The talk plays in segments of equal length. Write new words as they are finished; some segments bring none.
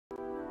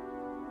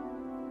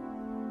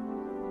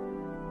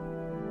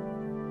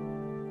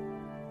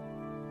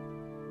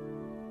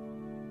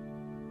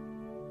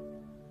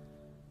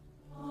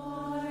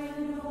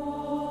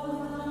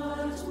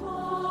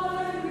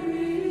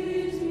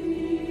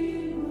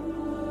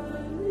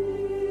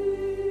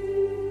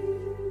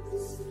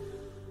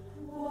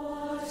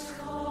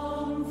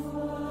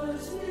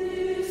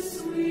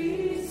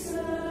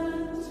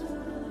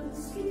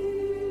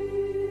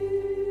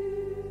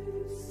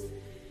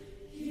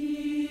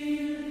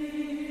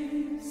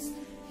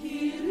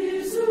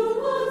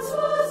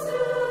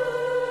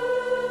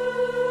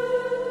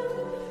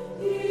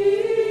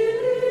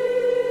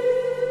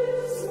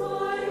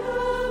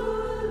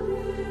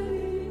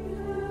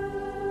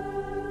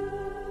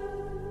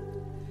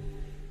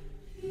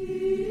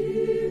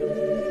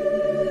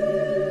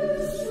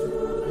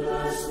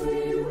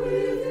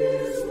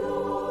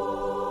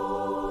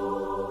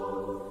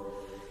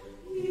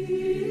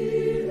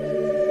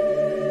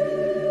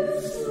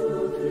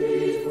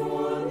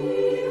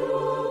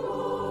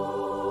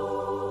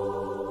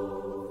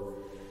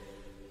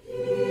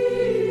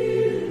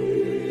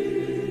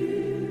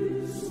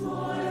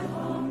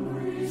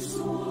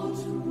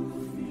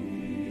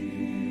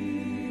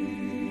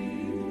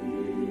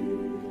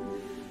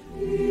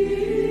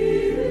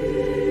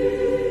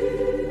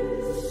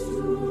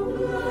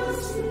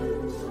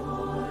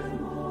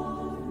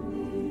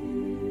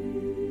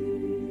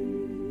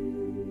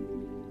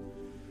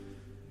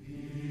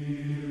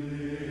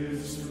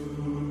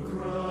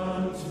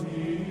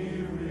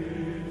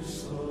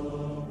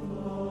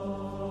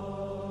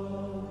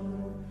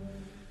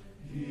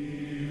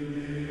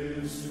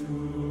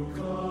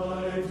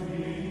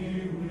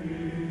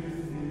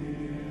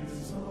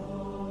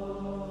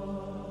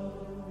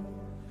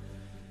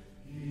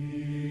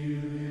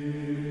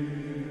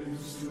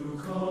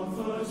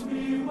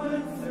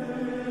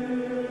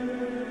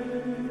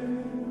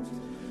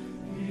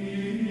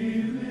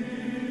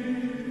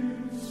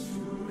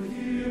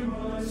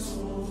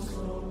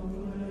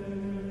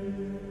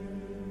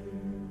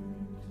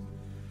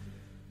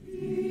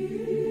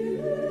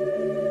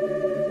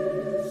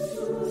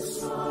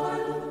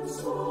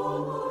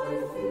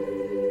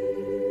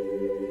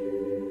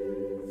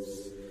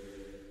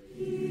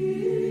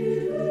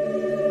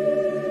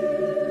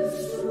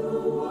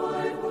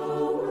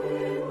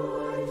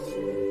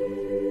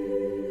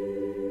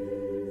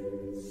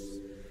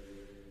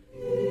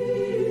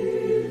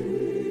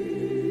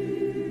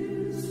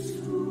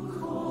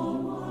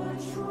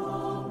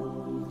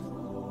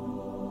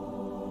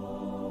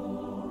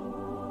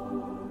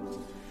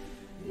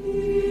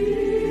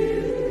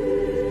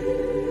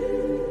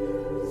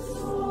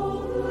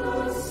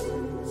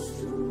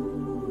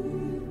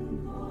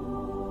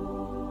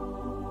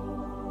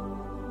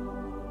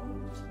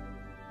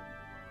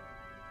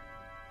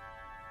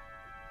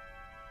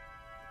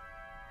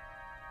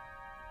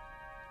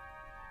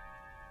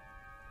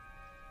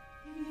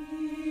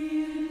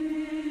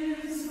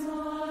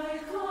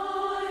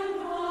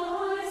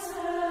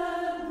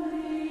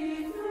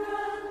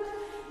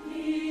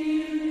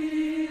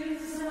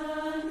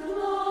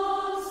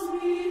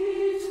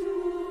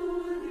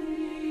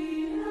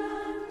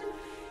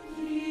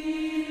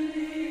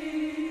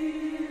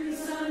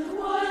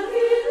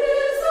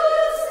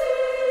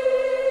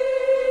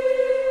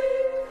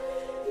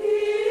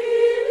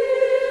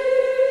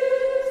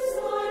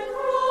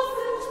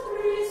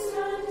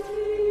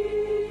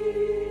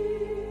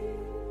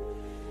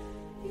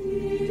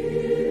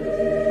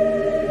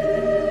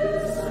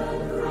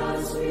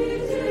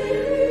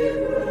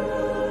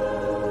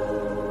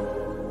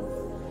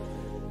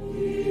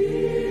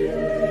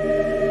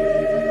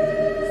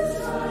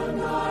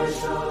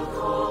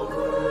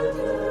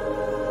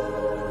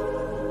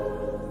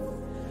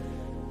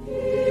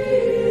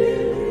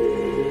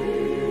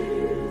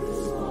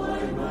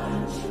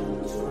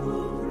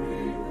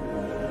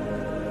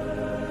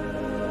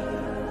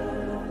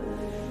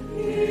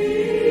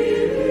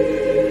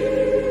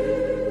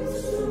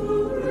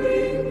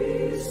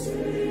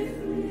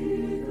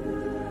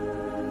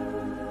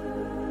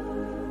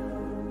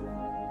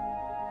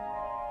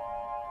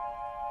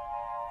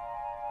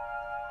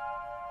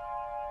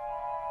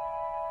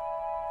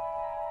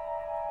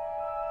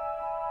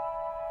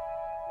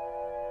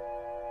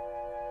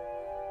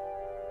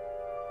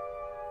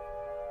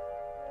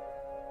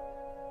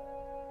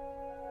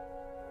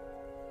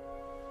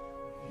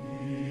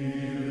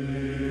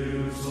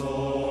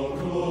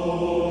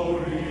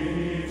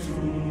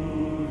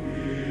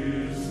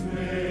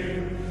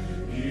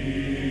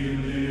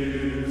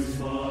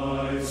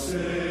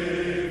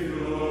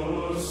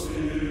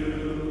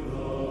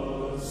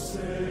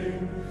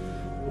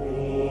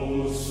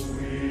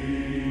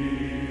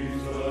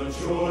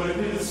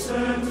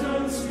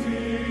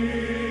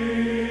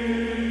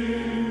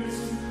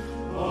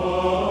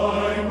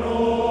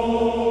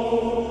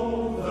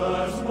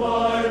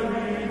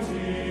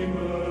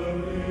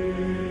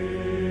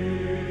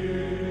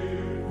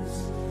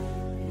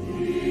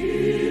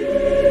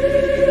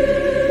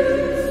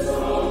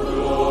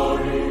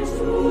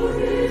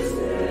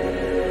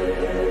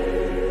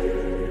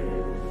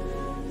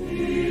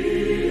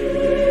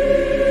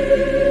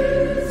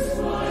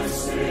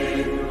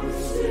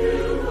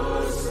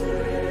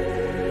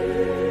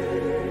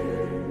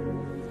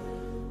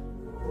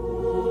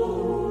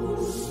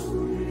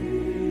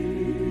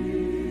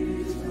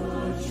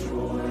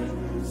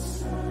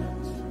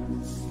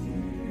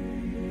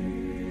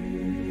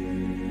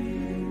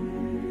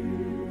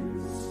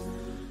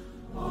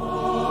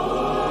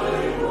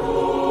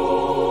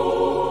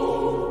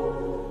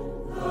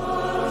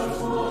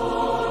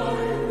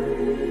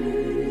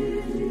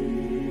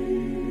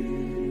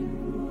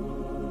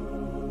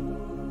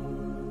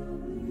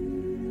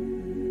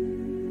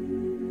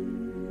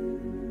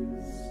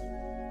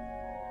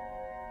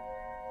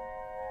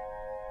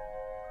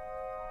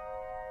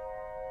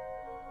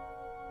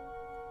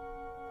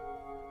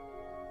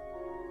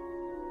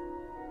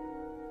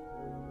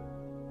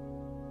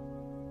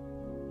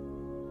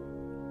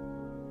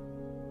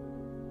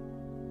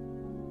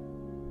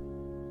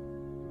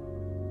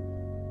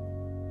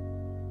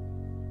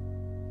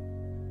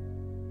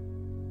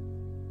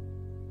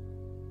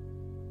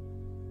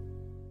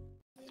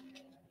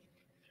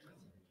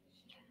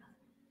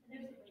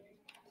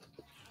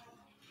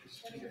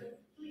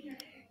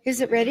Is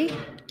it ready?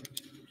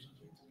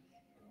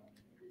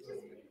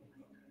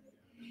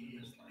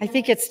 I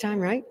think it's time,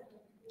 right?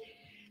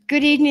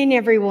 Good evening,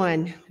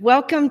 everyone.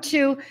 Welcome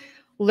to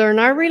Learn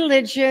Our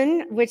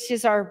Religion, which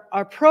is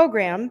our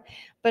program.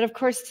 But of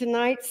course,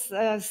 tonight's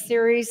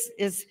series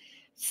is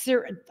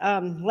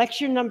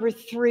lecture number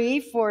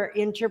 3 for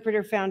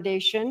Interpreter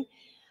Foundation.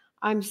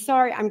 I'm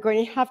sorry, I'm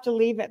going to have to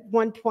leave at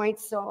one point,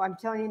 so I'm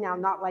telling you now,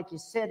 not like you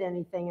said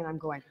anything and I'm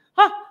going,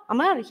 I'm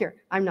out of here.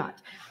 I'm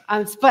not.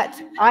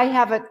 But I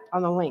have it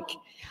on the link.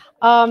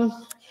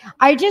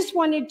 I just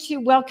wanted to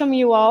welcome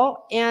you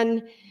all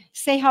and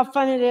say how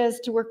fun it is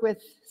to work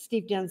with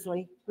Steve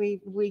Densley.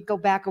 We go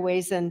back a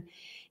ways, and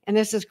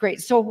this is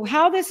great. So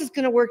how this is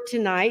going to work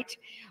tonight,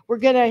 we're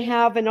going to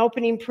have an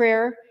opening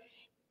prayer,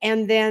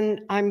 and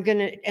then I'm going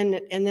to, and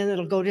then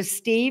it'll go to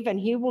Steve, and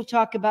he will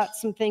talk about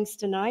some things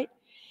tonight.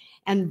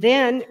 And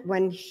then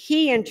when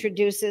he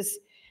introduces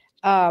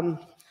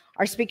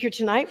our speaker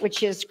tonight,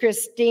 which is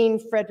Kristine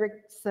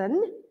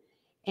Frederickson,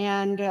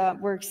 and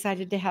we're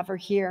excited to have her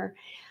here.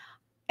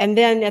 And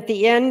then at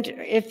the end,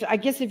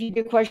 if you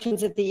do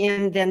questions at the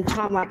end, then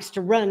Tom likes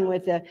to run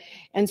with it.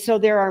 And so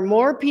there are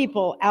more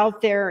people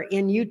out there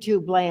in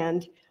YouTube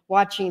land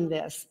watching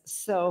this.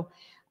 So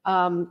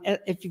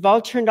if you've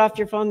all turned off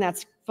your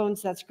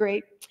phones, that's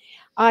great.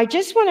 I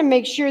just want to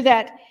make sure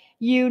that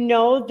you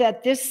know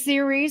that this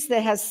series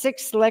that has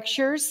 6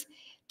 lectures,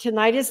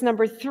 tonight is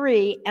number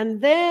 3,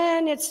 and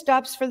then it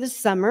stops for the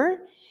summer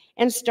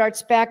and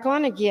starts back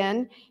on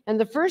again. And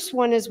the first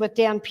one is with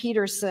Dan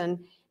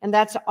Peterson, and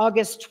that's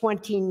August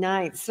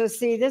 29th. So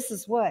see, this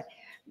is what?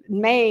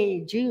 May,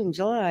 June,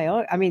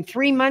 July,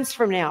 3 months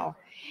from now.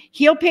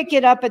 He'll pick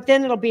it up, but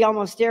then it'll be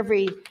almost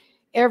every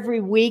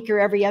week or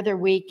every other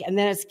week. And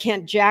then it's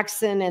Kent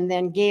Jackson and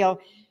then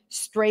Gail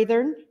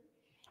Strathern.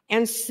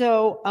 And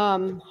so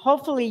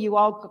hopefully you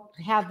all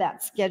have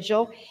that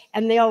schedule,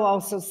 and they'll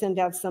also send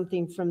out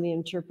something from the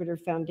Interpreter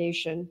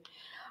Foundation.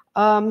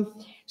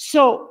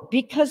 So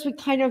because we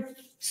kind of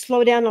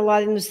slow down a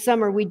lot in the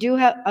summer, we do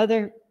have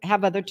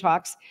other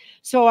talks.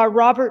 So our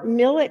Robert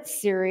Millett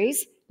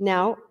series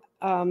now,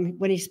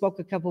 when he spoke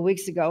a couple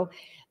weeks ago,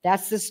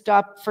 that's the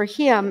stop for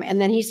him.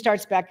 And then he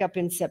starts back up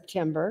in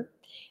September.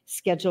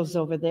 Schedule's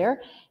over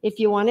there if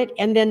you want it.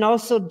 And then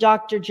also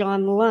Dr.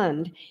 John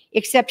Lund,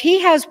 except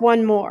he has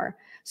one more.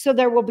 So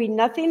there will be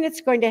nothing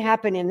that's going to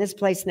happen in this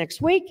place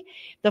next week.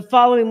 The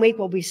following week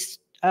will be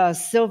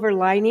Silver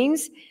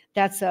Linings.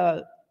 That's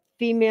a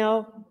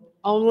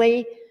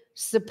female-only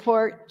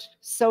support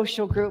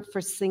social group for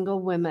single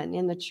women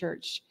in the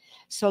church.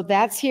 So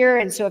that's here.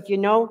 And so if you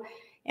know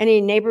any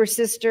neighbor,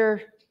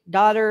 sister,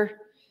 daughter,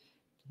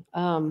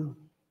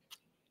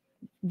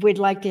 we'd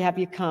like to have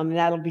you come.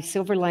 That'll be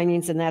Silver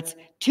Linings, and that's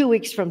 2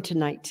 weeks from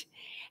tonight.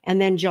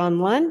 And then John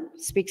Lund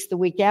speaks the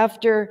week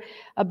after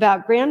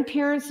about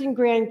grandparents and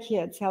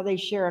grandkids, how they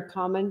share a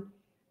common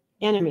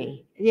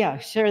enemy. Yeah,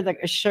 share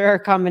a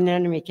common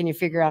enemy. Can you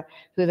figure out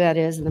who that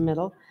is in the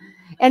middle?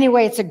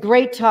 Anyway, it's a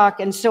great talk,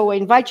 and so we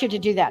invite you to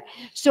do that.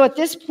 So at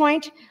this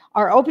point,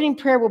 our opening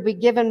prayer will be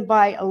given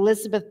by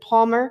Elizabeth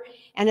Palmer,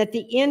 and at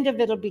the end of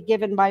it, it'll be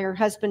given by her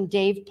husband,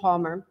 Dave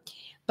Palmer.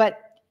 But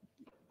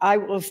I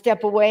will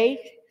step away.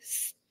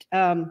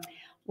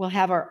 We'll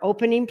have our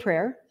opening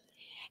prayer.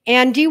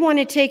 And do you want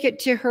to take it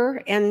to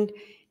her? And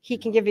he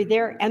can give you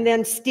there. And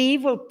then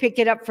Steve will pick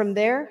it up from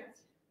there.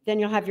 Then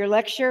you'll have your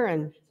lecture,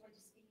 and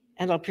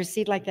it'll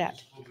proceed like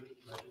that.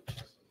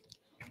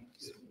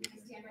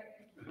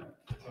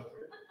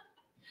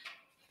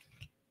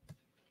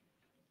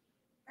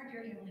 Our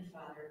dear Heavenly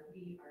Father,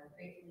 we are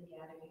gratefully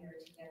gathered here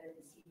together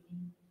this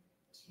evening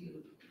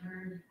to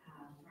learn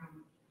from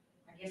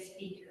our guest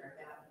speaker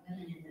about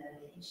women in the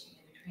ancient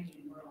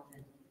Mediterranean world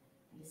and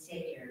the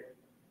Savior.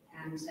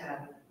 And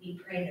we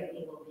pray that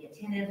we will be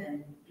attentive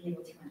and be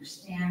able to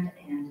understand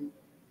and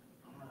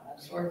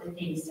absorb the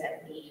things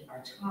that we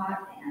are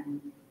taught, and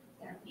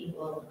that we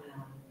will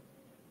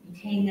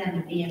retain them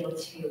and be able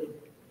to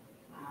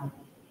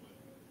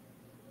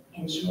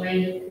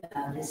enjoy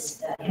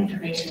this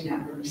information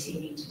that we're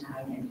receiving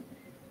tonight. And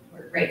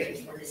we're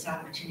grateful for this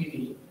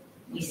opportunity.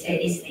 We say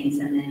these things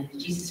in the name of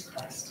Jesus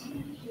Christ.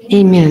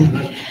 Amen.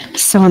 Amen.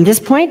 So on this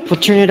point, we'll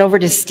turn it over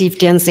to Steve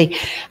Densley.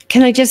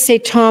 Can I just say,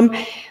 Tom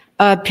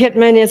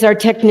Pittman is our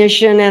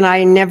technician, and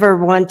I never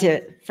want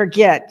to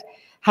forget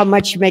how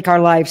much you make our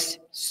lives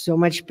so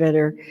much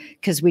better,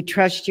 because we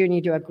trust you and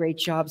you do a great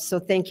job. So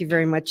thank you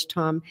very much,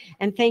 Tom.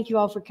 And thank you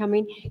all for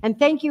coming. And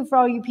thank you for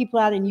all you people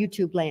out in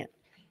YouTube land.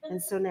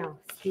 And so now,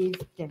 Steve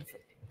Densley.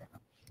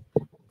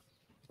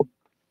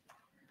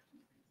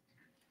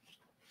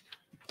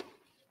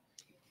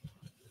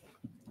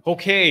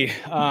 Okay,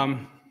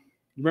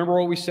 remember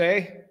what we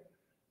say?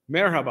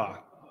 Merhaba.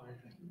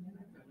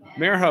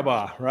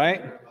 Merhaba,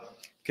 right?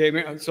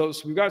 Okay, so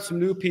we've got some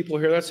new people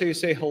here. That's how you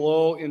say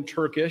hello in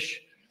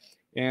Turkish.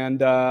 And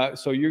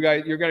so you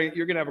guys, you're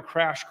gonna have a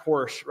crash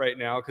course right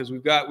now, because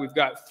we've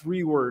got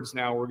 3 words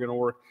now we're gonna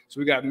work. So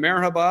we got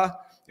merhaba,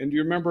 and do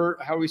you remember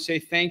how we say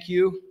thank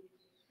you?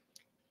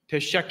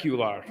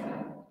 Teşekkürler.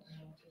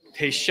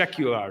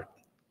 Teşekkürler.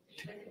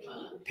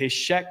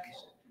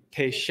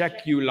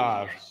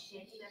 Teshecular.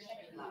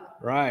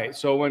 Right.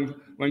 So when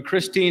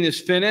Kristine is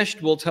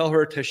finished, we'll tell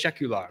her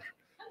teshecular.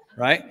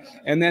 Right.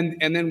 And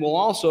then we'll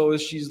also,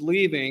 as she's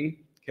leaving,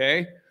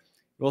 okay,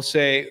 we'll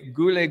say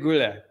gule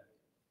gule.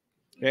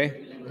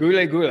 Okay,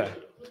 gule gule.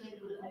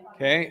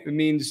 Okay, it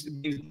means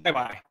bye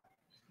bye.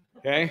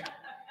 Okay,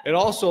 it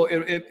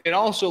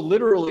also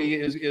literally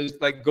is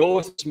like go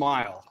with a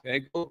smile.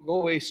 Okay, go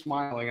away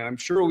smiling, and I'm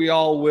sure we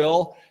all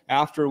will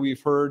after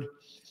we've heard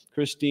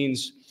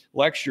Kristine's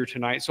lecture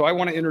tonight. So I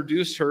want to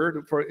introduce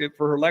her for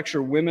her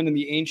lecture, Women in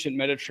the Ancient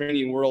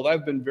Mediterranean World.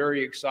 I've been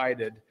very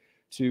excited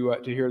to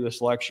hear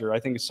this lecture. I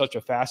think it's such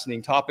a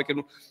fascinating topic,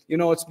 and you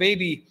know, it's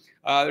maybe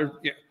you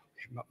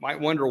might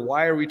wonder,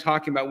 why are we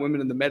talking about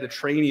women in the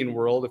Mediterranean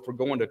world if we're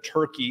going to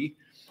Turkey?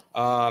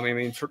 I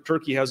mean,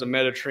 Turkey has a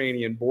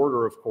Mediterranean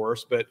border, of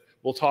course, but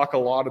we'll talk a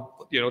lot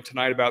of,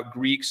 tonight about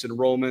Greeks and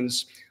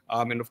Romans,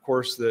 and of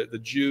course the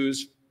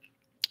Jews.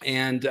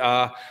 And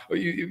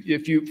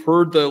if you've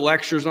heard the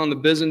lectures on the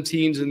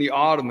Byzantines and the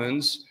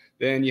Ottomans,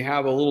 then you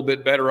have a little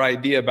bit better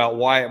idea about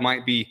why it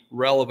might be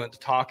relevant to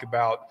talk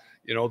about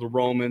the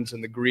Romans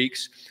and the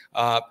Greeks.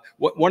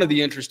 One of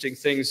the interesting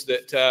things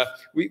that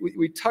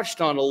we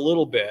touched on a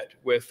little bit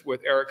with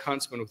Eric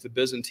Huntsman with the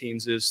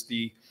Byzantines is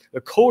the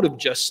Code of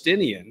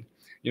Justinian.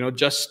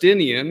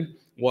 Justinian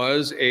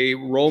was a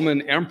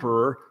Roman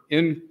emperor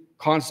in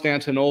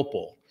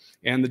Constantinople,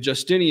 and the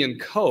Justinian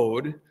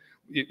Code,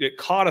 it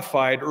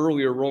codified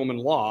earlier Roman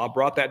law,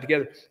 brought that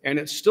together, and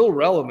it's still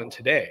relevant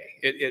today.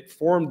 It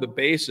formed the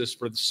basis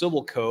for the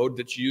civil code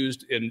that's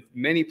used in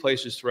many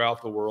places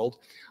throughout the world.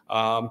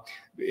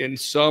 In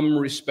some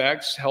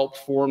respects, helped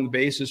form the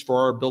basis for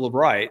our Bill of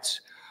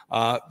Rights.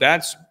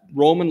 That's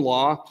Roman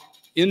law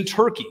in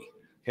Turkey.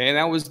 Okay, and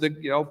that was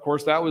of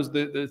course, that was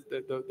the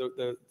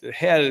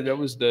head, that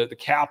was the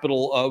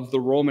capital of the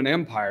Roman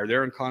Empire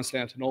there in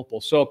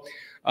Constantinople. So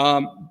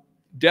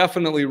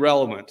definitely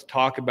relevant to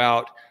talk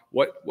about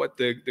what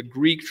the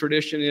Greek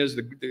tradition is,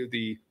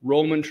 the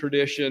Roman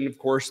tradition, of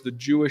course, the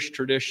Jewish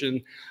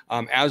tradition,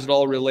 as it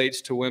all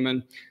relates to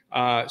women.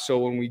 So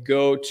when we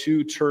go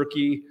to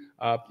Turkey,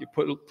 you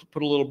put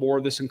a little more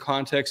of this in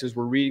context as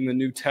we're reading the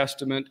New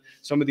Testament.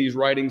 Some of these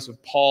writings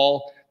of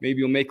Paul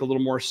maybe will make a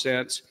little more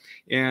sense.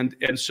 And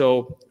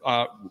so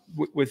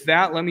with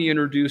that, let me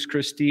introduce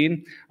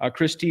Kristine.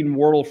 Kristine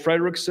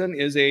Frederickson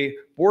is a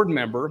board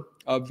member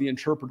of the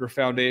Interpreter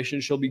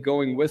Foundation. She'll be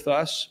going with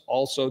us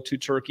also to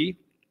Turkey.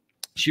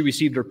 She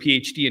received her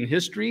PhD in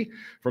history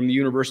from the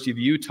University of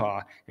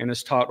Utah and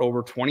has taught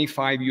over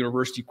 25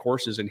 university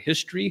courses in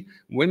history,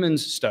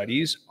 women's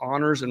studies,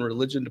 honors, and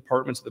religion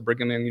departments at the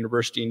Brigham Young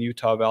University and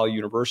Utah Valley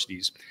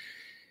Universities.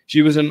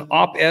 She was an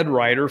op-ed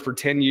writer for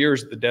 10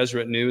 years at the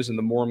Deseret News and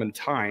the Mormon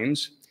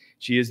Times.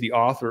 She is the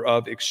author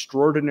of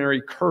Extraordinary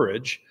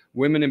Courage,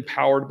 Women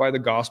Empowered by the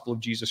Gospel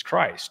of Jesus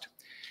Christ.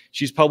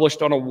 She's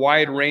published on a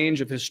wide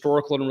range of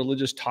historical and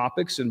religious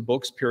topics in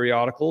books,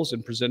 periodicals,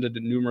 and presented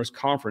at numerous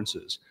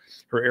conferences.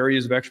 Her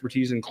areas of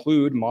expertise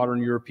include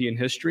modern European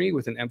history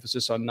with an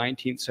emphasis on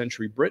 19th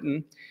century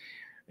Britain.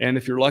 And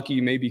if you're lucky,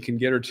 you maybe can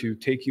get her to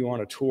take you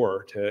on a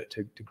tour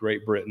to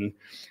Great Britain.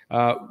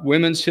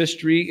 Women's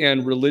history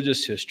and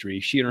religious history.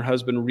 She and her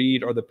husband,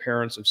 Reed, are the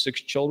parents of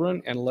 6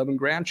 children and 11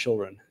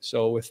 grandchildren.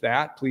 So with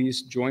that,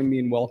 please join me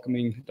in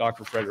welcoming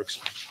Dr.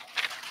 Frederickson.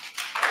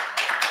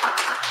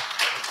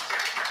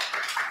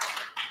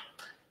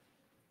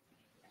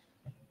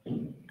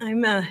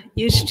 I'm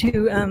used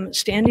to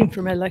standing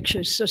for my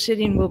lectures, so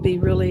sitting will be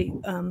really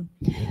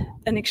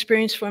an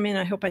experience for me, and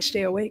I hope I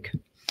stay awake.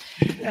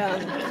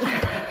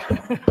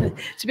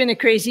 It's been a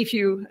crazy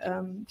few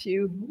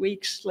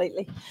weeks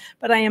lately,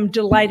 but I am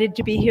delighted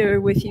to be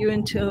here with you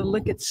and to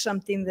look at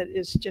something that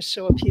is just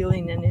so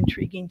appealing and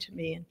intriguing to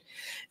me.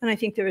 And I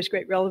think there is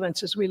great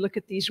relevance as we look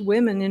at these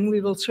women, and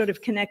we will sort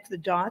of connect the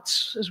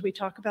dots as we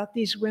talk about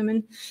these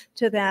women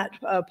to that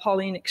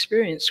Pauline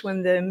experience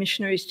when the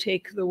missionaries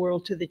take the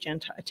world to the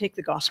Gentiles, take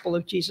the gospel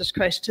of Jesus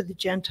Christ to the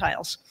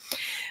Gentiles.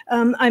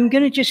 I'm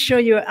going to just show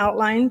you an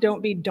outline.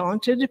 Don't be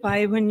daunted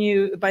by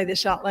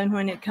this outline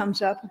when it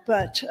comes up,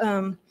 but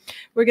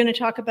we're going to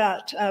talk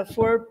about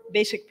 4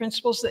 basic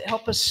principles that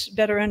help us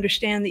better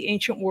understand the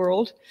ancient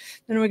world.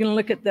 Then we're going to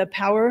look at the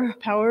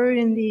power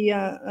in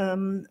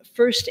the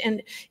first,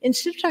 and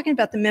instead of talking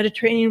about the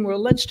Mediterranean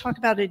world, let's talk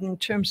about it in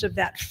terms of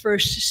that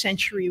first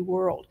century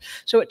world.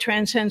 So it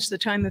transcends the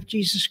time of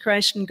Jesus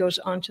Christ and goes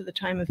on to the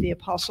time of the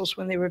apostles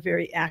when they were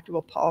very active.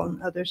 Well, Paul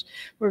and others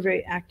were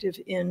very active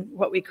in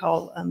what we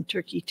call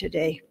Turkey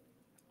today.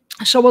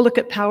 So we'll look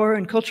at power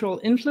and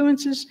cultural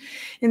influences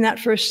in that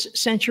first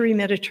century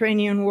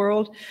Mediterranean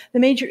world. The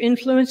major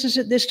influences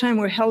at this time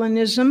were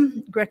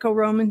Hellenism,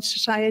 Greco-Roman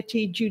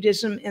society,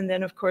 Judaism, and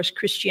then, of course,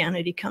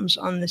 Christianity comes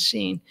on the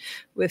scene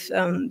with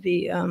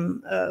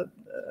the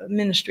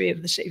ministry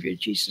of the Savior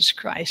Jesus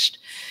Christ.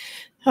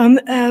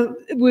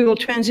 We will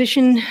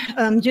transition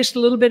just a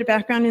little bit of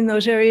background in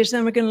those areas.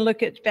 Then we're going to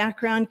look at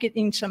background,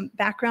 getting some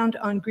background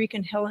on Greek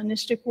and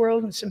Hellenistic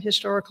world and some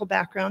historical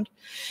background.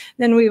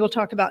 Then we will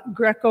talk about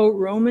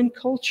Greco-Roman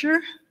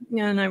culture,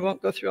 and I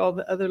won't go through all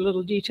the other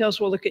little details.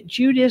 We'll look at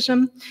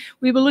Judaism.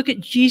 We will look at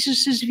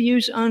Jesus's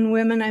views on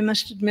women. I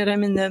must admit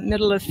I'm in the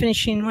middle of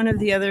finishing one of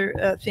the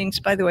other things.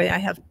 By the way, I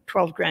have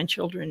 12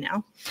 grandchildren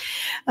now.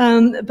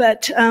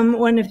 But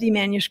one of the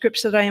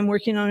manuscripts that I am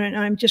working on, and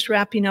I'm just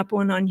wrapping up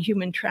one on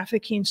human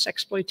trafficking,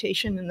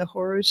 sexploitation, and the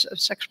horrors of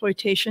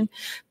sexploitation.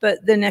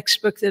 But the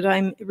next book that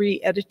I'm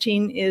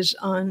re-editing is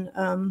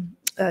on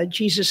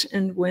Jesus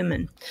and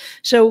women.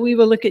 So we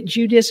will look at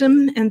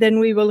Judaism, and then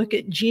we will look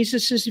at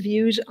Jesus's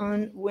views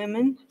on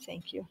women.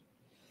 Thank you.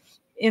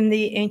 In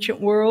the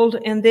ancient world,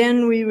 and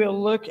then we will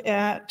look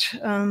at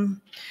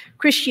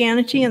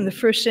Christianity in the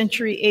 1st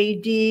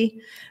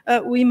century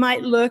AD. We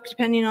might look,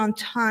 depending on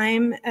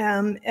time,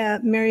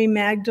 at Mary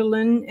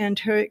Magdalene and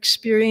her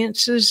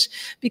experiences,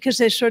 because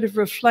they're sort of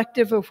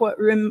reflective of what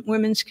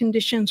women's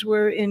conditions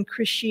were in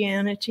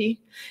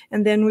Christianity.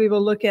 And then we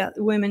will look at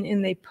women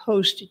in the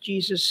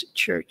post-Jesus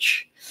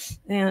church.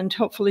 And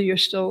hopefully you're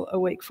still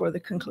awake for the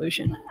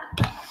conclusion.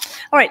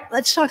 All right,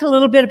 let's talk a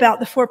little bit about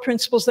the 4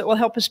 principles that will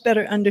help us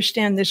better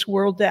understand this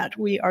world that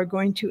we are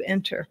going to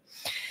enter.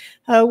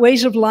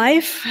 Ways of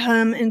life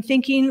and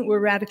thinking were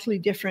radically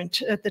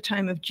different at the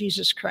time of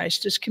Jesus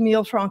Christ. As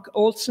Camille Frank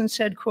Olson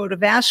said, quote, "A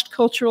vast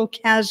cultural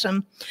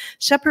chasm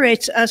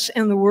separates us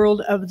and the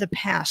world of the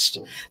past.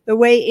 The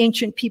way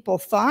ancient people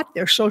thought,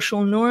 their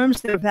social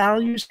norms, their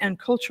values, and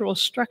cultural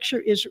structure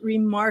is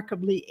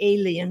remarkably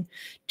alien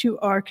to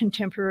our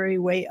contemporary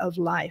way of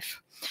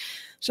life."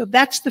 So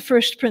that's the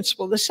first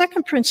principle. The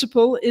second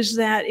principle is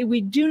that we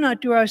do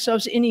not do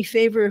ourselves any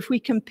favor if we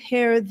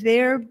compare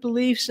their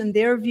beliefs and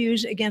their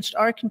views against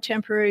our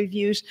contemporary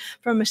views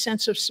from a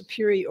sense of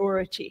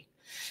superiority.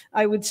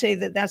 I would say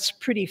that that's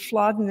pretty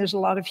flawed, and there's a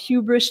lot of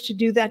hubris to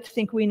do that, to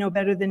think we know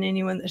better than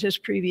anyone that has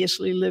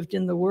previously lived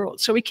in the world.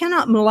 So we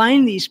cannot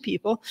malign these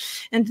people,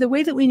 and the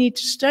way that we need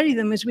to study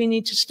them is we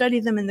need to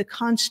study them in the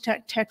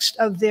context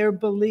of their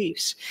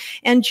beliefs.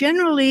 And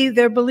generally,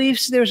 their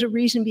beliefs, there's a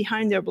reason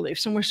behind their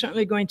beliefs, and we're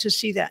certainly going to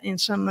see that in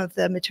some of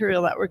the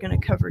material that we're going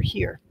to cover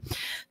here.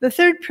 The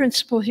third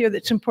principle here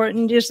that's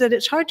important is that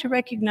it's hard to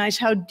recognize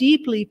how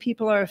deeply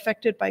people are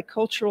affected by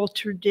cultural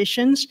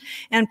traditions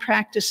and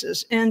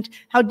practices, and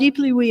how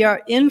deeply we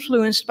are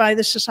influenced by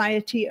the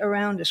society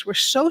around us. We're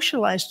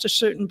socialized to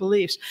certain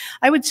beliefs.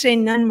 I would say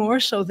none more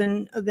so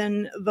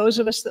than those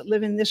of us that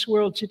live in this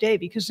world today,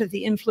 because of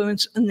the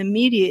influence in the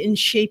media in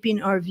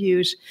shaping our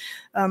views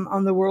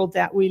on the world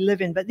that we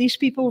live in. But these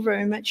people were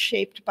very much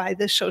shaped by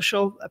the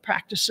social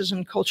practices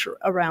and culture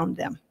around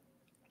them,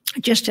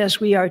 just as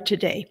we are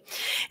today.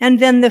 And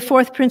then the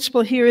fourth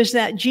principle here is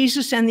that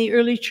Jesus and the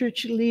early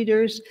church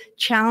leaders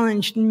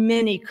challenged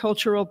many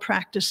cultural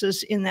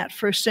practices in that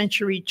 1st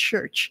century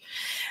church,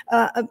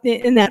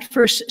 in that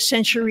 1st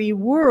century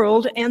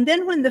world. And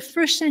then when the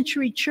 1st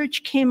century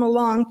church came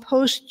along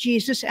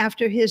post-Jesus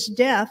after his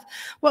death,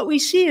 what we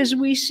see is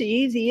we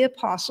see the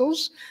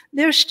apostles,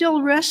 they're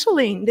still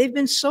wrestling. They've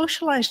been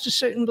socialized to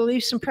certain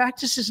beliefs and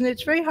practices, and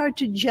it's very hard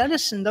to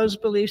jettison those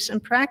beliefs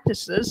and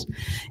practices.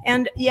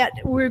 And yet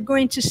we're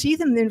going to see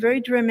them in very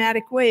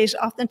dramatic ways,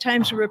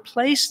 oftentimes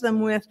replace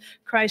them with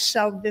Christ's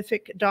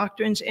salvific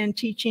doctrines and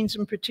teachings,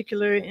 in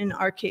particular in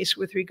our case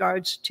with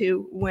regards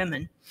to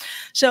women.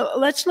 So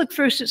let's look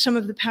first at some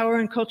of the power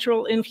and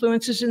cultural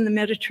influences in the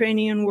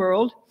Mediterranean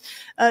world.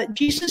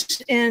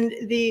 Jesus and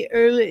the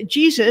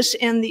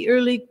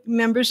early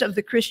members of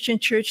the Christian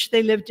church,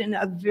 they lived in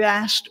a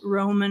vast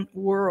Roman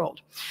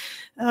world.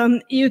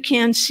 You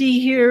can see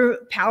here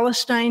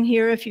Palestine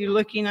here. If you're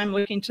looking, I'm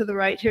looking to the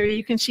right here.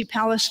 You can see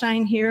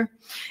Palestine here.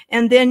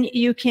 And then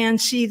you can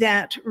see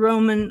that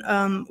Roman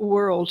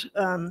world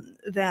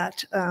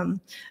that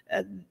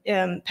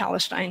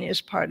Palestine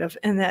is part of,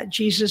 and that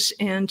Jesus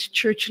and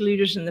church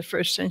leaders in the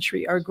 1st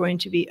century are going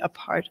to be a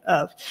part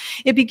of.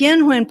 It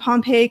began when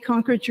Pompey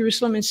conquered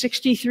Jerusalem in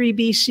 63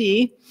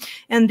 BC,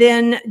 and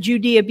then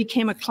Judea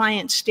became a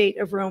client state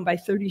of Rome by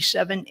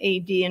 37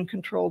 AD and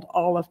controlled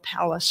all of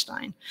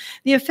Palestine.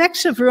 The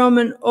effects of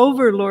Roman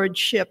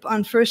overlordship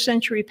on 1st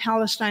century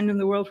Palestine and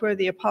the world where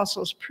the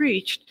apostles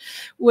preached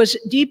was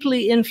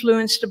deeply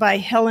influenced by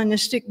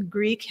Hellenistic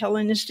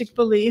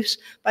beliefs,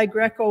 by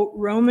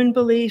Greco-Roman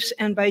beliefs,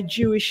 and by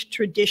Jewish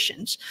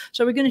traditions.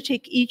 So we're going to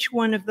take each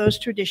one of those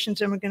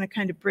traditions and we're going to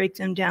kind of break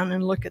them down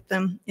and look at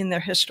them in their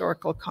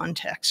historical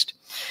context.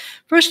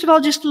 First of all,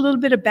 just a little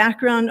bit of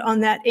background on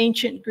that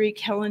ancient Greek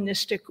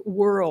Hellenistic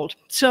world.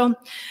 So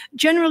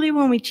generally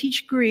when we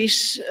teach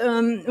Greece,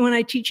 when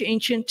I teach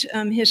ancient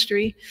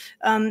history,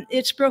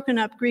 it's broken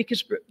up, Greek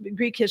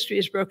history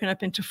is broken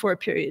up into 4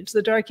 periods: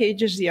 the Dark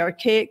Ages, the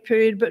Archaic Greek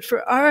period, but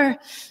for our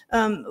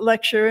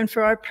lecture and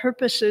for our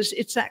purposes,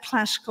 it's that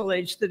classical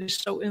age that is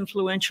so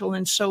influential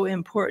and so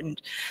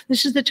important.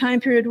 This is the time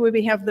period where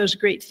we have those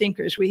great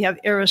thinkers. We have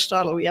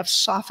Aristotle, we have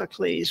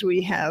Sophocles,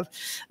 we have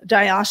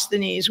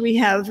Demosthenes, we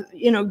have,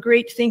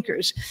 great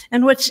thinkers.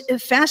 And what's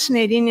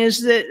fascinating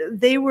is that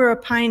they were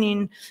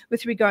opining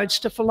with regards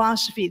to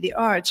philosophy, the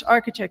arts,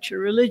 architecture,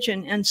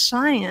 religion, and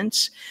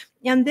science.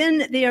 And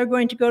then they are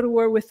going to go to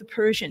war with the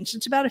Persians.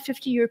 It's about a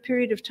 50-year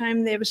period of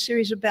time. They have a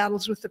series of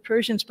battles with the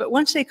Persians. But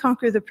once they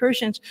conquer the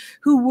Persians,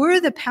 who were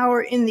the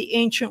power in the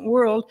ancient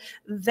world,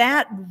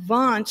 that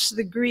vaunts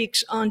the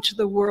Greeks onto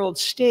the world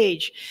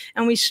stage.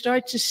 And we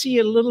start to see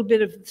a little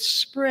bit of the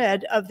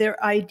spread of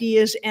their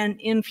ideas and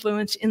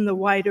influence in the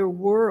wider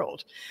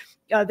world.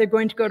 They're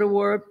going to go to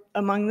war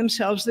among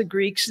themselves, the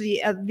Greeks.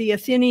 The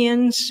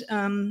Athenians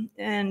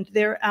and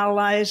their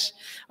allies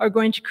are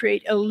going to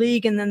create a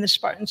league, and then the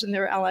Spartans and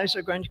their allies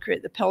are going to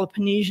create the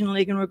Peloponnesian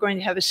League, and we're going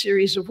to have a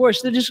series of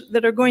wars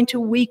that are going to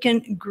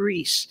weaken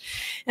Greece.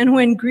 And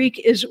when Greek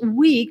is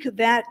weak,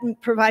 that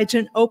provides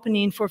an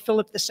opening for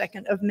Philip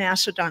II of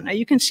Macedon. Now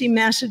you can see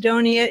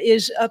Macedonia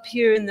is up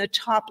here in the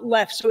top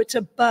left, so it's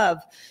above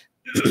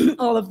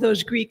all of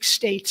those Greek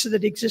states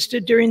that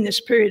existed during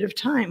this period of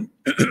time.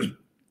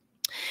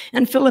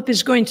 And Philip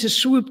is going to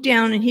swoop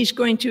down and he's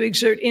going to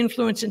exert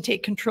influence and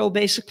take control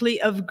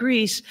basically of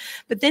Greece.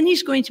 But then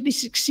he's going to be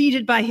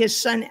succeeded by his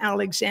son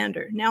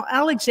Alexander. Now,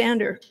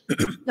 Alexander,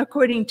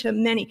 according to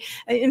many,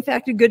 in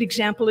fact, a good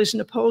example is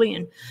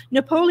Napoleon.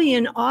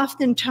 Napoleon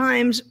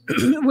oftentimes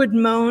would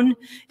moan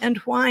and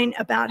whine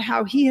about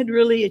how he had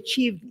really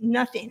achieved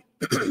nothing.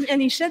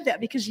 And he said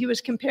that because he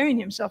was comparing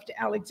himself to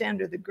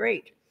Alexander the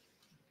Great.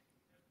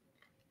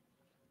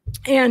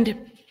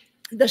 And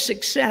the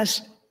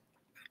success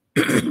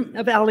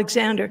of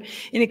Alexander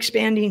in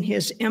expanding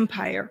his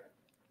empire.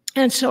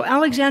 And so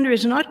Alexander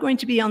is not going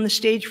to be on the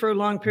stage for a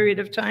long period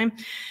of time.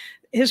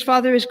 His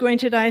father is going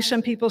to die.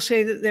 Some people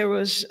say that there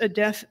was a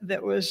death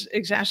that was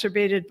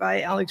exacerbated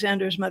by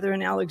Alexander's mother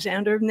and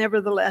Alexander.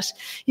 Nevertheless,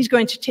 he's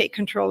going to take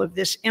control of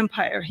this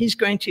empire. He's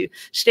going to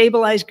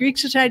stabilize Greek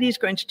society. He's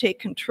going to take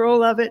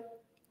control of it.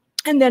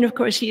 And then, of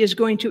course, he is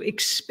going to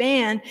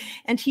expand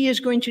and he is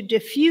going to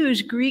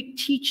diffuse Greek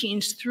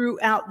teachings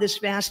throughout this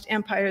vast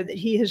empire that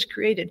he has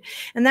created.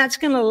 And that's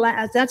going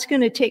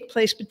to take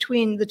place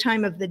between the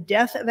time of the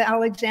death of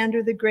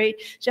Alexander the Great.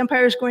 His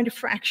empire is going to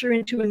fracture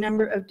into a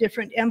number of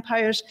different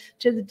empires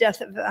to the death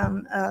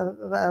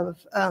of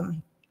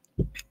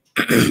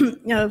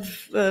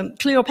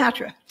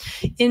Cleopatra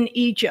in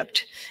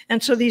Egypt.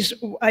 And so these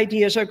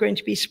ideas are going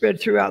to be spread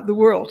throughout the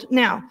world.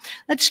 Now,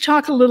 let's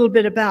talk a little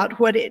bit about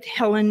what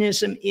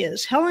Hellenism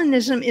is.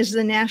 Hellenism is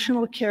the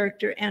national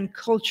character and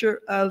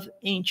culture of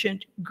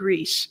ancient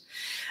Greece.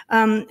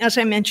 As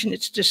I mentioned,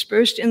 it's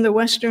dispersed in the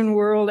Western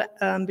world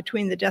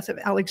between the death of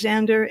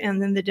Alexander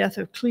and then the death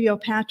of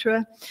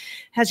Cleopatra,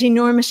 has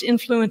enormous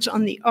influence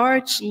on the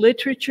arts,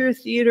 literature,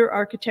 theater,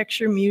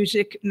 architecture,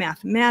 music,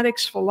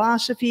 mathematics,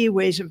 philosophy,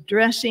 ways of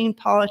dressing,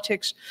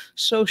 politics,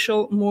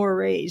 social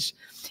mores.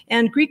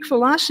 And Greek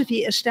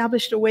philosophy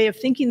established a way of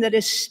thinking that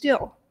is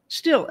still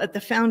at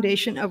the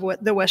foundation of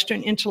what the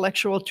Western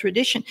intellectual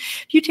tradition.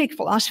 If you take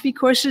philosophy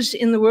courses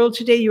in the world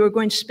today, you are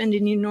going to spend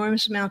an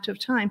enormous amount of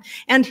time.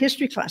 And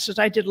history classes,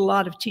 I did a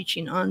lot of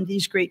teaching on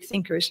these great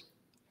thinkers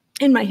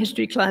in my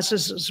history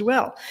classes as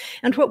well.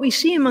 And what we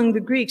see among the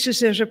Greeks is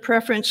there's a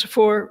preference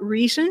for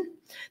reason.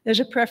 There's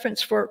a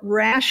preference for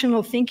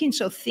rational thinking,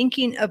 so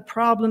thinking a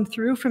problem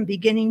through from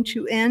beginning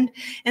to end,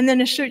 and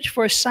then a search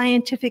for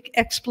scientific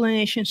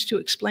explanations to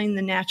explain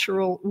the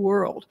natural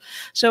world.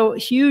 So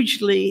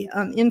hugely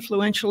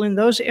influential in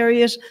those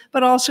areas,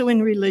 but also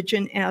in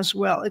religion as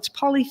well. It's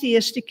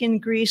polytheistic in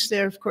Greece.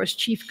 Their, of course,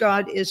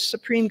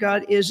 supreme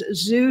god is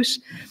Zeus.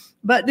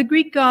 But the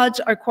Greek gods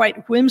are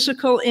quite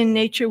whimsical in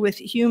nature with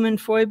human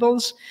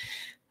foibles.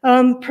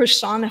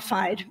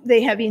 Personified.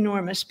 They have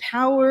enormous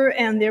power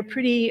and they're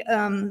pretty,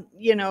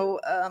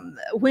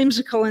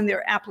 whimsical in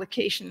their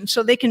application.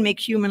 So they can make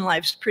human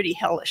lives pretty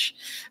hellish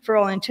for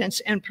all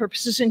intents and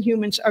purposes, and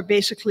humans are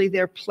basically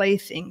their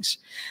playthings.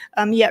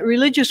 Yet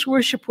religious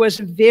worship was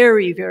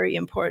very, very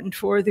important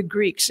for the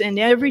Greeks. And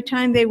every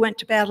time they went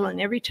to battle and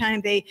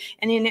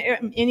in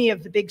any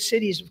of the big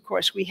cities, of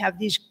course, we have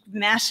these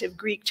massive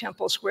Greek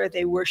temples where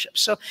they worship.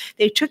 So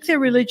they took their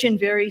religion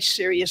very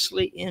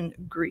seriously in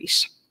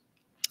Greece.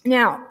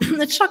 Now,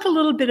 let's talk a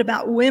little bit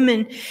about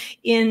women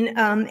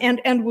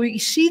and we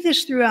see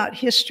this throughout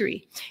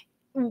history.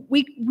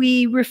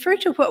 We refer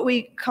to what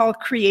we call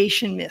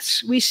creation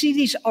myths. We see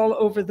these all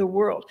over the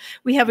world.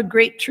 We have a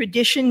great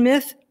tradition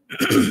myth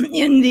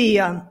in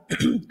the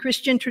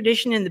Christian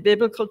tradition, in the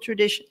biblical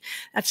tradition.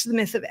 That's the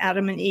myth of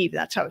Adam and Eve.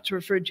 That's how it's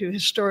referred to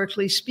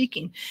historically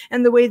speaking.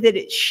 And the way that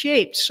it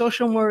shaped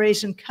social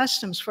mores and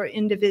customs for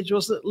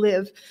individuals that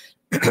live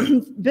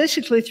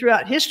basically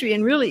throughout history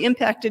and really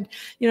impacted,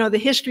 the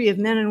history of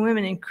men and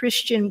women in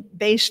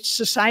Christian-based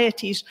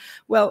societies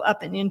well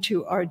up and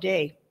into our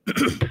day.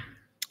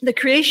 The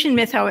creation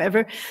myth,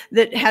 however,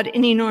 that had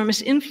an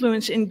enormous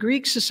influence in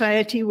Greek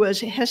society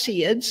was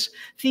Hesiod's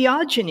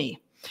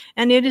theogony.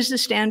 And it is the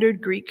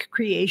standard Greek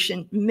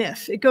creation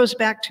myth. It goes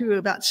back to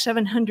about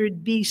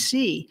 700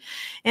 BC.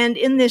 And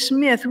in this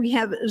myth, we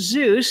have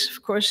Zeus,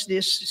 of course,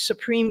 this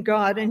supreme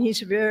god, and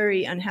he's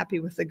very unhappy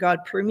with the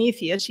god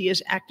Prometheus. He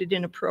has acted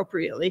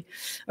inappropriately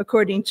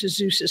according to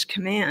Zeus's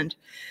command.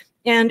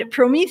 And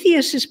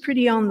Prometheus is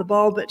pretty on the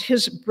ball, but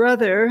his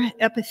brother,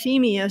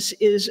 Epithemius,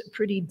 is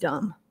pretty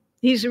dumb.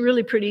 He's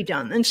really pretty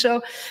dumb. And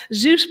so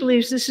Zeus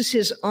believes this is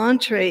his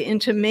entree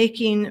into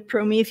making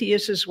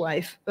Prometheus's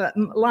life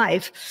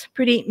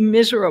pretty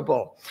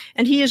miserable.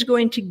 And he is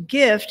going to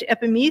gift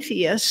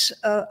Epimetheus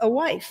a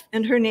wife,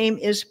 and her name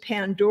is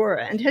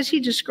Pandora. And as he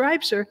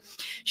describes her,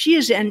 she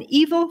is an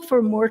evil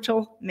for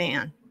mortal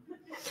man.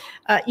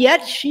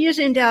 Yet she is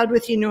endowed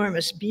with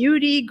enormous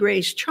beauty,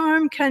 grace,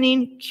 charm,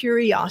 cunning,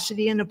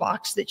 curiosity in a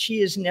box that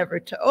she is never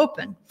to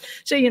open.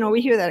 So, you know,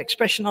 we hear that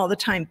expression all the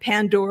time,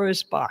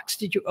 Pandora's box.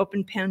 Did you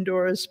open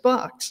Pandora's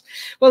box?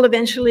 Well,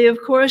 eventually,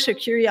 of course, her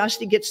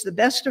curiosity gets the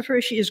best of her.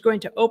 She is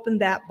going to open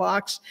that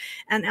box,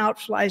 and out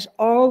flies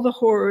all the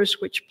horrors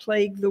which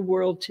plague the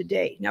world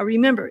today. Now,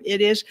 remember,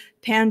 it is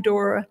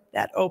Pandora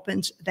that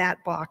opens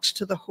that box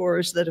to the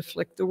horrors that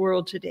afflict the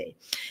world today.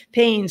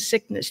 Pain,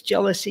 sickness,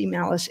 jealousy,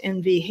 malice,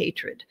 envy,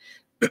 hatred.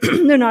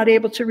 They're not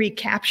able to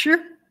recapture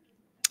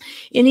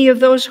any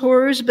of those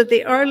horrors, but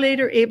they are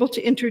later able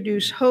to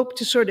introduce hope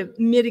to sort of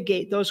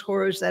mitigate those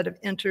horrors that have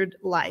entered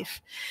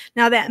life.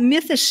 Now, that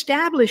myth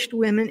established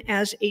women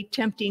as a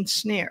tempting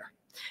snare,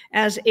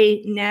 as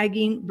a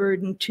nagging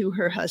burden to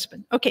her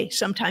husband. Okay,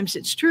 sometimes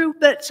it's true,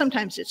 but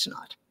sometimes it's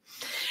not.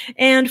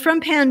 And from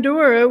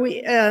Pandora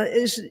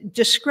is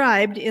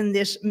described in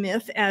this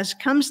myth as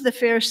comes the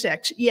fair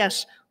sex.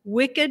 Yes,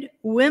 wicked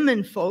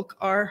women folk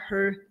are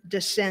her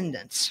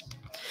descendants.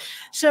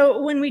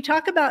 So when we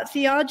talk about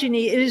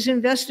theogony, it is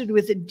invested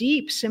with a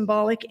deep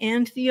symbolic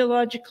and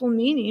theological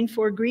meaning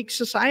for Greek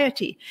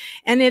society.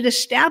 And it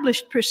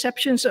established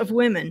perceptions of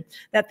women,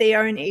 that they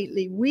are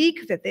innately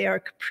weak, that they are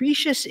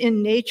capricious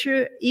in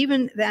nature,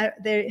 even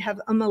that they have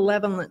a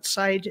malevolent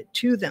side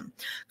to them.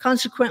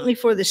 Consequently,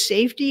 for the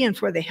safety and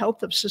for the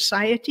health of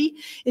society,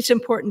 it's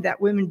important that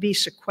women be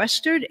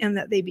sequestered and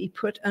that they be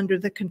put under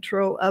the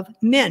control of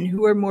men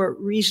who are more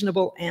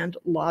reasonable and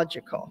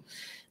logical.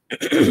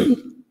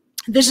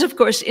 This, of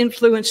course,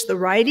 influenced the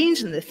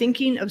writings and the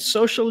thinking of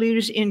social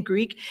leaders in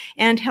Greek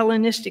and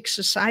Hellenistic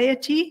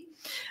society.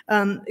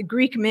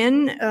 Greek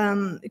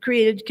men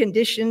created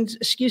conditions,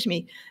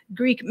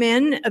 Greek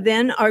men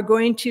then are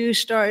going to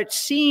start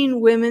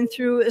seeing women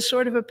through a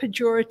sort of a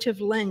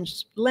pejorative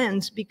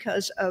lens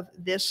because of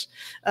this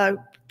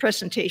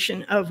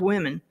presentation of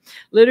women.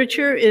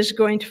 Literature is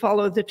going to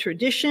follow the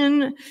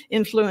tradition,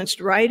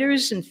 influenced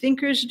writers and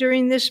thinkers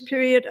during this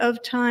period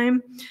of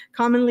time,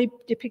 commonly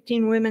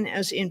depicting women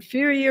as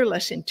inferior,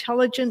 less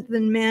intelligent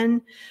than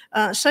men,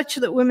 such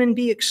that women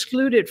be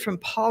excluded from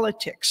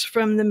politics,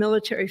 from the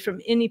military,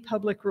 from any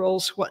public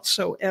roles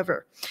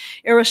whatsoever.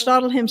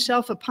 Aristotle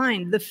himself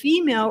opined the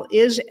female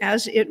is,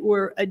 as it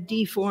were, a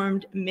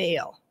deformed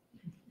male.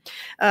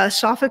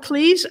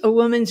 Sophocles, a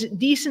woman's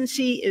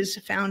decency is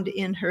found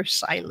in her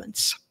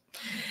silence.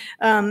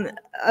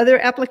 Other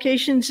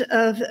applications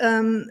of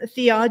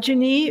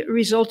theogony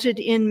resulted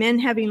in men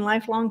having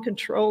lifelong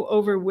control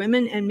over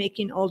women and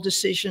making all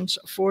decisions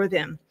for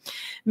them.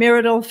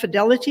 Marital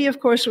fidelity,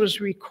 of course,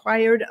 was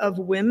required of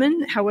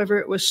women. However,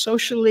 it was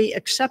socially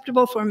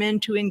acceptable for men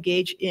to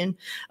engage in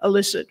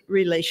illicit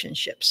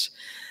relationships.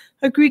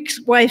 A Greek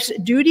wife's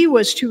duty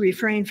was to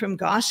refrain from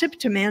gossip,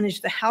 to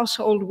manage the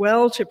household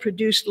well, to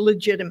produce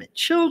legitimate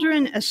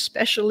children,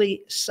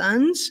 especially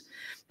sons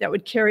that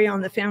would carry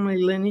on the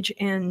family lineage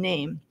and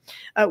name.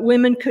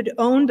 Women could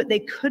own, but they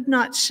could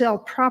not sell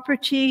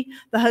property.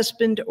 The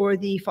husband or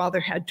the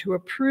father had to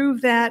approve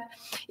that.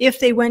 If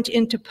they went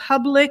into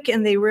public,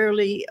 and they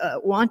rarely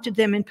wanted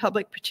them in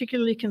public,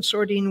 particularly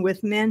consorting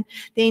with men,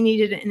 they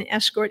needed an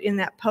escort in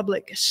that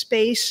public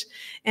space.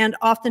 And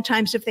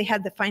oftentimes, if they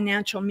had the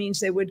financial means,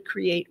 they would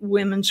create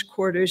women's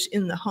quarters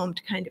in the home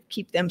to kind of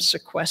keep them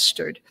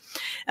sequestered.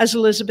 As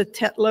Elizabeth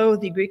Tetlow,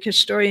 the Greek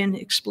historian,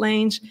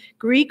 explains,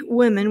 Greek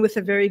women, with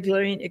a very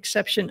glaring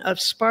exception of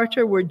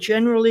Sparta, were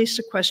generally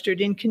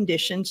sequestered in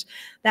conditions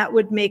that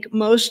would make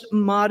most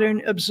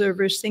modern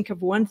observers think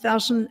of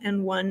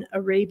 1001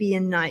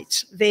 Arabian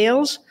Nights.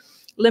 Veils,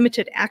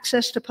 limited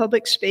access to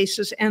public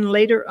spaces, and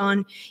later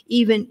on,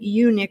 even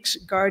eunuchs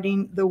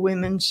guarding the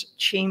women's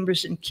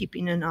chambers and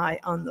keeping an eye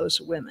on those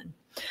women.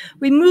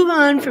 We move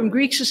on from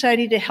Greek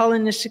society to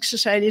Hellenistic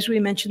society, as we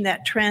mentioned,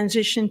 that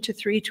transition to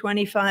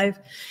 325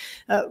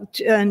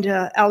 and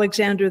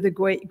Alexander the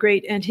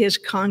Great and his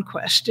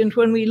conquest. And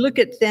when we look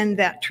at then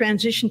that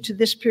transition to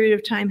this period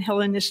of time,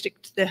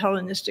 the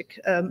Hellenistic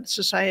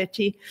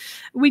society,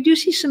 we do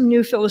see some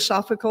new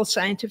philosophical,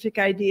 scientific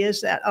ideas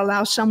that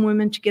allow some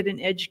women to get an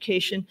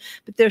education,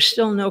 but there's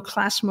still no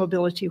class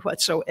mobility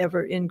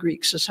whatsoever in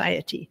Greek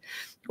society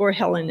or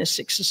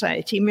Hellenistic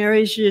society.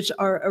 Marriages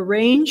are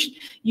arranged,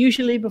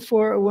 usually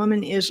before a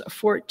woman is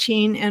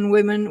 14, and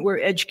women were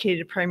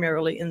educated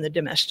primarily in the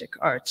domestic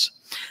arts.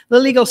 The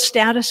legal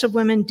status of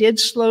women did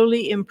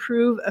slowly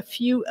improve. A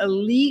few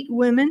elite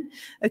women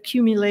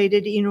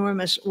accumulated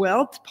enormous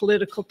wealth,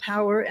 political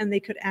power, and they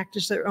could act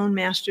as their own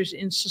masters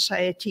in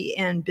society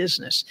and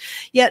business.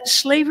 Yet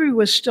slavery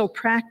was still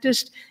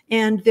practiced,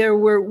 and there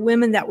were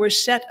women that were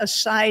set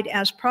aside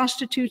as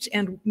prostitutes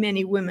and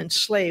many women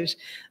slaves.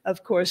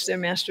 Of course, their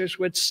masters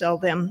would sell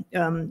them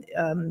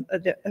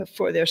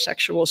for their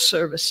sexual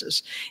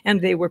services,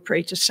 and they were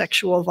prey to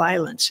sexual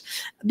violence.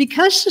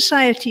 Because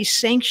society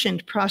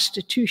sanctioned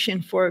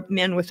prostitution for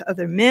men,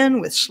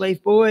 with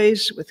slave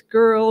boys, with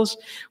girls,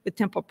 with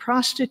temple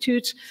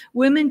prostitutes,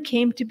 women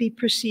came to be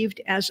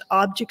perceived as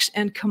objects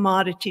and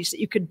commodities that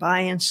you could buy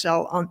and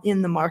sell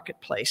in the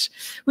marketplace,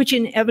 which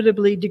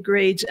inevitably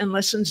degrades and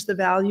lessens the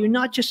value,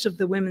 not just of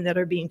the women that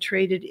are being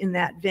traded in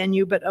that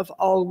venue, but of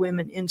all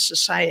women in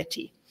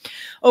society.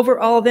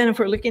 Overall, then, if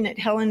we're looking at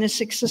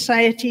Hellenistic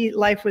society,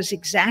 life was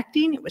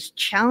exacting, it was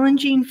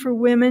challenging for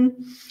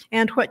women,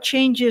 and what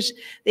changes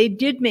they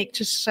did make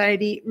to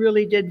society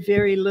really did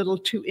very little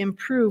to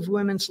improve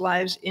women's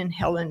lives in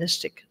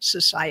Hellenistic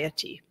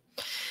society.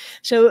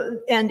 So,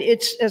 and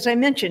it's, as I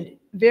mentioned,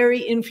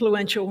 very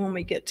influential when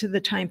we get to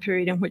the time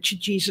period in which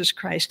Jesus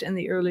Christ and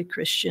the early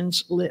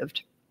Christians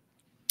lived.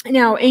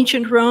 Now,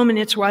 ancient Rome and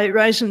its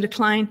rise and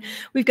decline,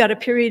 we've got a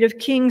period of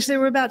kings. There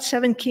were about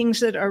 7 kings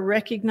that are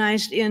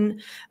recognized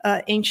in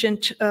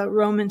ancient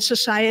Roman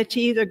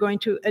society. They're going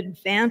to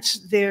advance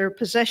their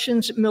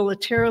possessions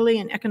militarily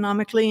and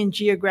economically and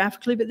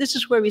geographically, but this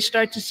is where we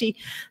start to see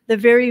the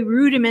very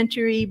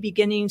rudimentary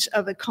beginnings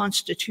of a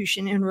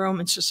constitution in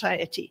Roman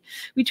society.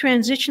 We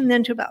transition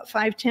then to about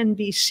 510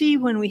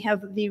 BC when we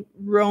have the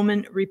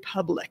Roman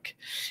Republic.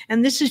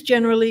 And this is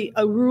generally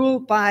a rule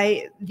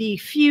by the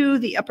few,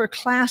 the upper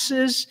class,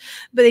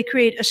 but they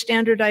create a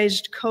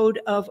standardized code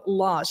of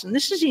laws. And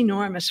this is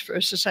enormous for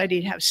a society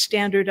to have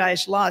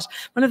standardized laws.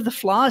 One of the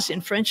flaws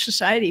in French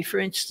society, for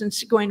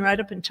instance, going right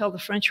up until the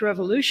French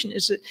Revolution,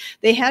 is that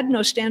they had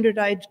no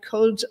standardized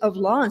codes of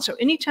law. And so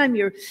anytime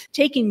you're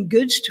taking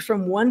goods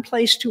from one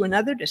place to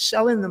another to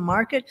sell in the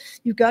market,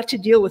 you've got to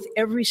deal with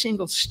every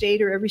single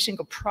state, or every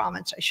single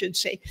province, I should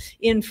say,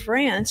 in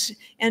France,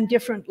 and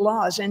different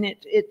laws. And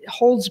it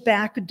holds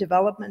back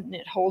development, and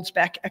it holds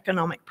back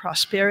economic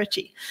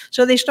prosperity.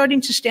 So they're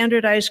starting to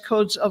standardize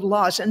codes of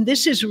laws. And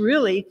this is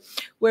really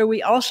where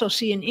we also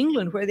see in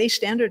England, where they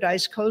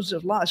standardize codes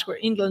of laws, where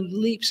England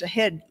leaps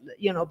ahead,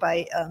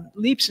 by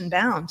leaps and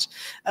bounds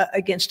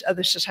against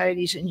other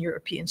societies in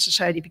European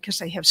society, because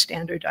they have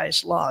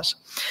standardized laws.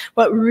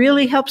 What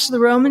really helps the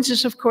Romans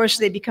is, of course,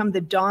 they become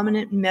the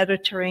dominant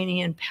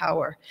Mediterranean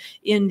power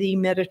in the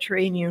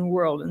Mediterranean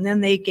world. And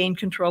then they gain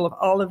control of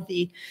all of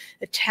the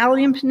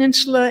Italian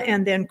peninsula,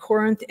 and then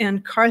Corinth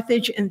and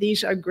Carthage, and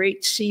these are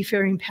great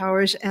seafaring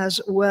powers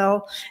as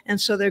well. And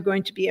so they're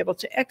going to be able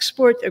to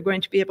export, they're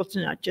going to be able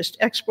to not just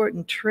export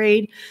and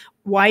trade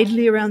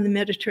widely around the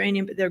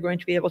Mediterranean, but they're going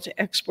to be able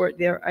to export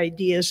their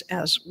ideas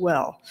as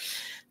well.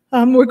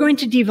 We're going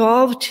to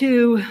devolve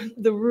to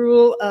the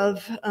rule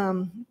of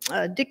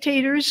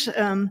dictators.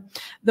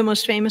 The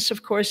most famous,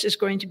 of course, is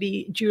going to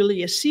be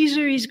Julius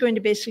Caesar. He's going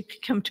to basically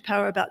come to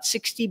power about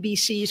 60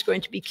 BC. He's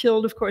going to be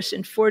killed, of course,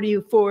 in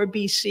 44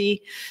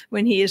 BC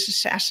when he is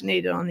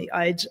assassinated on the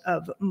Ides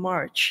of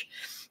March.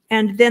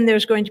 And then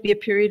there's going to be a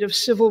period of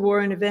civil war,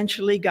 and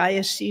eventually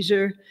Gaius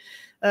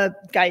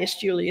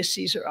Julius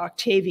Caesar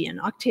Octavian.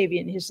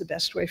 Octavian is the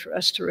best way for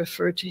us to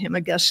refer to him,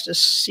 Augustus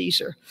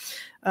Caesar.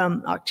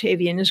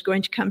 Octavian is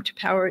going to come to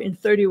power in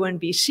 31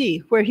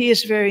 BC. Where he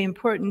is very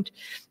important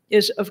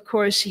is, of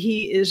course,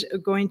 he is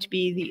going to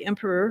be the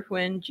emperor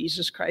when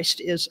Jesus Christ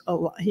is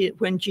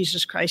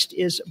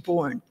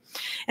born.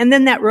 And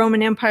then that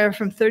Roman Empire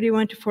from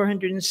 31 to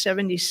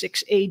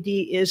 476 AD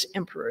is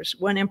emperors,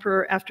 one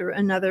emperor after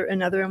another,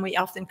 and we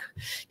often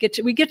get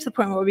to the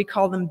point where we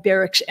call them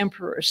barracks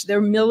emperors. They're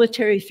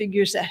military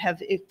figures that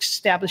have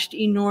established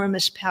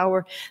enormous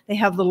power. They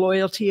have the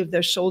loyalty of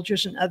their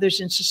soldiers and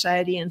others in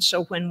society, and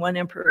so when one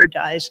emperor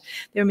dies,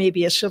 there may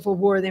be a civil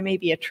war, there may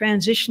be a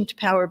transition to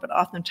power, but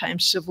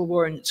oftentimes civil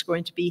war, and it's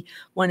going to be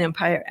one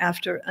empire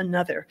after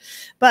another.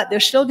 But they're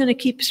still going to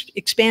keep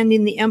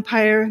expanding the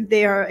empire.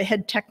 They are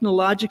ahead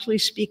technologically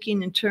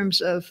speaking in terms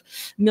of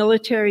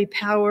military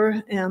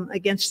power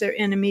against their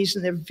enemies,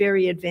 and they're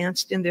very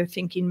advanced in their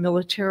thinking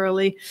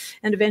militarily.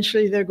 And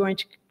eventually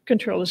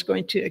control is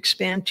going to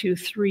expand to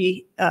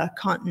 3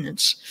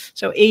 continents.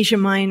 So Asia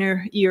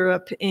Minor,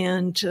 Europe,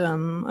 and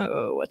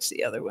what's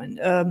the other one?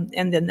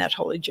 And then that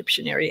whole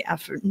Egyptian area,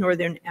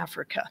 Northern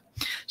Africa.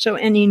 So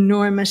an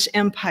enormous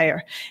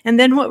empire. And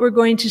then what we're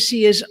going to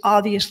see is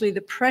obviously the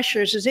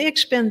pressures as they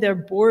expand their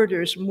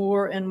borders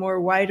more and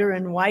more, wider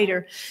and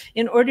wider.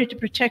 In order to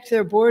protect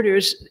their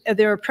borders,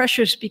 there are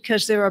pressures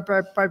because there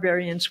are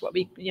barbarians,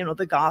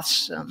 the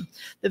Goths,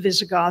 the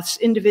Visigoths,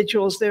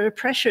 individuals. There are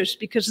pressures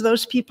because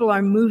those people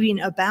are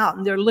moving about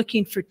and they're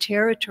looking for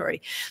territory.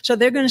 So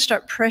they're going to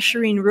start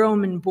pressuring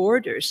Roman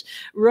borders.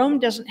 Rome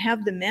doesn't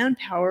have the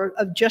manpower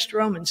of just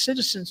Roman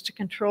citizens to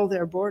control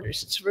their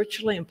borders. It's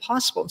virtually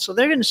impossible. So So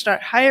they're going to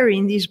start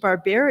hiring these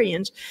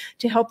barbarians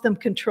to help them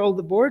control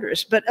the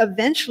borders. But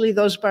eventually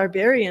those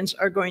barbarians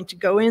are going to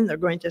go in, they're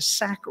going to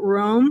sack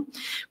Rome.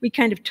 We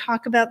kind of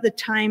talk about the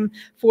time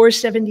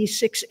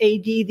 476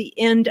 AD, the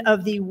end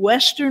of the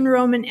Western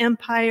Roman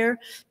Empire.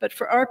 But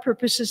for our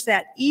purposes,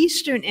 that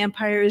Eastern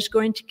Empire is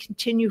going to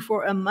continue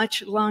for a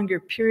much longer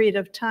period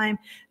of time.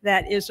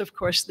 That is, of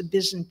course, the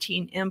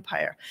Byzantine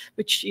Empire,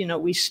 which, you know,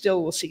 we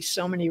still will see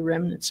so many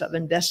remnants of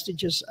and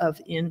vestiges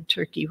of in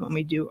Turkey when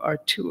we do our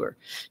tour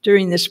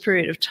during this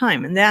period of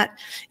time. And that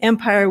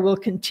empire will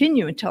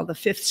continue until the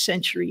 5th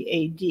century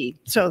AD.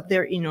 So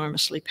they're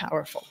enormously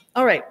powerful.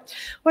 All right,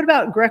 what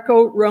about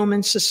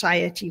Greco-Roman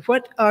society?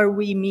 What are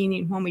we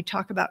meaning when we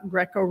talk about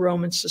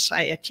Greco-Roman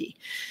society?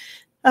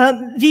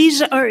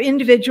 These are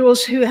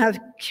individuals who have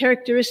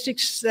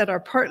characteristics that are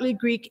partly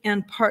Greek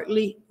and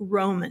partly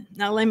Roman.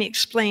 Now, let me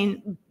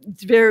explain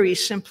very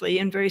simply,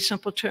 in very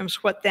simple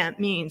terms, what that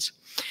means.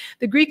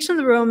 The Greeks and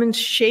the Romans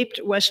shaped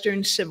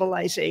Western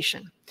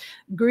civilization.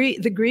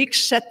 The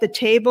Greeks set the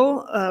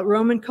table.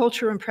 Roman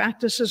culture and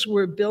practices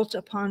were built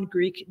upon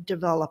Greek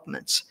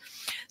developments.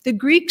 The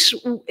Greeks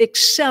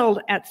excelled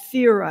at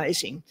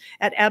theorizing,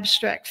 at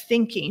abstract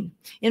thinking,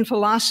 in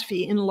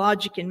philosophy, in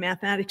logic, in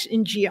mathematics,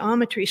 in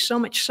geometry, so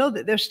much so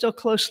that they're still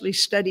closely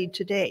studied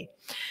today.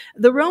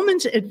 The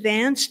Romans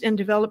advanced and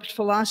developed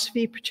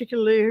philosophy,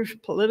 particularly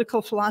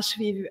political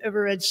philosophy. If you've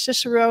ever read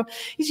Cicero,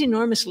 he's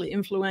enormously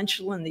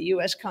influential in the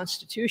US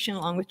Constitution,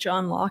 along with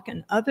John Locke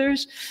and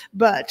others.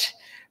 But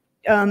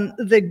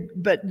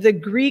the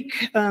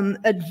Greek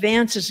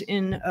advances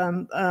in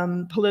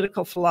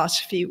political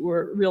philosophy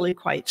were really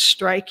quite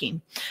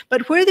striking.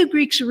 But where the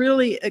Greeks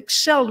really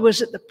excelled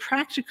was at the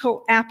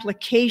practical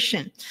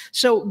application.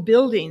 So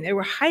building, they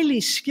were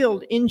highly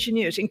skilled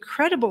engineers,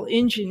 incredible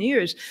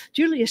engineers.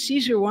 Julius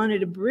Caesar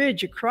wanted a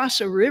bridge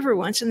across a river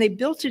once, and they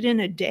built it in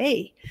a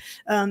day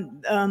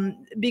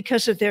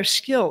because of their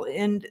skill.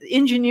 And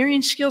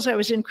engineering skills, I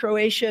was in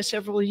Croatia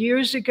several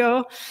years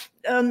ago.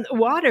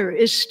 Water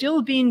is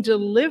still being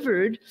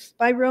delivered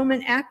by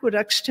Roman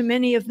aqueducts to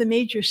many of the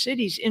major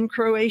cities in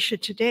Croatia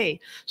today.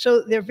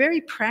 So they're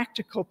very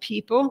practical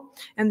people,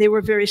 and they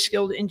were very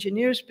skilled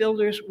engineers,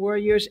 builders,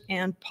 warriors,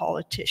 and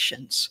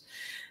politicians.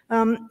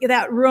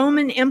 That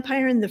Roman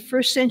Empire in the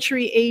 1st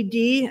century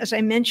AD, as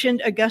I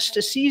mentioned,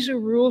 Augustus Caesar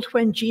ruled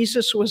when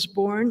Jesus was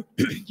born.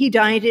 He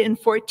died in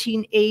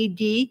 14 AD.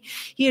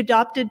 He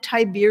adopted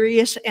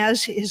Tiberius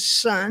as his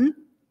son.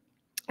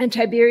 And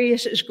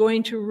Tiberius is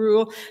going to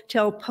rule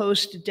till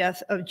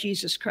post-death of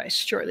Jesus Christ,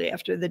 shortly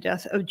after the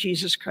death of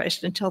Jesus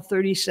Christ, until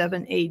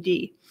 37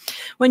 AD.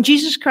 When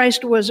Jesus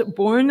Christ was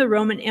born, the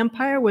Roman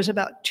Empire was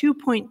about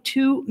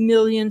 2.2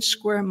 million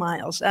square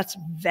miles. That's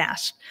a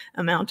vast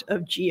amount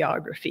of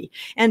geography,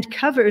 and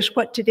covers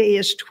what today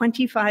is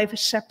 25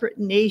 separate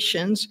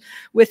nations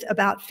with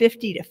about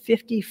 50 to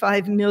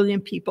 55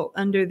 million people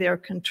under their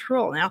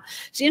control. Now,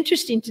 it's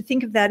interesting to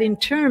think of that in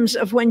terms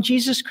of when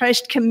Jesus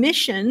Christ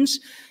commissions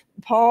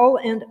Paul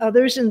and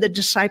others and the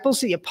disciples,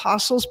 the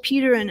apostles,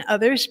 Peter and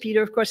others.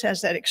 Peter, of course, has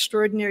that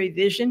extraordinary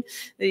vision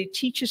that he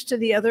teaches to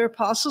the other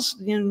apostles,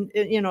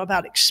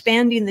 about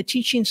expanding the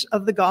teachings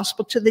of the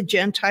gospel to the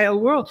Gentile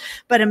world.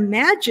 But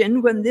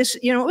imagine when this,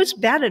 it was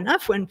bad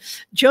enough when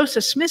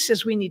Joseph Smith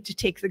says we need to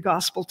take the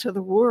gospel to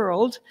the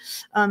world,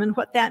 and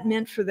what that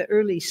meant for the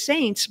early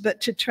saints,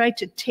 but to try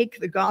to take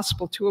the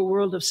gospel to a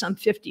world of some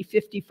 50,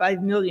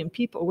 55 million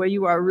people, where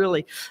you are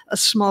really a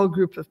small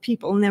group of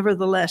people.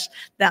 Nevertheless,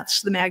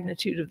 that's the magnitude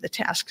of the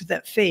task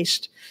that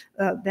faced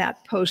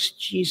that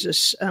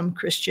post-Jesus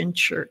Christian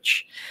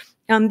church.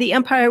 The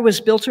empire was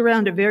built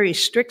around a very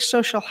strict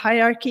social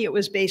hierarchy. It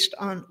was based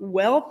on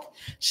wealth,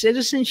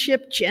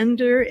 citizenship,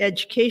 gender,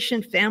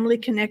 education, family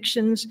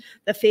connections,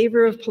 the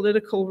favor of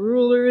political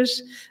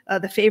rulers,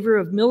 the favor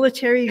of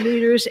military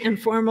leaders, and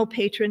formal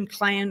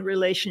patron-client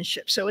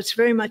relationships. So it's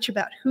very much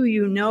about who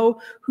you know,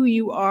 who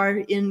you are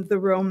in the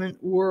Roman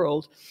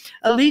world.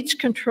 Elites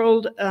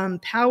controlled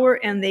power,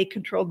 and they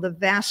controlled the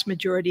vast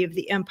majority of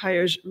the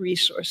empire's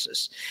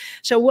resources.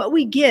 So what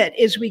we get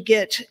is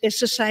a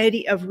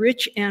society of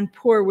rich and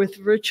poor with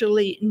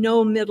virtually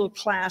no middle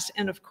class,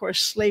 and of course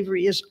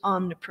slavery is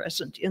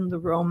omnipresent in the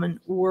Roman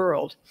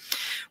world.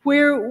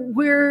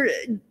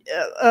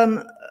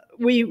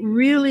 We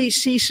really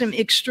see some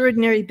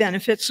extraordinary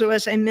benefits. So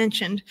as I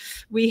mentioned,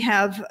 we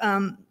have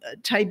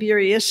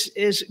Tiberius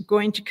is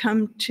going to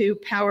come to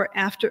power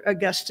after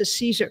Augustus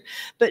Caesar.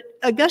 But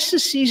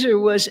Augustus Caesar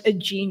was a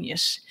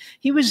genius.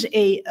 He was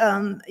a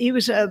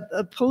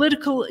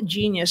political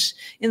genius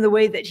in the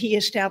way that he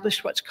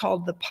established what's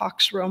called the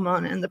Pax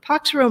Romana. And the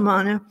Pax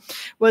Romana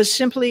was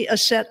simply a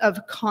set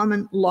of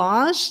common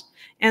laws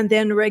and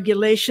then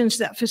regulations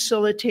that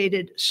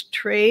facilitated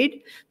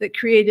trade, that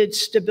created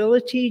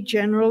stability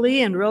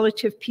generally and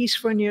relative peace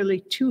for nearly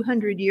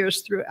 200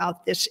 years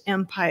throughout this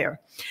empire.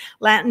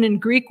 Latin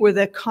and Greek were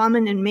the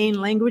common and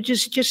main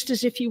languages, just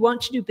as if you want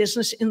to do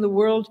business in the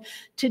world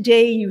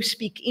today, you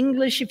speak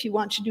English. If you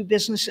want to do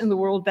business in the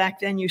world back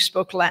then, you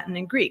spoke Latin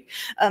and Greek.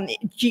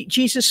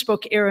 Jesus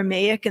spoke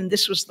Aramaic, and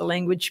this was the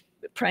language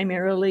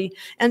primarily,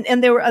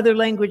 and there were other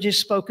languages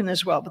spoken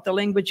as well, but the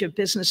language of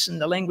business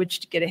and the language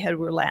to get ahead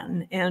were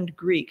Latin and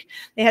Greek.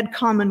 They had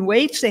common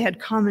weights, they had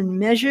common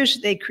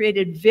measures, they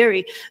created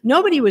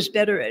nobody was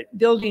better at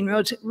building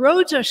roads.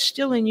 Roads are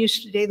still in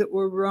use today that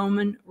were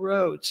Roman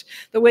roads.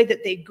 The way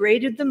that they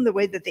graded them, the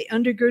way that they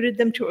undergirded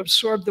them to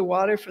absorb the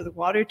water, for the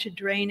water to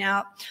drain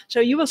out. So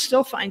you will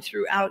still find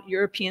throughout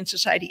European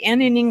society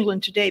and in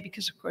England today,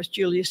 because of course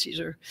Julius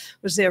Caesar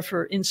was there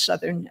in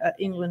southern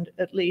England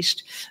at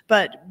least,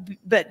 but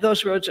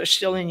those roads are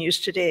still in use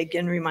today,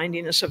 again,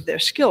 reminding us of their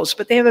skills.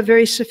 But they have a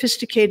very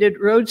sophisticated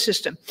road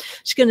system.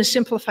 It's going to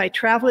simplify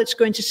travel. It's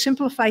going to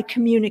simplify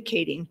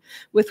communicating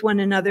with one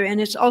another. And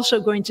it's also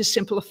going to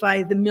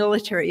simplify the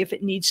military if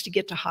it needs to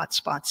get to hot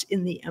spots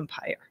in the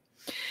empire.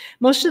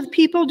 Most of the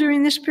people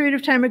during this period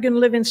of time are going to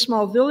live in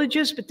small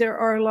villages, but there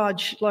are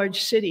large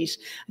cities.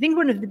 I think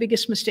one of the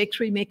biggest mistakes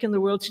we make in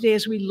the world today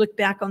is we look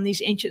back on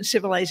these ancient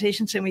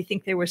civilizations and we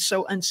think they were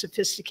so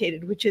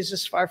unsophisticated, which is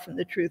as far from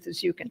the truth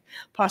as you can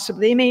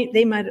possibly.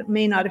 They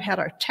may not have had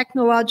our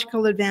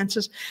technological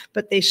advances,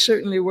 but they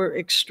certainly were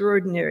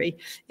extraordinary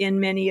in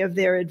many of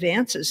their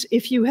advances.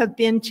 If you have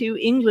been to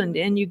England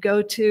and you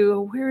go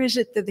to, where is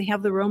it that they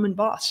have the Roman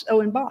Baths? Oh,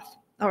 in Bath.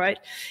 All right,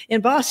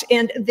 in Bath,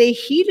 and they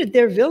heated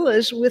their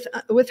villas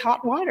with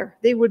hot water.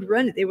 They would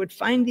run it. They would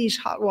find these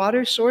hot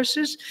water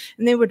sources,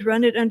 and they would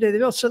run it under the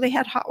villa. So they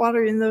had hot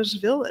water in those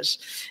villas.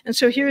 And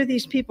so here are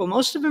these people.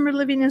 Most of them are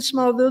living in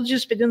small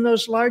villages, but in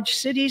those large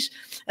cities,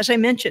 as I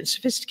mentioned,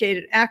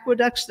 sophisticated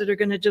aqueducts that are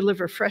going to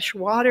deliver fresh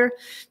water.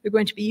 They're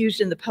going to be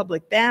used in the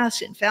public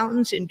baths, in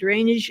fountains, in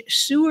drainage,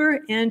 sewer,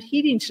 and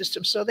heating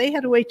systems. So they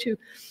had a way to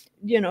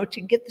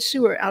get the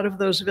sewer out of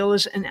those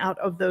villas and out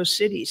of those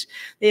cities.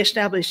 They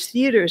established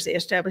theaters, they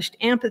established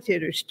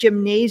amphitheaters,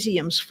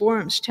 gymnasiums,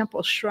 forums,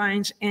 temples,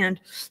 shrines, and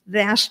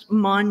vast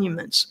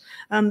monuments.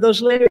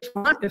 Those later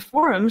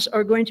forums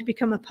are going to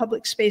become a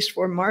public space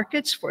for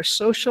markets, for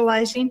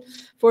socializing,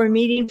 for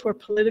meeting, for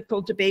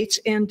political debates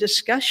and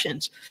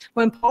discussions.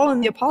 When Paul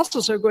and the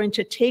apostles are going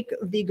to take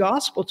the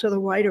gospel to the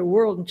wider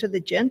world and to the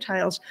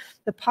Gentiles,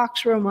 the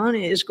Pax Romana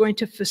is going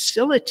to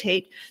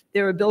facilitate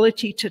their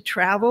ability to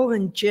travel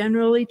and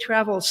generally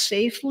travel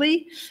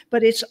safely,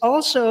 but it's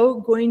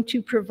also going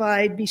to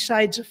provide,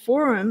 besides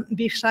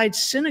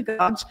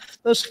synagogues,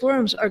 those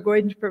forums are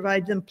going to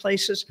provide them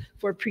places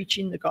for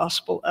preaching the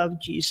gospel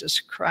of Jesus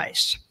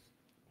Christ.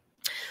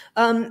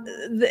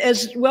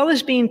 As well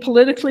as being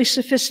politically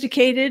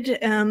sophisticated,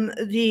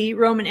 the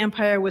Roman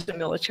Empire was a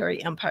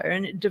military empire,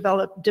 and it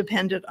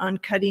depended on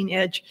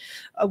cutting-edge,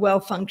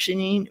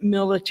 well-functioning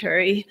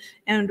military,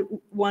 and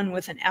one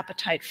with an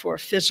appetite for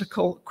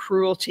physical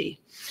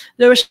cruelty.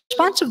 The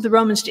response of the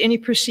Romans to any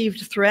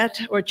perceived threat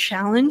or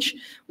challenge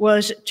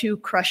was to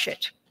crush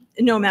it.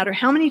 No matter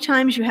how many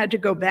times you had to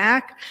go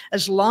back,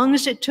 as long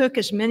as it took,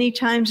 as many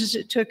times as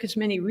it took, as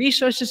many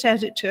resources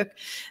as it took,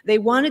 they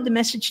wanted the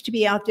message to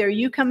be out there: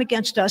 you come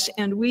against us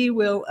and we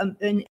will,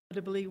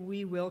 inevitably,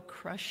 we will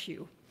crush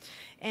you.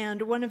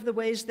 And one of the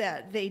ways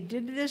that they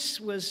did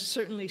this was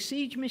certainly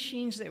siege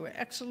machines. They were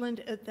excellent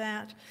at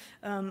that.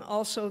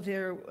 Also,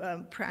 their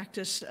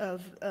practice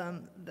of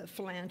the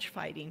phalange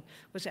fighting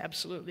was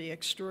absolutely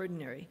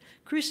extraordinary.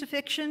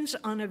 Crucifixions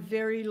on a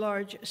very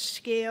large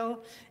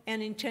scale,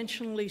 and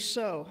intentionally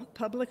so.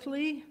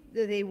 Publicly,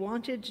 they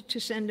wanted to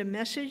send a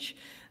message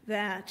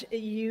that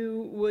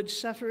you would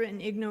suffer an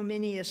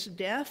ignominious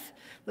death.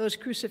 Those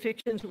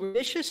crucifixions were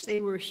vicious, they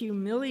were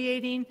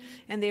humiliating,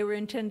 and they were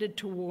intended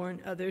to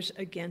warn others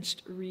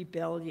against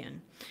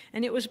rebellion.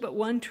 And it was but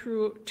one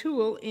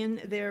tool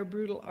in their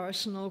brutal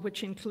arsenal,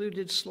 which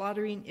included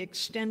slaughtering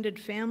extended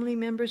family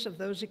members of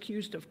those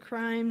accused of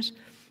crimes,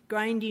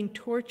 grinding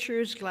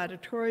tortures,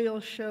 gladiatorial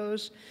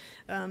shows,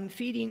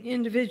 feeding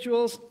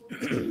individuals,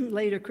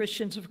 later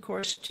Christians, of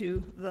course,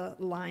 to the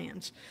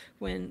lions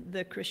when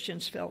the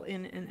Christians fell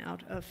in and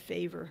out of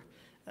favor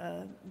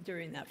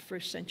during that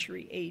first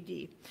century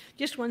AD.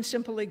 Just one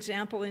simple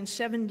example: in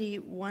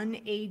 71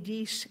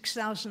 AD,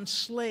 6,000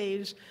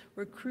 slaves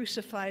were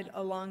crucified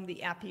along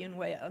the Appian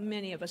Way.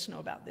 Many of us know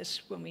about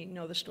this when we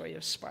know the story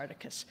of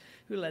Spartacus,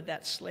 who led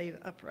that slave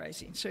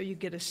uprising. So you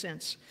get a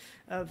sense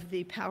of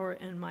the power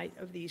and might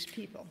of these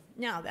people.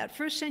 Now, that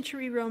first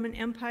century Roman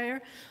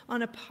Empire,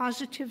 on a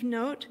positive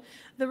note,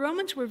 the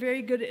Romans were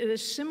very good at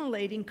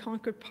assimilating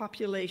conquered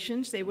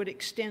populations. They would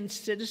extend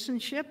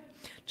citizenship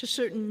to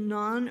certain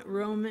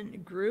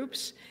non-Roman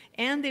groups,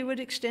 and they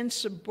would extend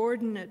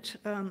subordinate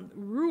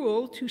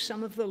rule to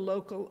some of the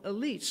local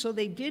elites. So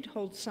they did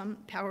hold some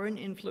power and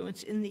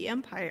influence in the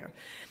empire.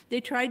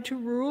 They tried to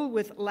rule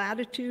with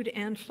latitude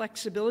and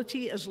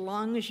flexibility as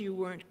long as you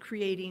weren't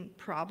creating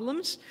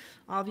problems.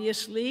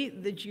 Obviously,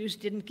 the Jews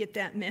didn't get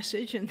that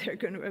message, and they're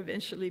going to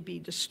eventually be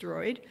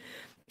destroyed.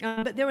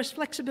 But there was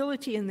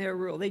flexibility in their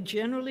rule. They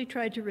generally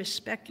tried to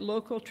respect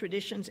local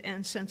traditions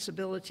and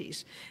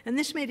sensibilities. And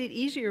this made it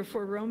easier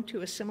for Rome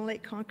to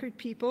assimilate conquered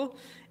people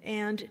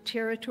and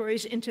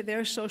territories into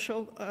their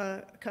social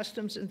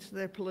customs, into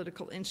their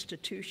political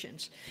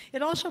institutions.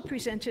 It also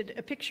presented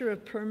a picture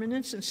of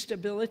permanence and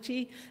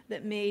stability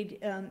that made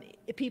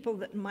people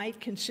that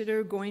might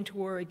consider going to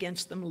war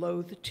against them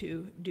loath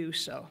to do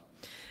so.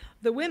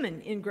 The women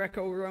in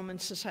Greco-Roman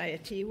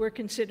society were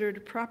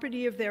considered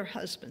property of their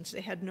husbands. They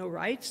had no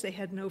rights, they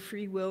had no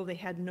free will, they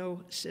had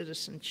no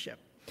citizenship.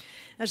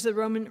 As the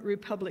Roman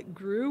Republic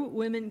grew,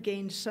 women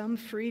gained some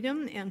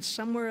freedom and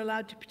some were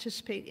allowed to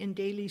participate in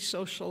daily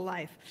social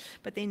life,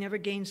 but they never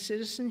gained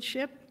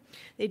citizenship.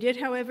 They did,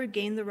 however,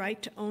 gain the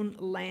right to own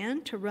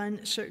land, to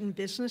run certain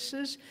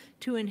businesses,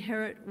 to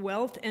inherit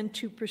wealth, and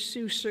to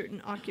pursue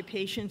certain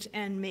occupations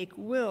and make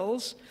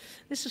wills.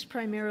 This is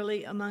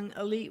primarily among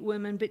elite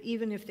women, but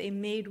even if they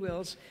made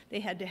wills, they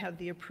had to have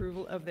the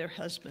approval of their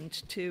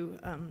husband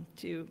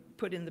to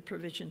put in the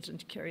provisions and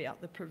to carry out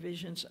the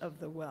provisions of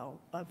the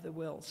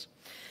wills.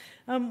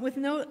 With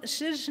no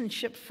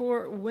citizenship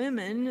for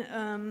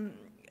women,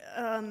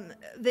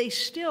 they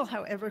still,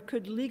 however,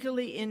 could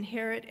legally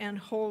inherit and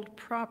hold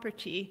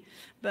property,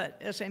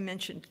 but as I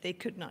mentioned, they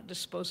could not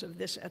dispose of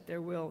this at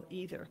their will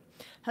either.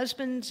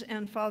 Husbands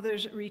and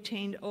fathers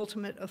retained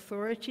ultimate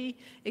authority,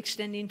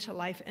 extending to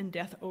life and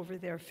death over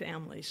their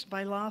families.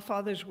 By law,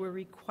 fathers were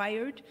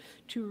required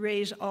to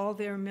raise all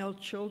their male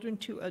children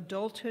to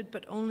adulthood,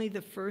 but only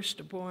the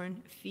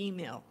firstborn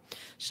female.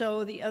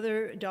 So the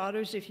other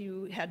daughters, if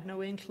you had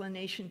no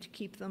inclination to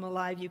keep them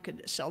alive, you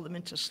could sell them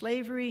into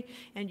slavery,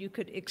 and you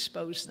could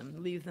expose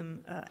them, leave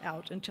them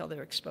out until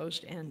they're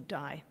exposed and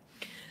die.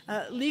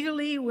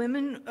 Legally,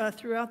 women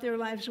throughout their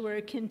lives were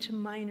akin to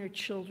minor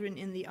children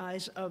in the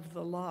eyes of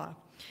the law.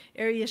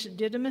 Arrius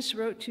Didymus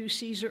wrote to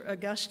Caesar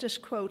Augustus,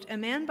 quote, "A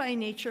man by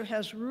nature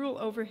has rule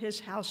over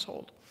his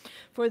household,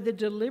 for the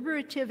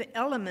deliberative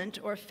element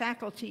or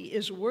faculty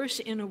is worse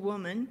in a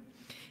woman,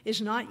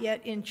 is not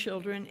yet in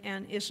children,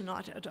 and is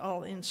not at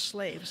all in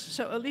slaves."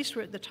 So at least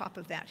we're at the top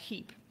of that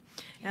heap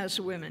as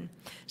women.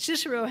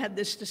 Cicero had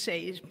this to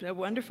say. He's a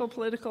wonderful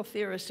political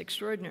theorist,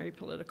 extraordinary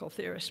political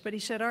theorist, but he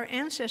said, "Our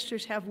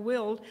ancestors have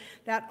willed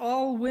that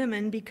all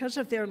women, because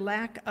of their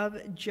lack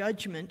of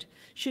judgment,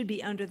 should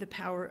be under the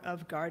power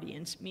of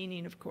guardians,"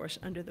 meaning, of course,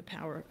 under the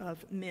power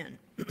of men.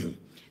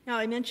 Now,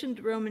 I mentioned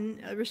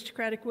Roman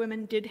aristocratic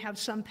women did have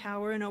some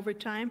power, and over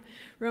time,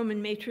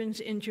 Roman matrons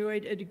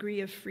enjoyed a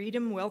degree of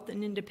freedom, wealth,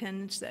 and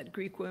independence that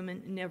Greek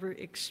women never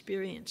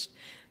experienced.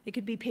 They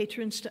could be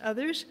patrons to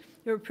others.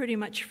 They were pretty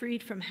much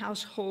freed from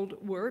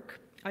household work.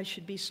 I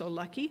should be so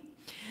lucky.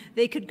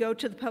 They could go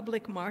to the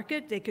public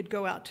market. They could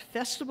go out to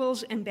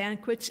festivals and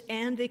banquets,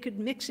 and they could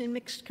mix in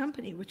mixed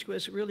company, which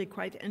was really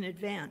quite an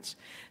advance.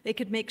 They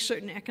could make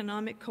certain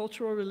economic,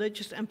 cultural,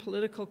 religious, and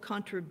political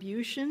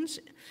contributions.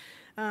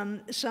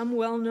 Some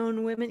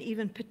well-known women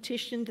even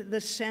petitioned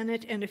the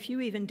Senate, and a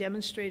few even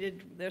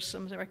demonstrated, there's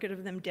some record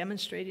of them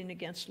demonstrating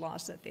against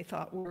laws that they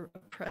thought were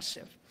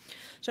oppressive.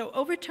 So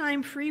over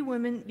time, free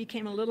women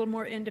became a little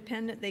more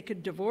independent. They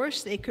could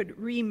divorce, they could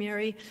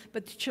remarry,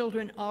 but the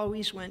children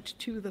always went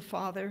to the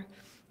father,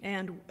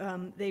 and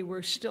they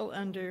were still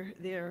under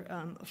their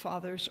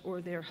father's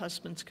or their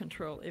husband's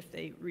control if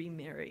they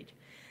remarried.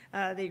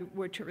 They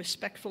were to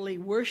respectfully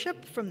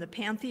worship from the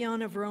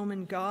pantheon of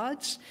Roman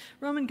gods.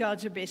 Roman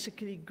gods are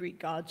basically Greek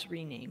gods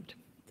renamed.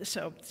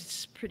 So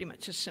it's pretty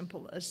much as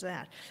simple as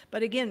that.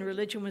 But again,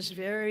 religion was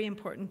very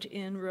important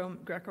in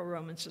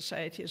Greco-Roman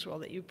society as well,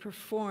 that you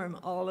perform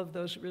all of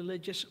those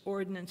religious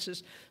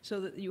ordinances so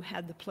that you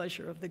had the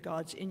pleasure of the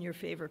gods in your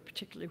favor,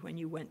 particularly when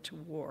you went to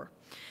war.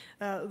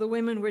 The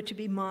women were to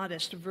be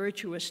modest,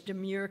 virtuous,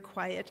 demure,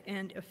 quiet,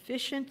 and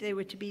efficient. They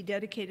were to be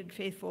dedicated,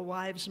 faithful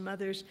wives,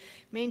 mothers,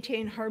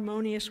 maintain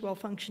harmonious,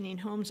 well-functioning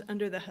homes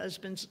under the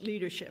husband's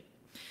leadership.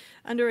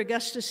 Under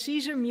Augustus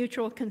Caesar,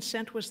 mutual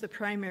consent was the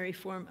primary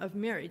form of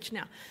marriage.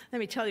 Now, let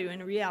me tell you,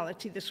 in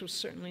reality, this was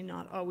certainly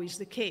not always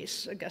the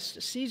case.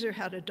 Augustus Caesar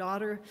had a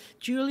daughter,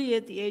 Julia,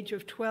 at the age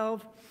of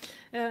 12.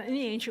 In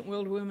the ancient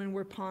world, women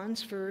were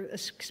pawns for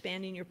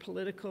expanding your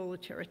political,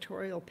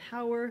 territorial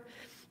power.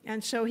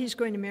 And so he's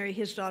going to marry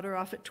his daughter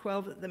off at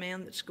 12, the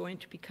man that's going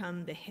to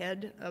become the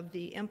head of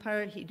the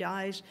empire. He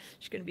dies.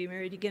 She's going to be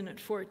married again at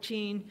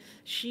 14.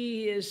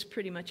 She is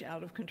pretty much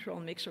out of control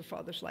and makes her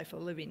father's life a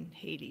living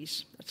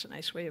Hades. That's a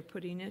nice way of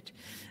putting it.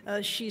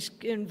 She's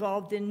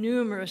involved in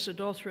numerous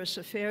adulterous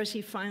affairs.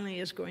 He finally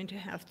is going to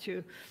have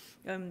to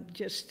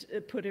just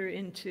put her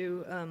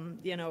into,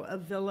 a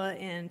villa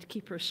and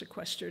keep her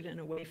sequestered and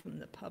away from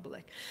the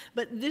public.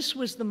 But this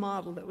was the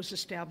model that was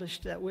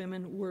established that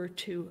women were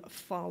to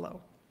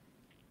follow.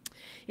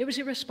 It was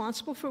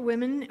irresponsible for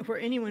women, for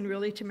anyone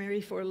really, to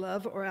marry for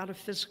love or out of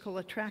physical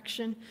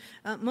attraction.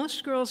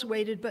 Most girls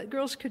waited, but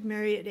girls could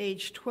marry at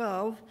age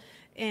 12,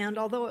 And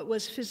although it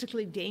was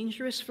physically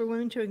dangerous for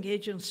women to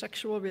engage in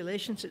sexual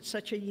relations at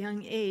such a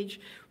young age,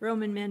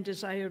 Roman men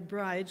desired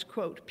brides,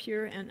 quote,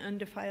 pure and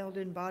undefiled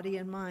in body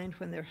and mind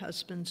when their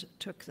husbands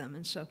took them.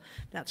 And so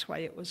that's why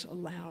it was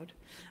allowed.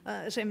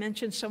 As I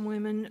mentioned, some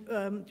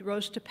women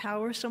rose to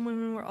power. Some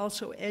women were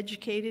also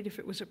educated if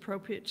it was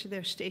appropriate to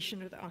their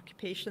station or the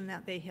occupation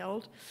that they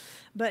held.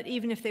 But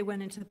even if they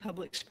went into the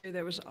public sphere,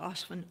 there was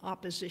often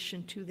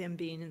opposition to them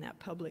being in that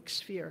public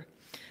sphere.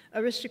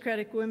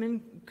 Aristocratic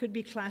women could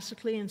be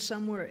classically, and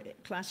some were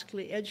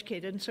classically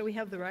educated. And so we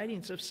have the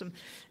writings of some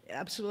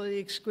absolutely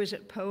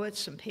exquisite poets,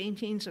 some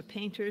paintings of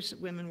painters.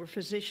 Women were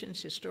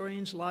physicians,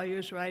 historians,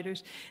 lawyers,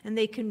 writers, and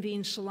they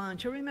convened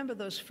salons. You remember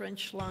those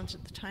French salons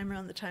at the time,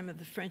 around the time of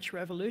the French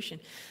Revolution.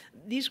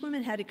 These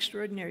women had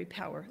extraordinary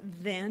power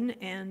then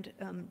and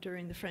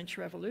during the French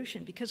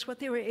Revolution, because what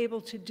they were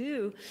able to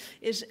do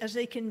is, as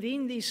they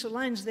convened these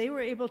salons, they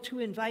were able to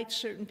invite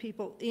certain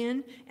people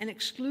in and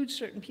exclude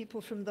certain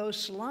people from those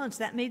salons.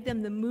 That made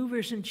them the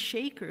movers and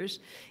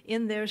shakers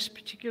in their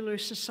particular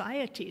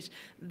societies.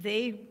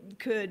 They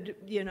could,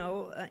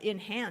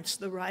 enhance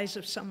the rise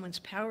of someone's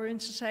power in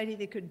society.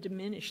 They could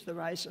diminish the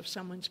rise of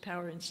someone's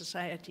power in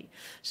society.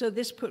 So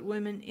this put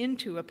women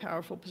into a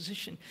powerful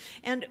position.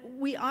 And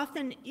we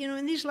often,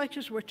 in these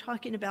lectures, we're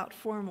talking about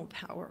formal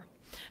power.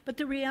 But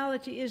the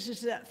reality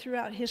is that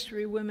throughout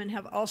history, women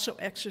have also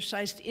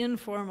exercised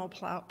informal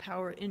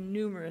power in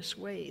numerous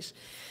ways.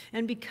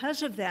 And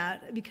because of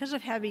that, because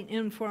of having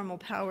informal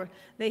power,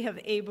 they have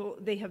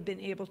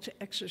been able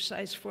to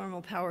exercise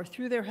formal power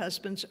through their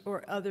husbands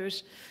or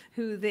others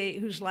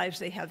whose lives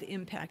they have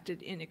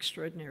impacted in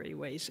extraordinary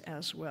ways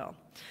as well.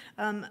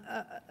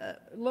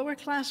 Lower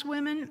class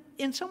women,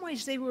 in some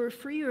ways they were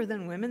freer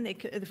than women,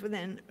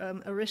 than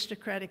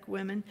aristocratic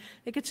women.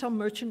 They could sell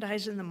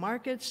merchandise in the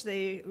markets,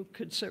 they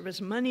could serve as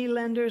money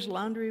lenders,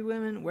 laundry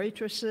women,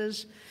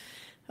 waitresses.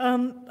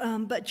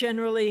 But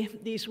generally,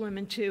 these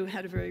women too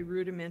had a very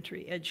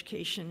rudimentary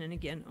education and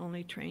again,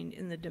 only trained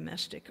in the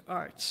domestic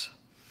arts.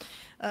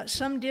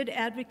 Some did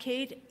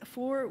advocate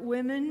for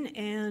women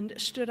and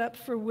stood up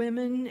for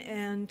women,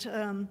 and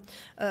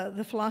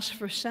the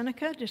philosopher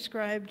Seneca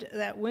described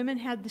that women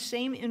had the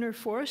same inner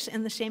force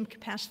and the same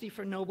capacity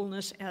for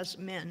nobleness as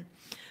men.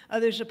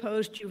 Others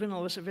opposed.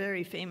 Juvenal was a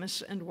very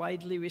famous and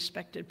widely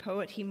respected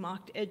poet. He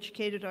mocked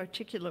educated,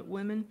 articulate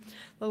women.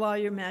 The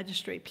lawyer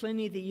magistrate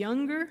Pliny the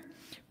Younger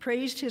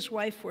praised his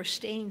wife for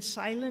staying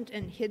silent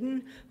and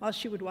hidden while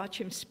she would watch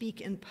him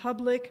speak in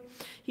public.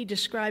 He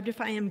described,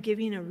 if I am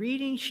giving a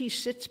reading, she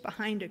sits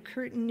behind a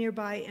curtain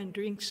nearby and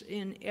drinks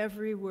in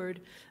every word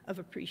of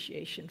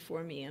appreciation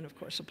for me, and of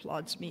course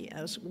applauds me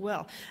as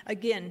well.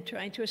 Again,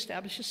 trying to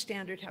establish a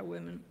standard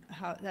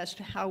as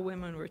to how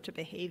women were to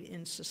behave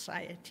in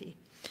society.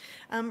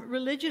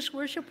 Religious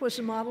worship was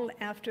modeled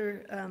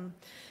after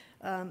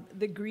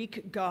the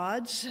Greek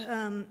gods,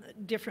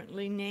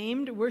 differently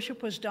named.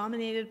 Worship was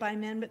dominated by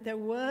men, but there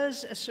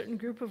was a certain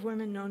group of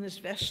women known as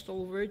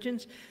Vestal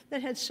virgins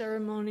that had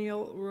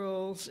ceremonial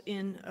roles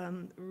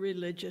in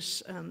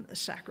religious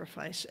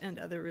sacrifice and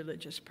other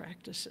religious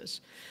practices.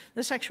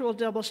 The sexual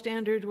double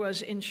standard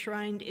was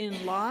enshrined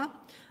in law.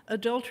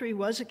 Adultery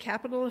was a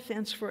capital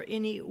offense for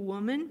any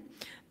woman,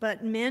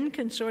 but men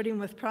consorting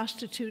with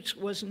prostitutes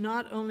was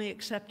not only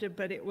accepted,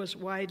 but it was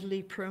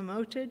widely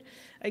promoted.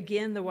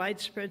 Again, the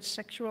widespread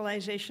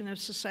sexualization of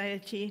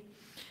society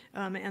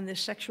and the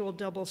sexual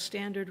double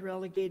standard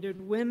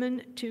relegated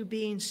women to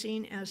being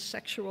seen as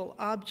sexual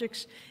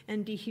objects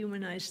and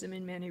dehumanized them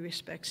in many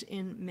respects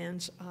in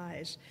men's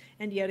eyes.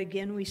 And yet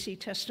again, we see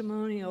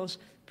testimonials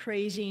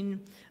praising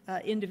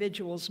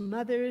individuals'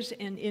 mothers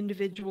and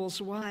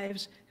individuals'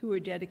 wives who were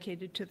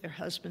dedicated to their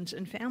husbands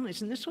and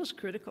families. And this was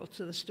critical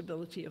to the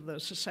stability of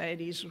those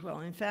societies as well.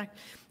 In fact,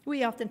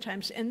 we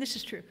oftentimes, and this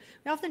is true,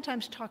 we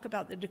oftentimes talk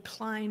about the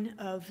decline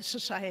of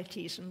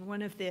societies. And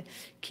one of the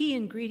key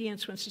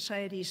ingredients when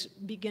societies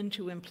begin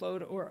to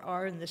implode or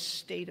are in this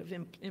state of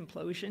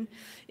implosion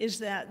is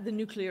that the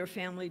nuclear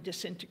family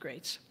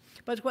disintegrates.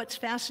 But what's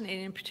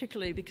fascinating, and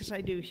particularly because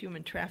I do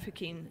human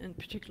trafficking and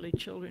particularly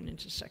children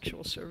into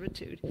sexual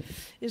servitude,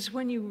 is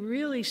when you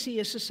really see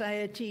a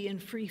society in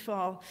free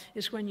fall,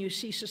 is when you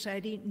see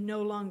society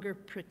no longer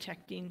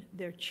protecting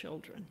their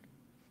children.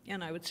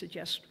 And I would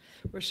suggest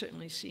we're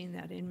certainly seeing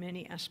that in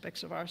many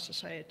aspects of our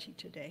society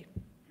today.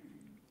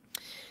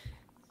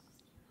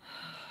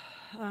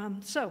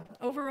 So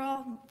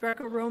overall,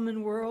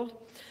 Greco-Roman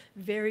world,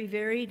 very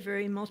varied,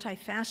 very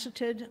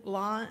multifaceted.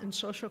 Law and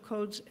social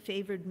codes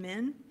favored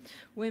men.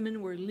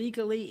 Women were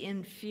legally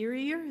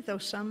inferior, though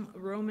some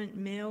Roman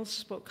males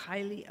spoke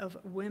highly of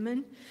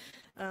women.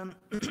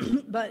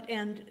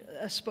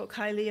 Spoke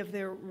highly of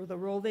the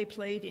role they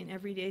played in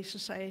everyday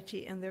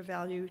society and their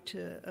value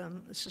to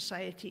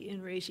society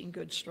in raising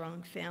good,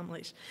 strong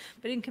families.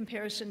 But in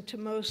comparison to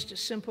most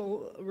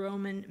simple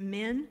Roman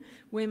men,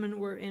 women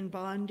were in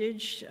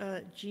bondage.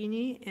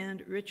 Jeannie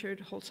and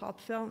Richard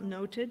Holzapfel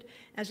noted,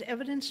 as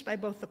evidenced by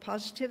both the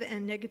positive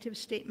and negative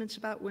statements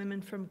about women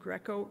from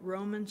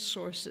Greco-Roman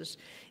sources,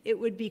 it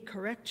would be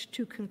correct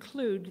to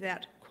conclude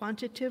that,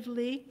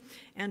 quantitatively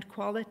and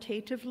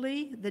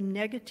qualitatively, the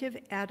negative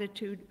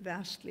attitude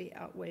vastly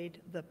outweighed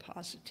the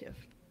positive.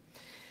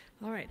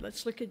 All right,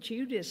 let's look at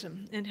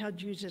Judaism and how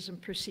Judaism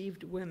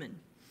perceived women.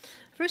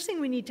 First thing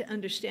we need to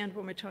understand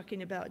when we're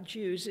talking about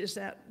Jews is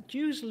that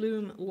Jews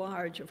loom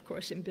large, of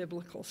course, in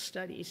biblical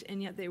studies,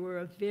 and yet they were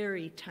a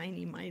very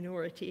tiny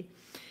minority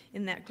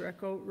in that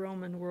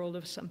Greco-Roman world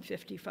of some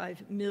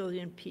 55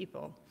 million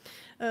people.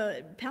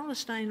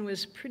 Palestine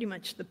was pretty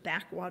much the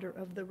backwater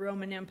of the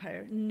Roman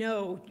Empire.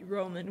 No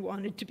Roman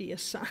wanted to be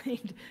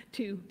assigned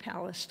to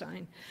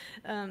Palestine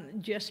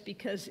just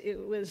because it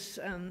was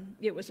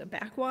a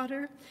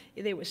backwater.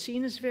 They were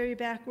seen as very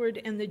backward,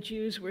 and the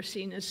Jews were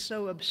seen as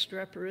so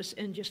obstreperous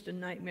and just a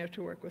nightmare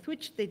to work with,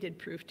 which they did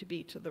prove to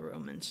be to the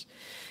Romans.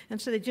 And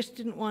so they just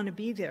didn't want to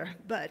be there.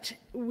 But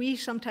we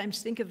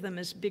sometimes think of them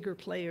as bigger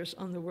players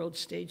on the world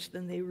stage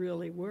than they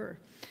really were.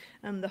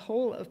 The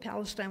whole of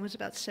Palestine was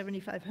about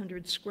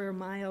 7,500 square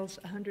miles,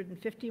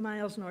 150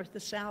 miles north to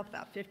south,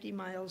 about 50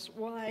 miles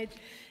wide,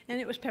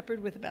 and it was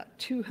peppered with about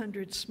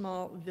 200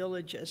 small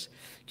villages.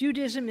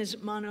 Judaism is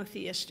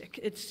monotheistic.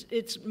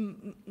 It's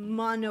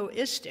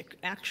monoistic,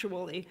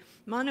 actually.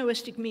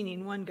 Monoistic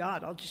meaning one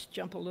God. I'll just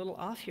jump a little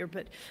off here,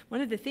 but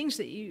one of the things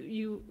that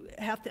you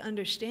have to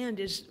understand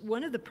is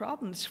one of the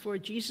problems for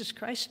Jesus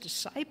Christ's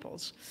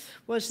disciples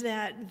was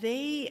that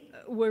they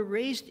were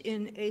raised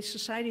in a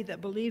society that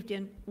believed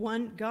in one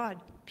God,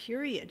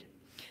 period.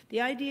 The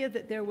idea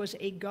that there was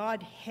a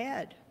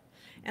Godhead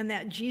and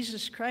that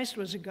Jesus Christ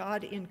was a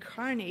God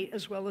incarnate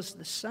as well as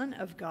the Son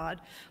of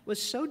God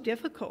was so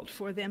difficult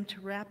for them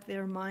to wrap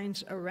their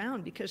minds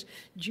around because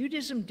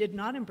Judaism did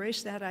not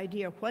embrace that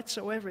idea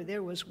whatsoever.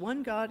 There was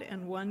one God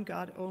and one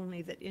God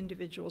only that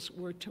individuals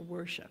were to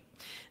worship.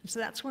 And so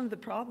that's one of the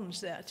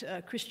problems that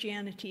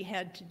Christianity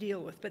had to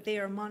deal with, but they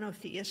are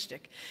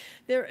monotheistic.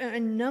 There are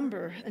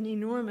an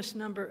enormous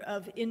number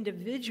of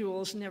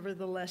individuals,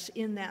 nevertheless,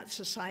 in that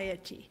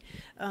society.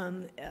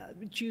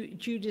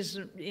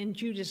 Judaism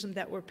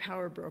that were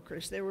power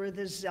brokers. There were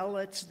the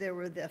Zealots, there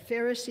were the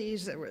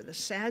Pharisees, there were the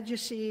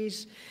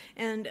Sadducees,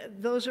 and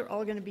those are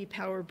all going to be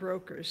power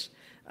brokers.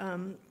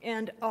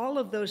 And all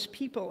of those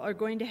people are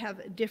going to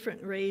have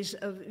different ways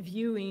of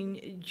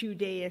viewing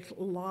Judaic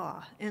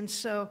law. And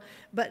so,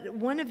 but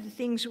one of the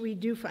things we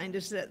do find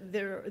is that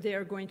they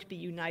are going to be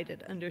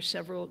united under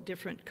several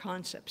different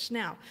concepts.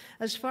 Now,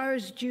 as far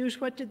as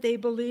Jews, what did they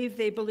believe?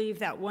 They believed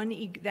that one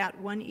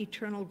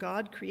eternal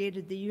God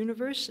created the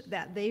universe,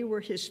 that they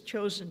were his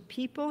chosen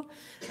people,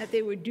 that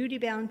they were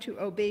duty-bound to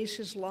obey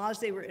his laws.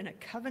 They were in a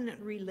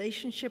covenant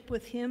relationship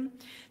with him.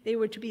 They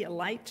were to be a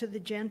light to the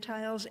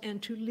Gentiles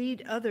and to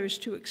lead others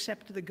to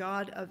accept the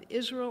God of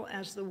Israel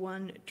as the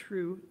one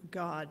true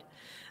God.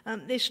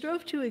 They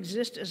strove to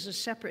exist as a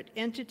separate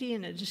entity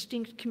in a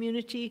distinct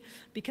community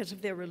because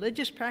of their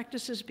religious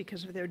practices,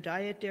 because of their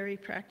dietary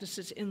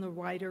practices in the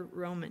wider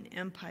Roman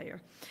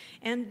Empire.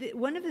 And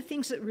one of the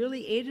things that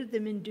really aided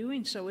them in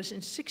doing so was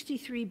in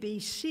 63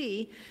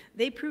 BC,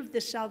 they proved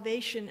the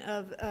salvation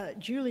of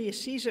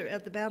Julius Caesar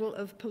at the Battle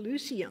of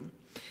Pelusium.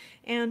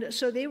 And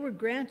so they were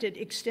granted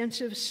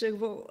extensive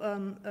civil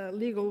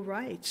legal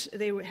rights.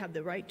 They would have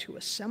the right to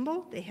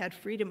assemble. They had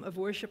freedom of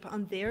worship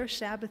on their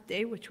Sabbath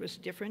day, which was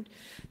different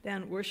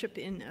than worship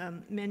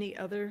in many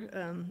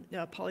other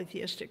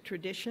polytheistic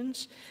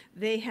traditions.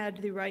 They had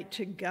the right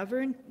to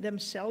govern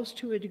themselves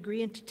to a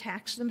degree and to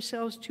tax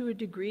themselves to a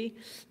degree,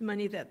 the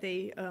money that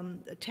they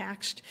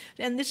taxed.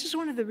 And this is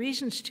one of the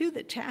reasons, too,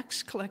 that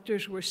tax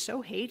collectors were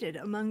so hated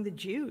among the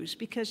Jews,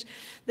 because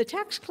the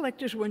tax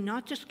collectors were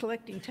not just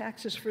collecting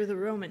taxes for the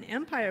Roman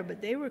Empire,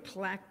 but they were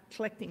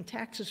collecting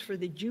taxes for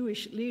the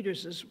Jewish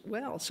leaders as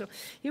well. So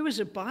here was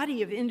a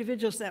body of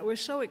individuals that were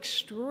so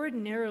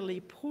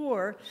extraordinarily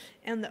poor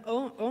and the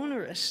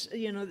onerous,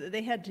 that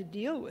they had to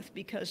deal with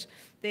because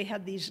they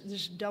had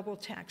this double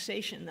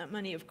taxation. That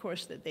money, of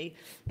course, that they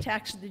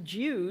taxed the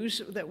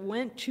Jews, that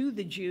went to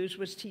the Jews,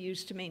 was to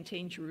use to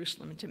maintain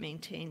Jerusalem and to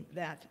maintain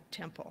that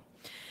temple.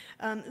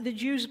 The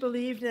Jews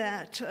believed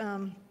that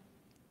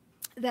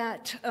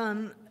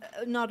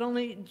not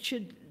only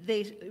should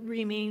they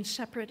remain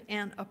separate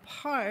and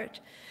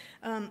apart,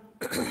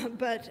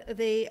 but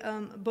they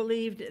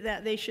believed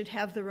that they should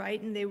have the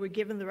right, and they were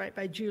given the right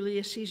by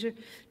Julius Caesar,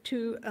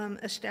 to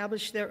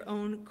establish their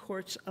own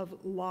courts of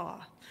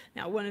law.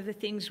 Now, one of the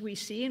things we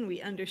see and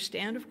we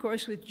understand, of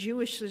course, with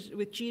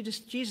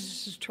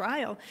Jesus'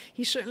 trial,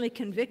 he's certainly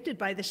convicted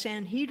by the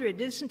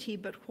Sanhedrin, isn't he?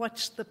 But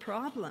what's the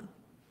problem?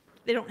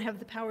 They don't have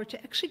the power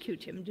to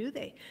execute him, do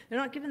they? They're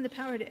not given the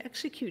power to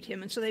execute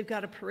him, and so they've got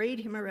to parade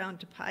him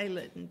around to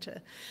Pilate and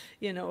to,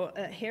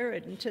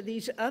 Herod and to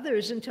these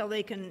others until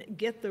they can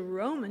get the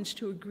Romans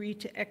to agree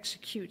to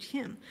execute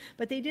him.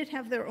 But they did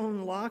have their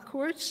own law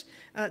courts.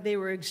 They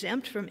were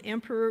exempt from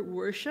emperor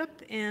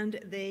worship, and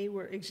they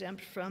were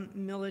exempt from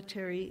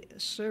military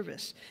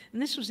service.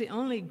 And this was the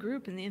only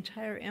group in the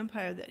entire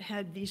empire that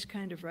had these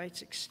kind of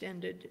rights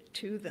extended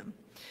to them.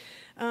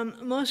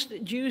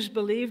 Most Jews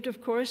believed,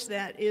 of course,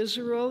 that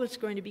Israel, that's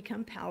going to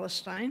become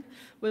Palestine,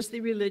 was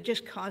the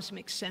religious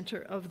cosmic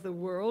center of the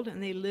world,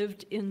 and they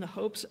lived in the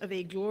hopes of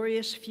a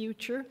glorious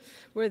future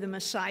where the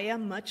Messiah,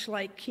 much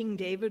like King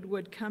David,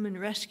 would come and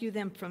rescue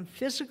them from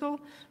physical,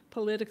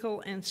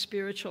 political, and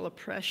spiritual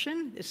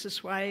oppression. This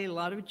is why a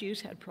lot of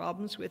Jews had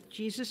problems with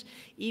Jesus.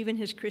 Even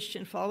his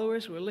Christian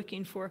followers were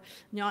looking for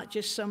not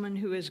just someone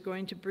who is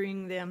going to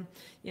bring them,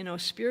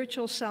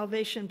 spiritual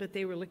salvation, but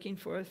they were looking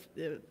for a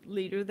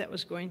leader that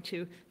was going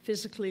to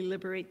physically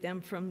liberate them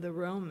from the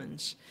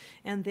Romans.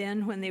 And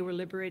then when they were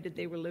liberated,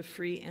 they would live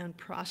free and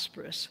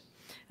prosperous.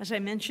 As I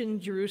mentioned,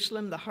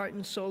 Jerusalem, the heart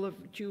and soul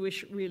of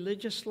Jewish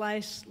religious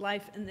life,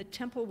 and the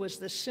temple was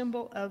the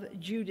symbol of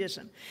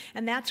Judaism.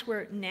 And that's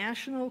where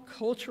national,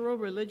 cultural,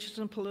 religious,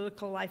 and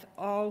political life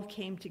all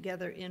came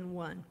together in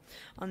one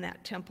on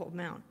that Temple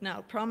Mount.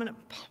 Now, prominent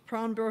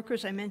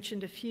pawnbrokers, I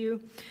mentioned a few,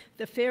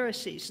 the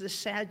Pharisees, the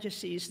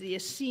Sadducees, the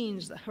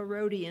Essenes, the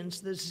Herodians,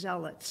 the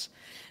Zealots.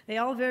 They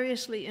all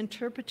variously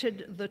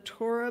interpreted the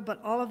Torah,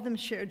 but all of them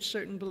shared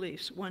certain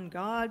beliefs. One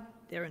God,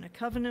 they're in a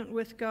covenant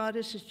with God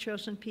as his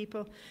chosen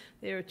people.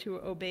 They are to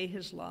obey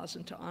his laws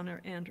and to honor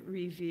and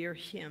revere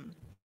him.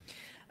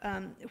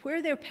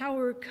 Where their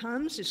power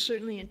comes is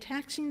certainly in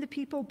taxing the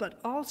people, but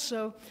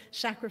also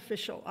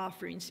sacrificial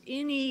offerings.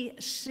 Any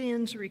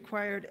sins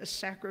required a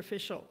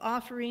sacrificial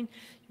offering.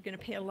 You're going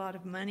to pay a lot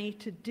of money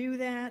to do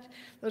that.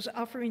 Those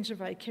offerings are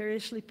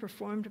vicariously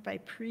performed by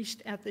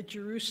priests at the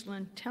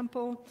Jerusalem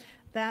temple.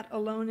 That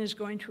alone is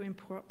going to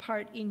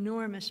impart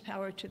enormous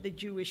power to the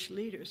Jewish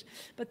leaders.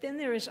 But then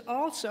there is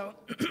also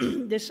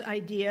this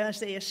idea, as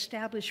they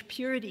establish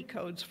purity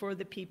codes for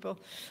the people,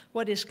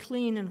 what is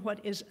clean and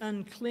what is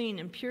unclean.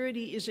 And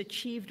purity is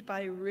achieved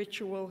by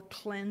ritual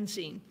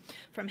cleansing,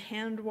 from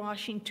hand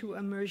washing to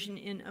immersion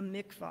in a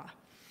mikvah.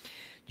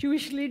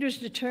 Jewish leaders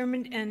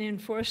determined and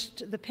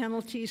enforced the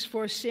penalties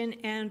for sin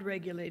and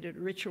regulated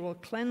ritual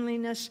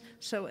cleanliness,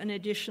 so an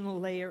additional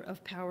layer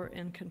of power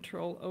and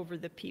control over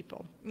the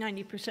people.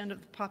 90%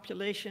 of the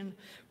population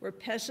were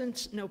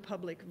peasants, no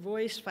public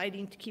voice,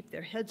 fighting to keep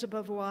their heads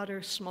above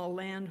water, small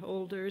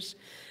landholders.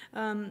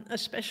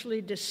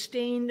 Especially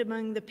disdained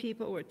among the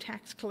people were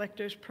tax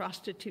collectors,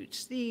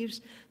 prostitutes,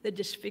 thieves, the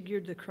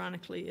disfigured, the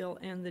chronically ill,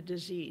 and the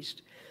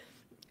diseased.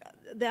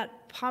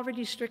 That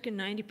poverty-stricken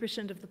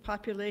 90% of the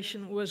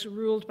population was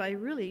ruled by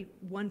really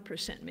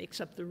 1% makes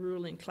up the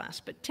ruling class,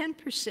 but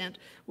 10%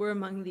 were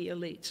among the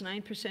elites.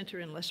 9% are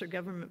in lesser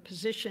government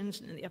positions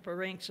in the upper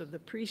ranks of the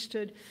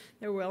priesthood.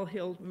 They're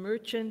well-heeled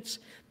merchants,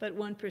 but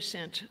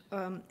 1%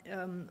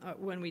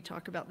 when we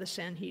talk about the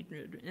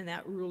Sanhedrin and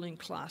that ruling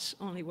class,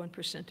 only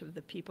 1% of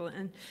the people.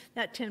 And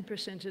that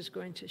 10% is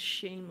going to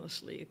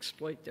shamelessly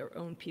exploit their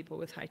own people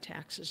with high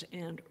taxes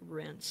and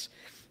rents.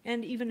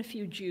 And even a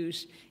few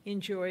Jews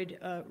enjoyed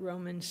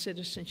Roman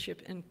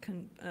citizenship and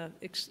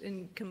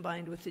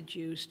combined with the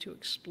Jews to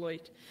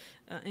exploit,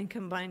 and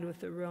combined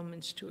with the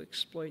Romans to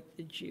exploit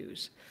the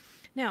Jews.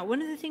 Now,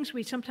 one of the things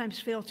we sometimes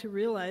fail to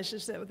realize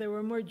is that there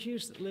were more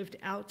Jews that lived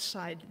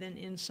outside than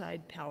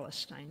inside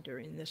Palestine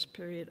during this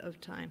period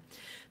of time.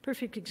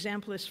 Perfect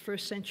example is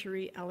first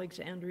century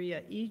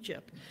Alexandria,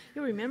 Egypt.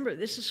 You'll remember,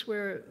 this is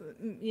where,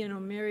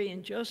 Mary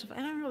and Joseph,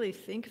 I don't really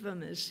think of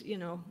them as,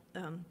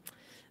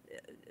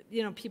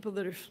 people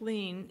that are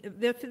fleeing.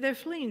 They're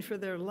fleeing for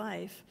their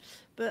life,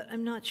 but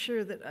I'm not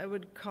sure that I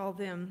would call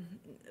them,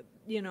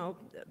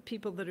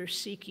 people that are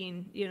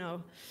seeking,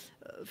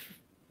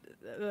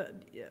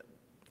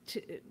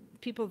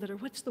 people that are,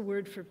 what's the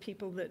word for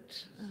people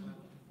that,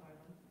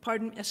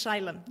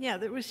 asylum. Yeah,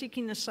 they were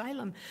seeking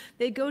asylum.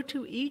 They go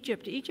to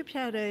Egypt. Egypt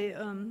had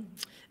an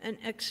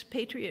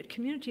expatriate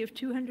community of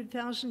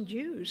 200,000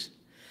 Jews.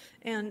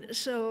 And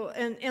so,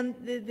 and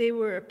they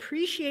were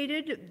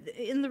appreciated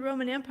in the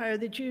Roman Empire.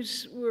 The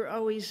Jews were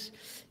always,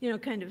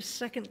 kind of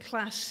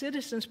second-class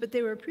citizens, but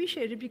they were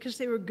appreciated because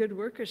they were good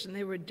workers and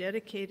they were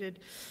dedicated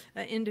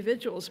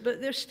individuals. But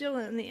they're still,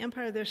 in the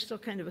empire, they're still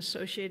kind of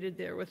associated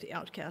there with the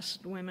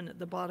outcast women at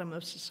the bottom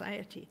of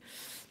society.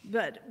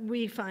 But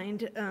we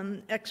find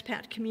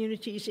expat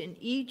communities in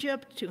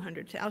Egypt,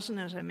 200,000,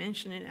 as I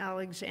mentioned, in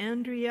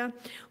Alexandria.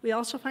 We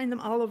also find them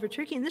all over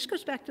Turkey, and this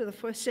goes back to the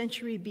 4th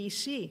century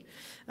BC.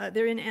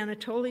 They're in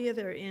Anatolia,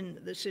 they're in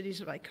the cities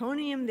of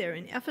Iconium, they're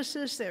in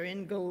Ephesus, they're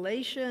in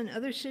Galatia and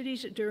other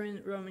cities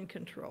during Roman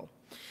control.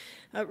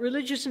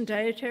 Religious and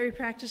dietary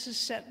practices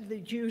set the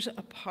Jews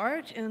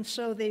apart, and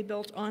so they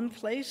built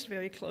enclaves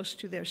very close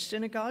to their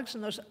synagogues,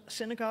 and those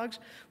synagogues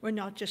were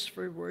not just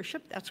for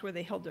worship. That's where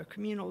they held their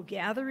communal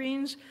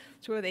gatherings.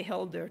 That's where they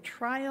held their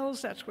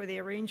trials. That's where they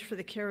arranged for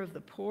the care of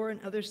the poor and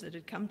others that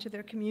had come to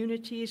their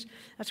communities.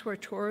 That's where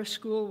Torah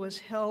school was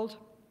held.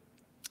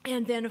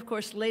 And then, of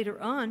course,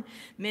 later on,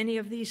 many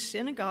of these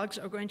synagogues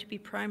are going to be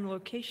prime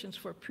locations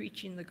for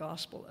preaching the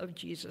gospel of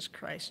Jesus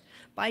Christ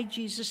by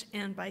Jesus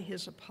and by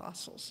his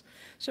apostles.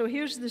 So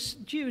here's this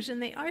Jews,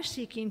 and they are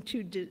seeking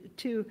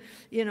to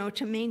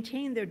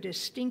maintain their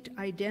distinct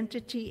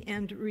identity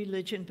and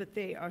religion, but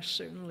they are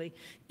certainly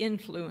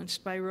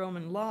influenced by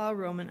Roman law,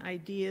 Roman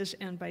ideas,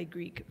 and by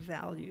Greek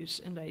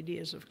values and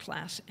ideas of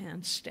class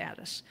and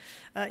status.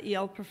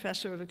 Yale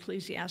professor of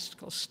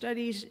ecclesiastical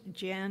studies,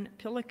 Jan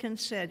Pillican,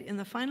 said, "In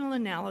the final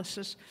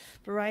analysis,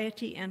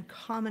 variety and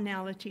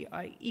commonality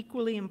are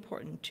equally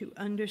important to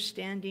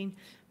understanding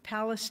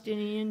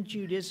Palestinian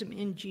Judaism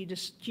in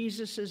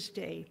Jesus'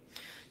 day.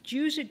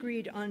 Jews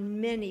agreed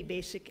on many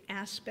basic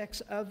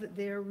aspects of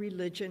their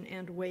religion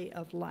and way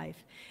of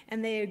life,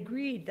 and they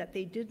agreed that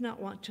they did not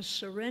want to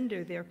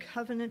surrender their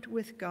covenant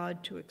with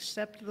God to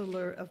accept the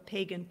lure of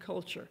pagan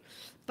culture.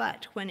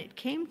 But when it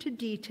came to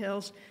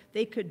details,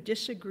 they could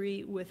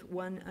disagree with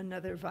one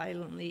another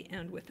violently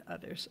and with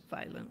others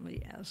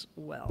violently as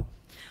well."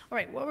 All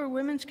right, what were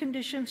women's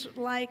conditions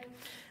like?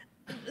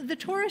 The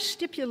Torah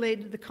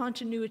stipulated the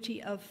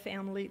continuity of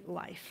family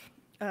life.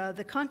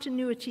 The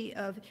continuity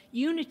of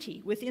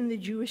unity within the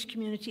Jewish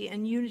community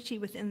and unity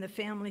within the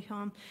family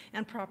home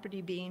and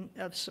property being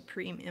of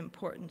supreme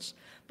importance.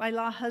 By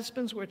law,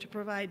 husbands were to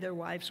provide their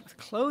wives with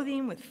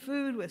clothing, with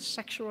food, with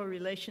sexual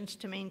relations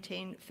to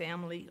maintain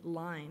family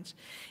lines.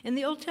 In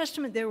the Old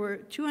Testament, there were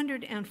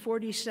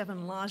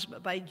 247 laws,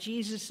 but by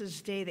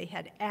Jesus' day, they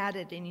had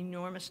added an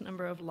enormous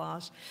number of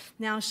laws.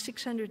 Now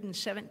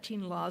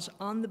 617 laws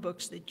on the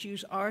books that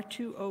Jews are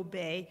to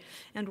obey,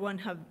 and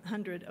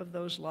 100 of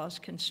those laws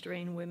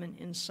constrain women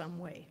in some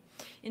way.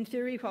 In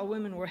theory, while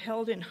women were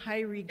held in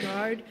high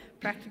regard,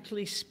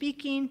 practically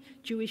speaking,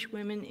 Jewish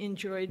women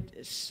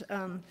enjoyed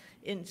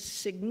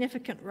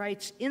significant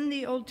rights in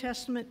the Old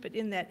Testament, but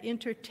in that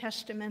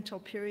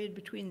intertestamental period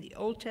between the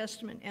Old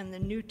Testament and the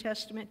New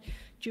Testament,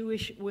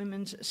 Jewish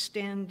women's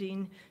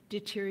standing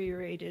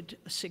deteriorated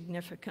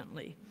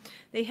significantly.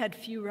 They had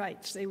few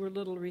rights. They were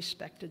little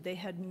respected. They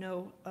had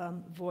no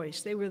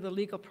voice. They were the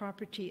legal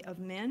property of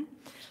men,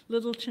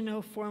 little to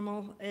no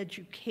formal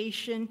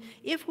education.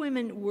 If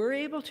women were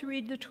able to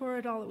read the Torah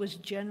at all, it was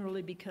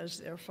generally because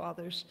their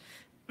fathers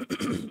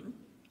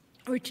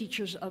were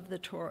teachers of the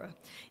Torah.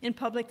 In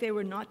public, they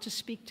were not to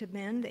speak to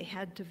men. They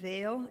had to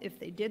veil. If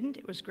they didn't,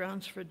 it was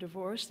grounds for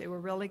divorce. They were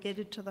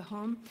relegated to the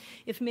home.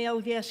 If male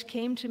guests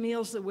came to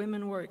meals, the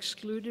women were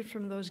excluded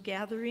from those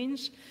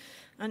gatherings.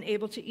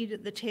 Unable to eat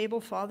at the table,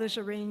 fathers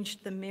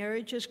arranged the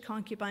marriages.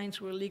 Concubines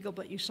were legal,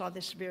 but you saw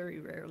this very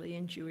rarely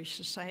in Jewish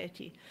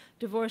society.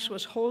 Divorce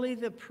was wholly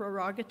the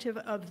prerogative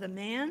of the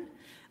man.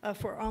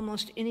 For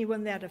almost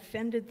anyone that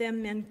offended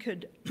them,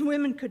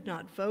 women could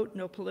not vote,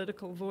 no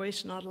political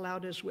voice, not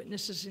allowed as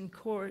witnesses in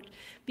court,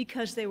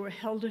 because they were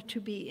held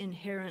to be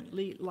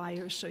inherently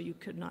liars, so you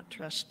could not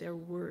trust their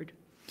word.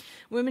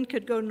 Women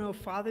could go no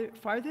farther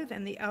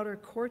than the outer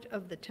court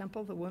of the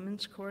temple, the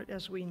women's court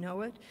as we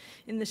know it.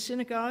 In the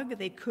synagogue,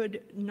 they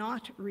could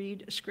not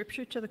read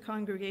scripture to the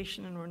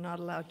congregation and were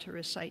not allowed to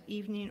recite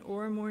evening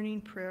or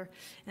morning prayer,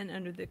 and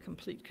under the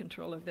complete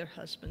control of their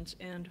husbands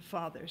and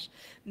fathers.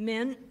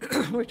 Men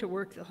were to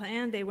work the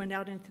land. They went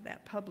out into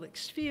that public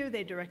sphere.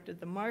 They directed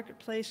the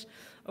marketplace,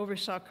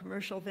 oversaw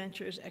commercial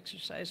ventures,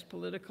 exercised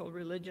political,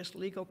 religious,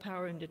 legal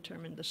power, and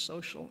determined the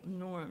social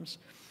norms.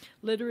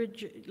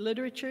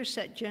 Literature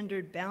set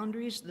gendered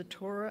boundaries. The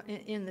Torah,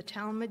 in the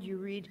Talmud, you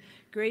read,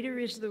 greater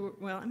is the,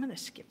 well, I'm going to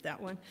skip that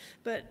one,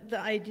 but the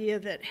idea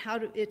that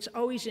it's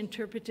always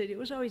interpreted, it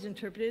was always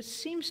interpreted, it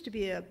seems to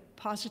be a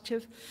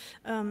positive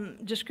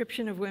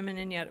description of women,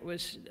 and yet it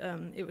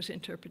was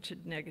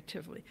interpreted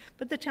negatively.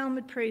 But the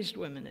Talmud praised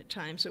women at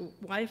times.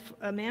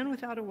 A man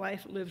without a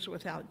wife lives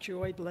without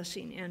joy,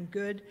 blessing, and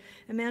good.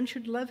 A man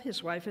should love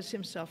his wife as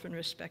himself and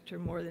respect her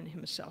more than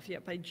himself.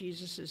 Yet by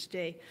Jesus'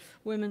 day,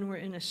 women were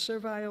in a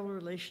servile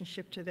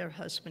relationship to their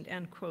husband,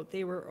 end quote.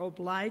 They were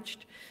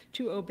obliged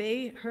to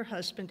obey her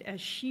husband as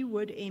she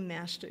would a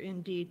master.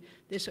 Indeed,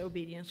 this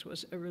obedience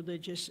was a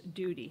religious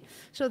duty.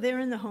 So they're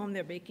in the home,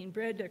 they're baking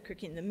bread, they're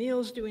cooking the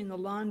meals, doing the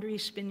laundry,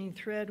 spinning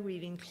thread,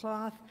 weaving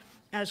cloth,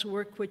 as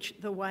work which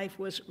the wife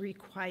was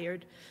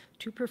required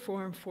to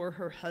perform for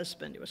her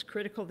husband. It was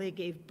critical they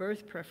gave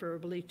birth,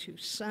 preferably to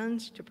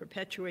sons, to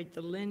perpetuate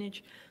the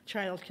lineage.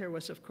 Childcare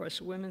was, of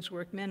course, women's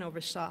work. Men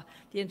oversaw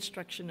the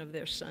instruction of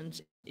their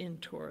sons in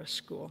Torah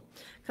school.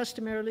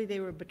 Customarily,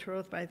 they were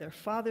betrothed by their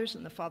fathers,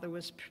 and the father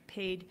was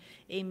paid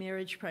a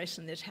marriage price,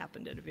 and this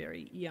happened at a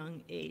very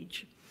young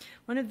age.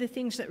 One of the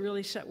things that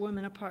really set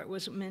women apart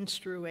was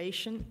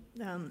menstruation,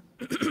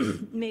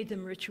 made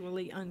them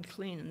ritually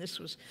unclean, and this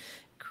was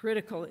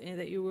critical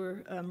that you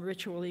were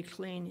ritually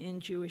clean in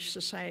Jewish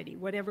society.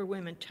 Whatever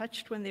women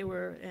touched when they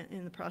were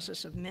in the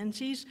process of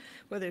menses,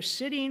 whether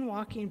sitting,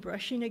 walking,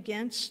 brushing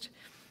against,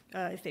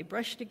 If they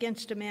brushed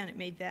against a man, it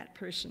made that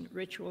person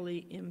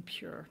ritually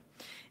impure.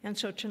 And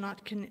so to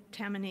not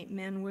contaminate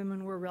men,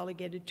 women were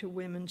relegated to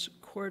women's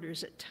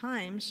quarters. At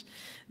times,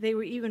 they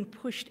were even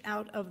pushed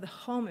out of the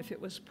home if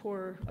it was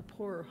a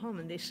poorer home,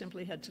 and they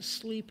simply had to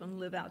sleep and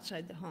live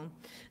outside the home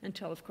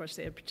until, of course,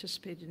 they had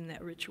participated in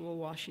that ritual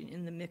washing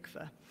in the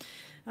mikveh.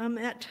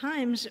 At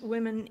times,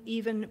 women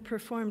even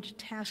performed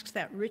tasks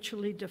that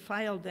ritually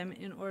defiled them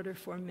in order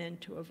for men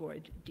to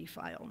avoid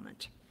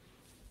defilement.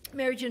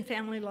 Marriage and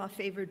family law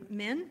favored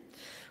men.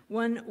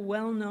 One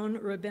well-known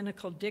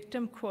rabbinical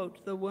dictum,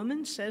 quote, "The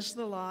woman, says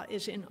the law,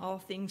 is in all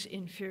things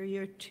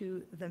inferior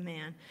to the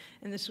man."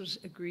 And this was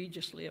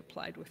egregiously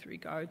applied with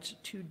regards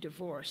to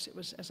divorce. It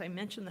was, as I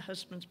mentioned, the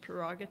husband's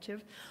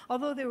prerogative.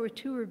 Although there were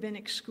two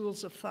rabbinic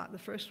schools of thought. The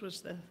first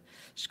was the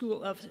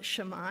school of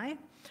Shammai.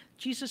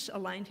 Jesus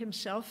aligned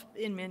himself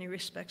in many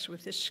respects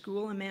with this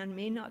school. A man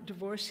may not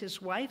divorce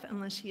his wife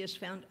unless he has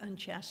found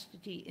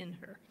unchastity in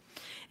her.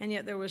 And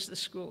yet there was the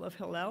school of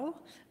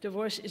Hillel.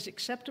 Divorce is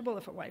acceptable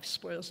if a wife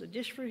spoils a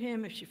dish for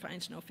him, if she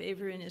finds no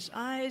favor in his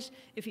eyes,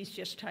 if he's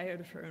just tired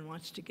of her and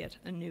wants to get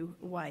a new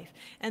wife.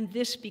 And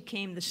this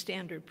became the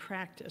standard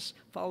practice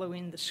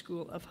following the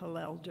school of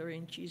Hillel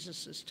during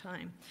Jesus'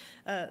 time.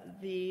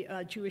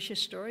 The Jewish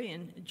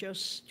historian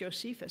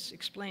Josephus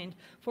explained,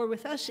 "For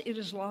with us it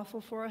is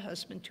lawful for a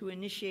husband to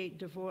initiate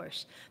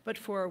divorce, but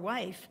for a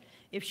wife,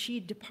 if she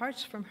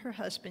departs from her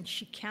husband,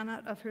 she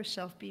cannot of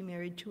herself be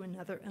married to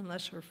another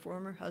unless her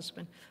former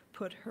husband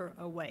put her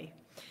away."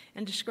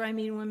 And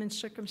describing women's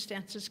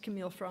circumstances,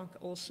 Camille Frank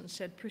Olson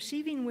said,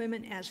 "Perceiving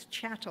women as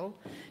chattel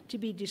to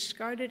be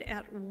discarded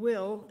at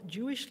will,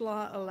 Jewish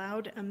law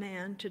allowed a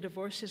man to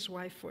divorce his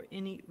wife for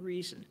any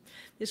reason.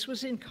 This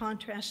was in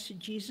contrast to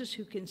Jesus,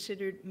 who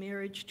considered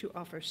marriage to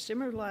offer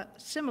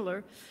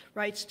similar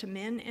rights to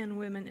men and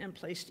women and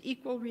placed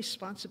equal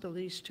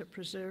responsibilities to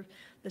preserve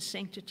the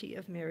sanctity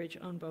of marriage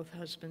on both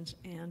husbands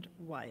and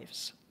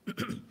wives."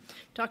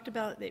 Talked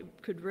about they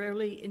could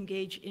rarely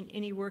engage in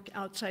any work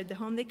outside the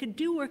home. They could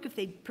do work if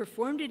they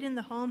performed it in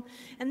the home,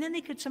 and then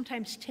they could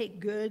sometimes take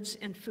goods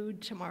and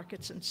food to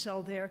markets and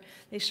sell there.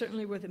 They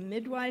certainly were the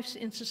midwives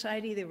in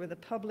society. They were the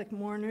public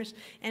mourners,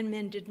 and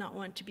men did not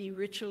want to be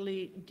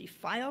ritually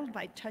defiled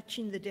by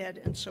touching the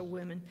dead, and so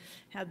women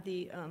had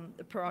the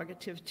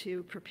prerogative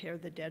to prepare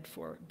the dead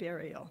for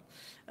burial.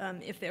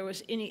 If there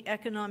was any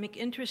economic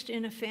interest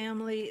in a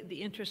family,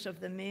 the interests of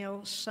the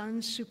male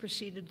sons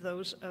superseded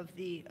those of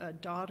the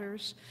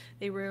daughters.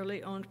 They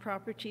rarely owned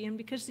property, and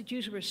because the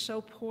Jews were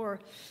so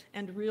poor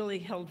and really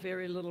held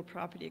very little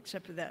property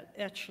except for that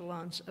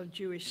echelons of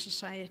Jewish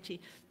society,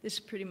 this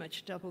pretty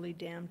much doubly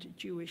damned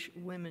Jewish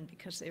women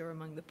because they were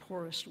among the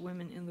poorest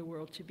women in the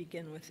world to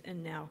begin with,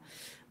 and now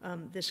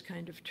this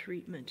kind of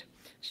treatment.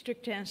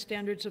 Strict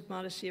standards of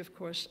modesty, of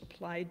course,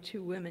 applied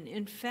to women.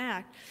 In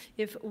fact,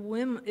 if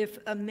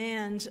a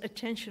man's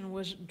attention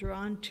was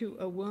drawn to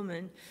a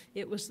woman,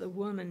 it was the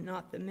woman,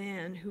 not the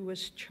man, who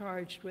was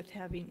charged with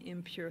having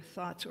impure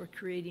thoughts or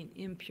creating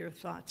impure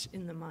thoughts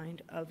in the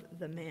mind of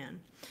the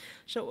man.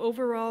 So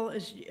overall,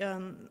 as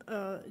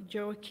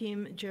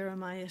Joachim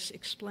Jeremias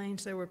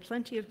explains, there were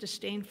plenty of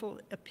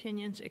disdainful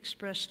opinions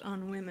expressed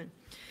on women.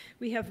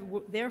 We have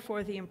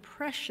therefore the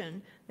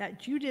impression that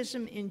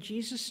Judaism in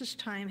Jesus'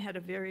 time had a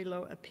very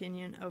low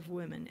opinion of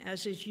women,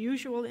 as is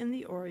usual in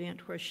the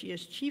Orient, where she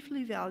is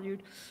chiefly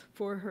valued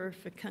for her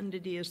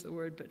fecundity is the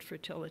word, but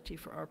fertility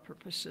for our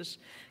purposes,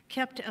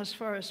 kept as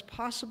far as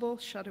possible,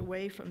 shut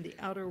away from the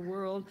outer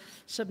world,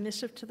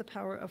 submissive to the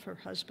power of her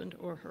husband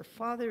or her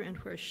father, and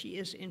where she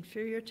is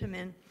inferior to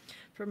men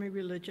from a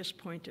religious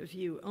point of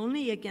view.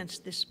 Only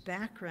against this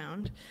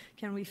background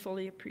can we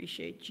fully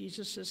appreciate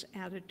Jesus'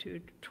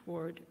 attitude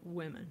toward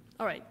women.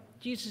 All right,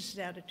 Jesus'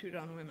 attitude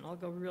on women. I'll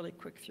go really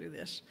quick through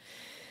this.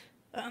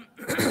 Oh,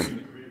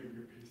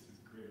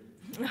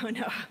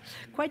 no.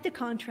 Quite the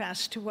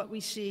contrast to what we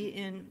see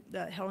in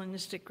the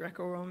Hellenistic,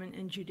 Greco-Roman,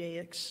 and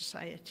Judaic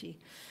society.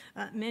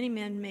 Many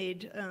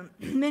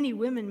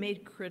women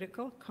made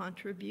critical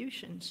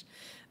contributions.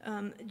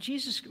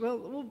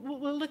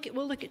 We'll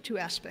look at two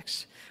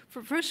aspects.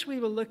 First, we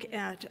will look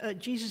at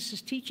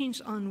Jesus'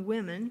 teachings on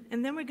women,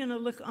 and then we're going to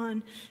look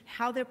on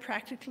how they're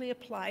practically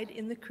applied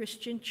in the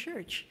Christian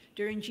church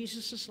during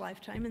Jesus'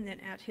 lifetime and then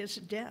at his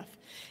death.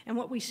 And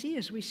what we see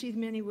is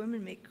many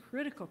women make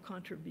critical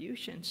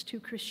contributions to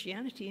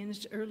Christianity in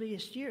its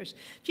earliest years.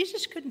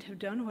 Jesus couldn't have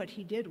done what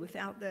he did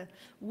without the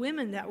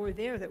women that were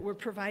there, that were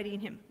providing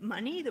him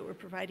money, that were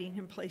providing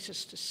him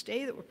places to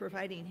stay, that were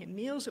providing him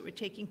meals, that were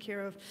taking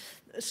care of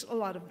a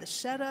lot of the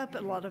setup, a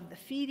lot of the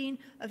feeding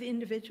of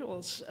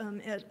individuals,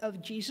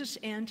 of Jesus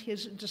and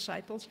his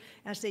disciples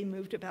as they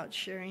moved about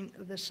sharing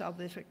the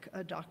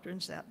salvific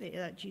doctrines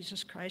that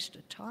Jesus Christ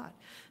taught.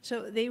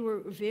 So they were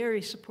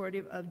very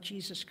supportive of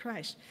Jesus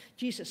Christ.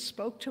 Jesus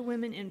spoke to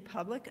women in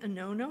public, a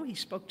no-no. He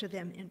spoke to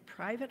them in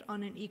private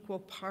on an equal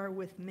par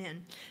with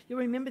men. You'll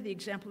remember the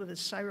example of the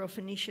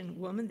Syrophoenician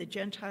woman, the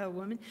Gentile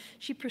woman.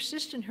 She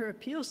persisted in her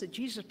appeals that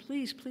Jesus,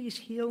 please, please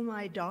heal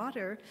my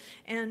daughter.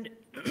 And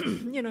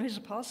his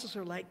apostles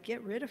are like,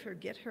 get rid of her,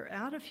 get her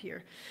out of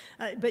here.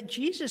 But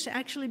Jesus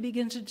actually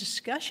begins a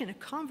discussion, a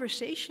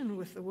conversation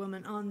with the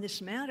woman on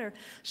this matter,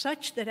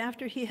 such that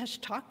after he has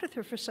talked with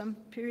her for some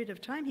period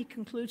of time, he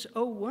concludes,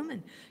 "O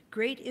woman,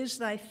 great is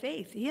thy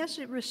faith." He has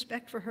a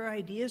respect for her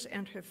ideas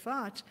and her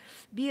thoughts.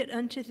 "Be it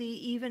unto thee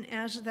even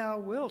as thou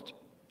wilt."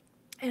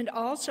 And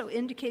also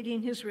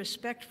indicating his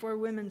respect for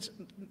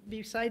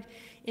beside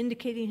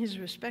indicating his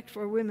respect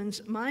for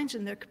women's minds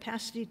and their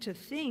capacity to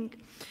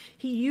think,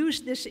 he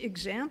used this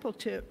example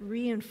to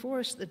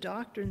reinforce the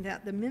doctrine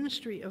that the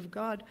ministry of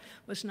God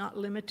was not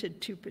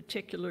limited to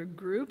particular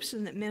groups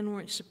and that men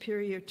weren't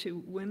superior to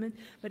women,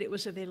 but it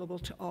was available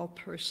to all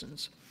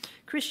persons.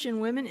 Christian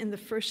women in the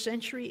 1st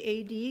century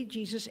AD,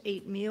 Jesus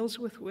ate meals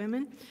with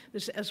women.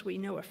 Was, as we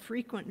know, a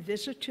frequent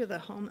visit to the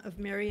home of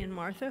Mary and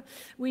Martha.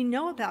 We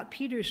know about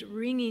Peter's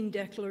ringing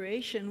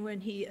declaration when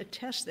he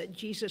attests that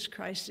Jesus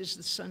Christ is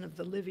the Son of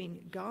the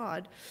living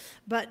God.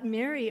 But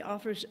Mary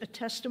offers a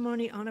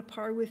testimony on a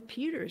par with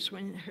Peter's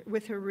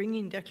with her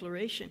ringing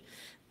declaration.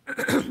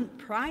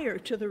 Prior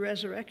to the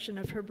resurrection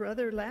of her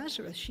brother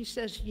Lazarus, she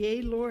says,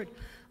 "Yea, Lord,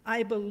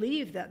 I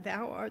believe that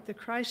thou art the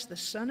Christ, the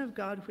Son of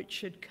God, which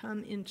should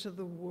come into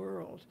the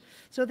world."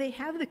 So they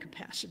have the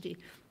capacity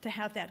to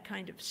have that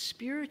kind of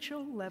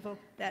spiritual level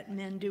that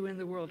men do in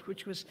the world,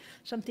 which was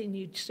something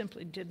you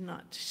simply did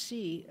not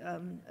see,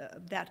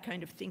 that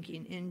kind of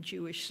thinking in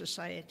Jewish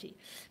society.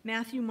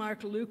 Matthew,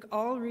 Mark, Luke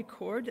all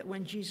record that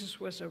when Jesus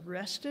was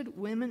arrested,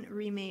 women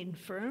remained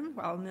firm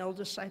while male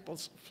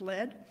disciples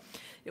fled.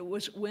 It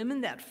was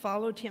women that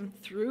followed him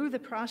through the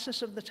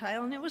process of the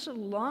trial, and it was a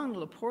long,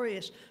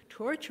 laborious,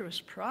 torturous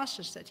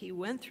process that he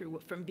went through,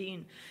 from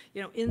being,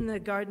 in the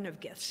Garden of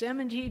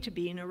Gethsemane, to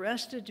being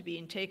arrested, to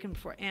being taken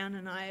for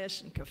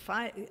Ananias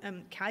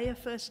and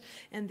Caiaphas,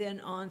 and then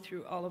on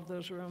through all of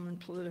those Roman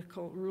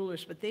political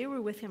rulers. But they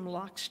were with him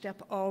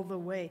lockstep all the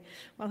way,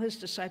 while his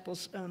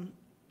disciples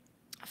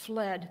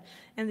fled,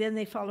 and then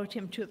they followed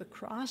him to the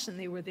cross, and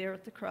they were there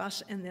at the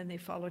cross, and then they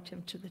followed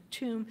him to the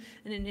tomb,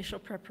 an initial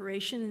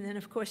preparation, and then,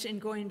 of course, in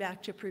going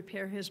back to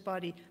prepare his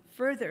body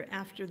further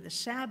after the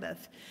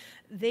Sabbath,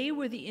 they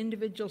were the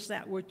individuals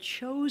that were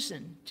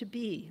chosen to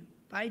be,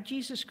 by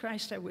Jesus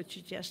Christ, I would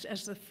suggest,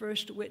 as the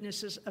first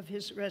witnesses of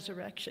his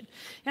resurrection.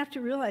 You have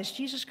to realize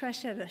Jesus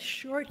Christ had a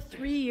short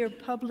 3-year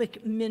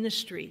public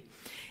ministry,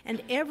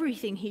 and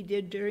everything he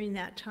did during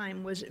that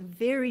time was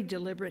very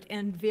deliberate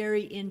and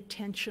very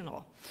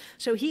intentional.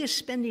 So he is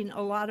spending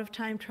a lot of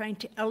time trying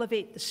to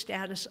elevate the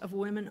status of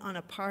women on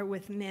a par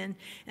with men.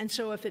 And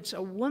so if it's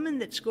a woman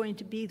that's going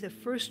to be the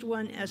first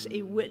one as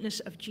a witness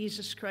of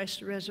Jesus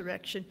Christ's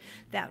resurrection,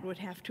 that would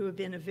have to have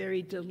been a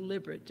very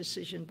deliberate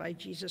decision by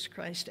Jesus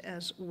Christ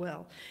as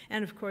well.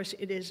 And of course,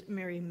 it is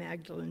Mary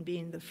Magdalene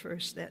being the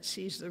first that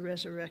sees the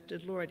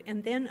resurrected Lord.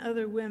 And then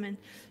other women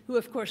who,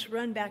 of course,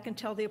 run back and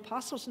tell the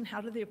apostles. And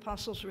how do the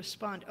apostles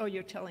respond? "Oh,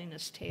 you're telling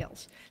us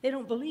tales." They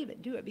don't believe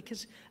it, do it?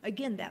 Because,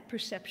 again, that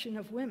perception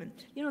of women.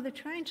 They're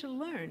trying to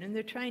learn and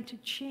they're trying to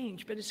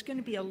change, but it's going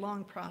to be a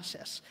long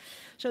process.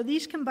 So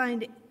these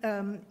combined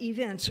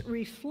events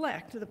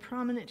reflect the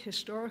prominent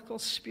historical,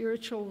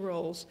 spiritual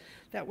roles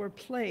that were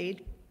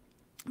played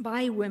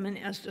by women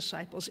as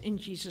disciples in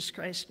Jesus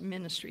Christ's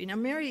ministry. Now,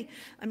 Mary,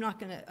 I'm not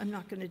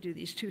going to do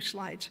these 2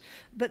 slides,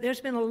 but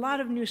there's been a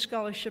lot of new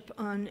scholarship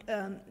on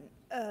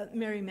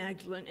Mary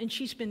Magdalene, and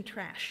she's been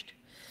trashed.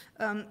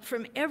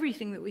 From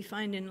everything that we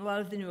find in a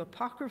lot of the new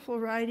apocryphal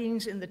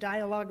writings, in the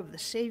dialogue of the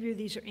Savior,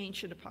 these are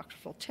ancient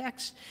apocryphal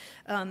texts,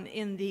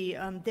 in the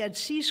Dead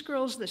Sea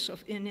Scrolls,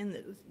 in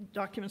the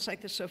documents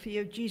like the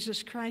Sophia of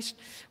Jesus Christ,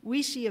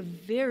 we see a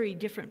very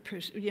different,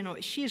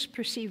 she is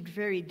perceived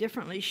very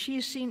differently. She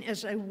is seen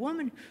as a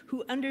woman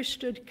who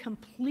understood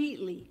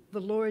completely the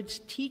Lord's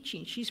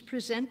teaching. She's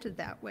presented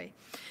that way.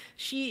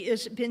 She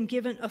has been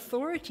given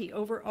authority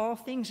over all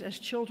things as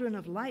children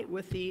of light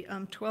with the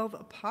 12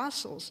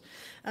 apostles.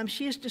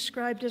 She is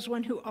described as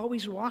one who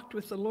always walked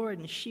with the Lord,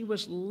 and she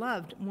was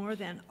loved more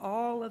than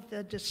all of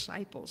the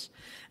disciples.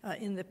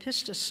 In the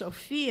Pistis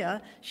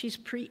Sophia, she's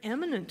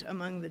preeminent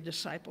among the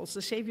disciples.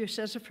 The Savior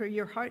says of her,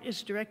 "Your heart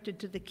is directed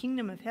to the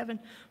kingdom of heaven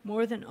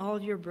more than all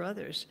your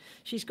brothers."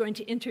 She's going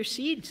to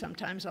intercede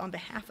sometimes on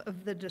behalf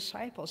of the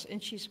disciples,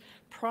 and she's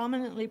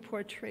prominently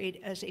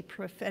portrayed as a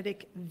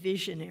prophetic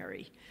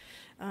visionary.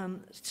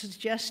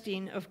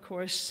 Suggesting, of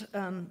course,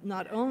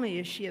 not only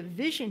is she a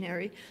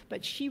visionary,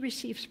 but she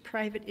receives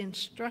private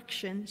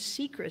instruction,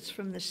 secrets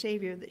from the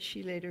Savior that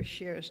she later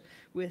shares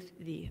with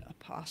the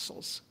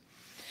apostles.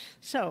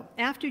 So,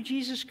 after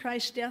Jesus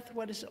Christ's death,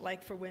 what is it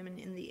like for women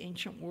in the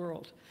ancient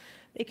world?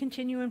 They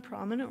continue in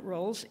prominent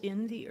roles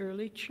in the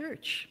early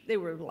church.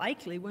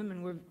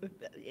 Women were,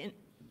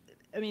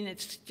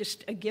 it's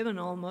just a given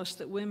almost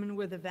that women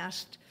were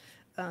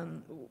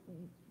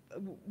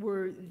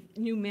were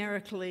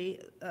numerically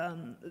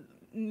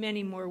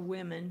many more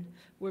women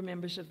were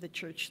members of the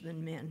church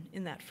than men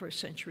in that first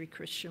century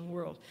Christian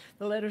world.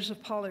 The letters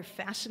of Paul are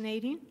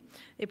fascinating.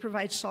 They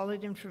provide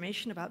solid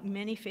information about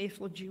many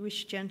faithful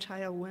Jewish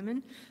Gentile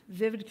women,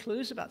 vivid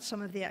clues about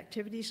some of the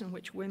activities in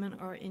which women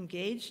are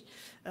engaged.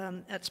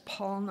 That's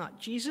Paul, not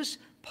Jesus.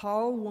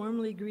 Paul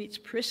warmly greets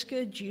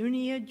Prisca,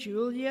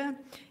 Julia,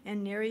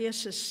 and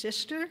Nereus'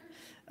 sister,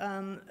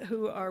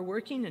 who are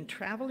working and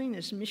traveling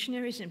as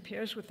missionaries in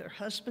pairs with their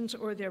husbands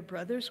or their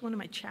brothers. One of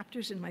my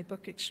chapters in my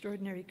book,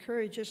 Extraordinary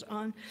Courage, is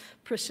on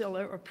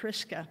Priscilla or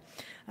Prisca.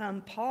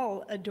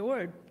 Paul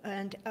adored,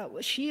 and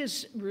she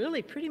is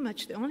really pretty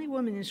much the only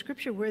woman in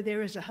Scripture where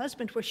there is a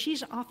husband, where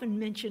she's often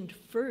mentioned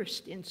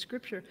first in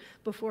Scripture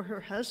before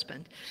her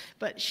husband.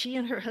 But she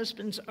and her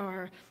husbands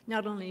are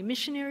not only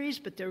missionaries,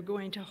 but they're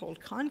going to hold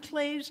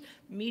conclaves,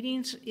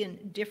 meetings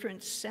in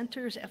different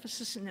centers,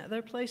 Ephesus and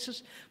other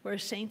places, where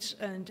saints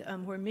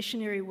and where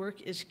missionary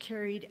work is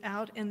carried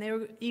out. And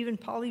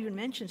Paul even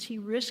mentions he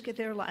risked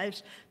their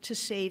lives to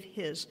save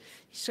his.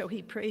 So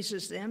he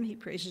praises them. He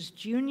praises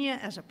Junia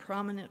as a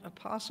prominent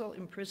apostle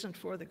imprisoned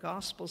for the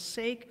gospel's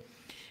sake.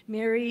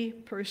 Mary,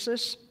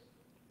 Persis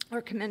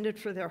are commended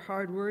for their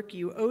hard work.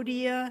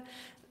 Euodia,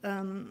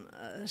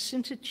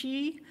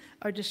 Syntyche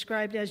are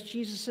described as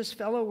Jesus'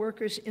 fellow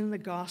workers in the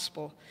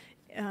gospel.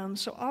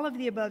 So all of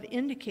the above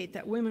indicate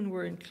that women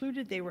were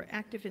included. They were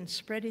active in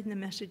spreading the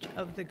message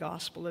of the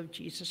gospel of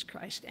Jesus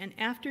Christ. And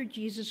after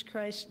Jesus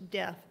Christ's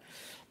death,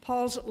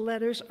 Paul's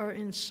letters are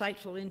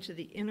insightful into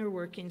the inner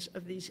workings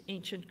of these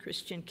ancient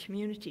Christian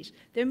communities.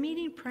 They're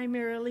meeting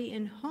primarily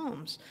in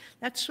homes.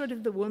 That's sort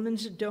of the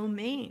woman's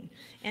domain.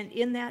 And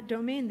in that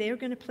domain, they're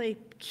going to play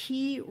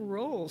key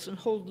roles and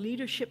hold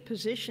leadership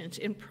positions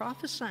in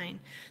prophesying.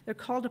 They're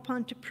called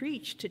upon to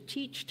preach, to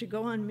teach, to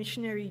go on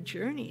missionary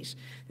journeys.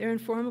 They're in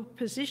formal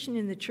position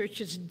in the church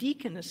as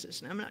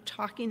deaconesses. Now, I'm not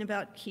talking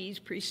about keys,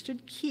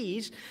 priesthood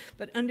keys,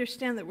 but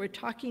understand that we're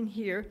talking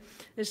here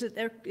is that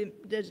they're,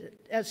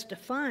 as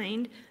defined,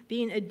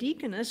 being a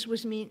deaconess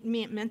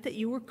meant that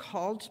you were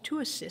called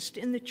to assist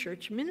in the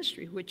church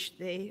ministry, which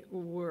they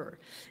were.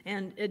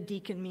 And a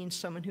deacon means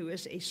someone who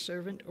is a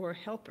servant or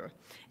helper.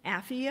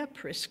 Aphia,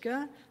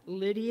 Prisca,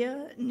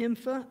 Lydia,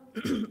 Nympha,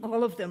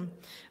 all of them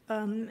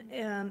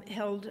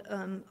held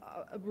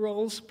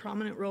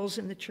prominent roles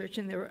in the church,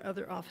 and there were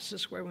other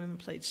offices where women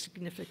played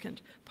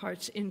significant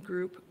parts in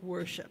group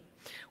worship.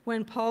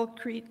 When Paul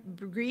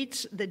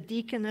greets the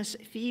deaconess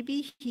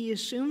Phoebe, he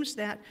assumes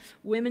that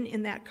women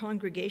in that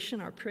congregation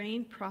are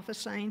praying,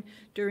 prophesying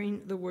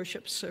during the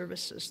worship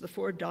services. The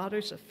 4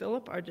 daughters of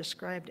Philip are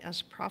described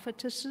as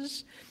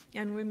prophetesses,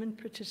 and women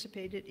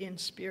participated in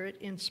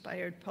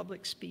Spirit-inspired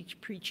public speech,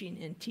 preaching,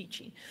 and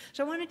teaching.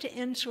 So I wanted to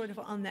end sort of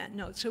on that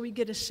note so we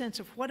get a sense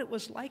of what it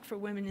was like for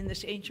women in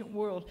this ancient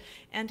world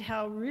and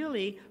how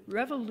really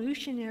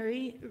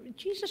revolutionary,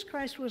 Jesus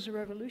Christ was a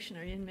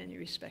revolutionary in many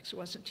respects,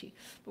 wasn't he?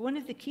 But one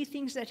of the key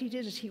things that he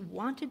did is he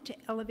wanted to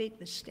elevate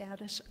the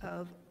status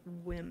of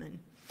women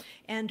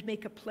and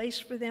make a place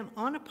for them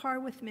on a par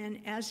with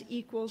men as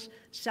equals,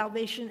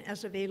 salvation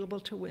as available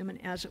to women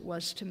as it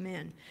was to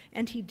men.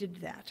 And he did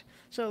that.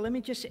 So let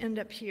me just end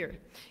up here.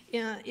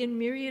 In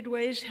myriad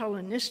ways,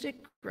 Hellenistic,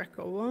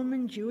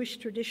 Greco-Roman, Jewish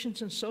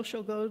traditions and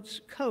social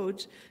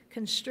codes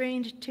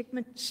constrained,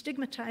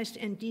 stigmatized,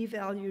 and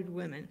devalued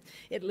women.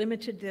 It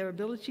limited their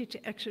ability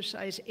to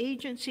exercise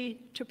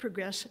agency to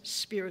progress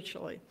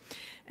spiritually.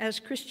 As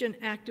Christian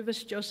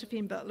activist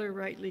Josephine Butler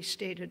rightly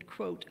stated,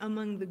 quote,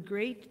 among the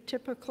great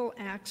typical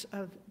acts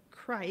of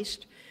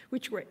Christ,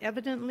 which were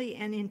evidently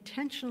and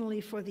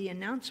intentionally for the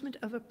announcement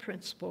of a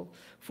principle,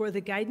 for the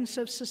guidance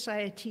of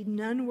society,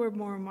 none were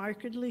more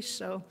markedly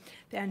so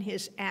than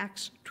his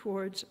acts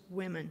towards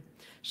women.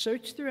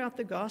 Search throughout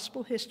the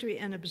gospel history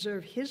and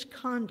observe his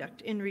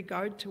conduct in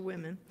regard to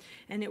women,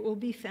 and it will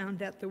be found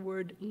that the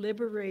word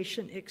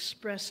liberation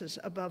expresses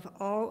above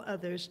all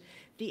others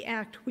the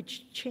act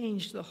which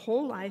changed the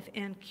whole life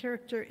and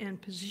character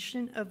and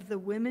position of the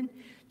women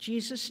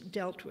Jesus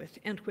dealt with,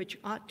 and which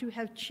ought to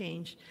have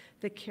changed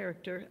the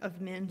character of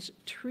men's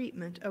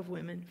treatment of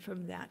women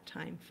from that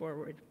time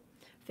forward.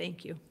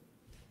 Thank you.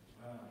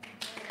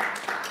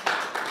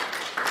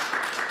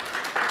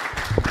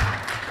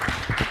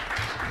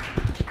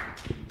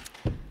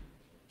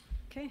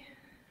 Okay.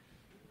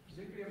 Does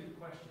anybody have any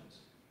questions?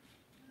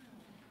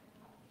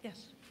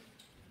 Yes.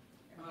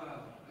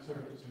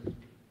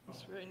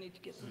 That's where I need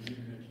to get this.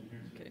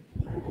 Okay.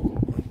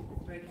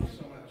 Thank you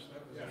so much.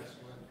 That was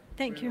excellent.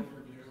 Thank Great you.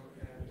 overview.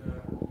 And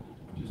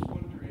I'm just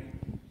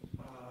wondering,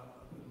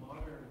 the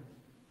modern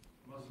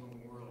Muslim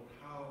world,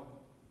 how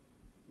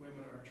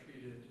women are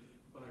treated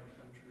by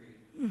country.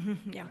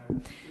 Yeah.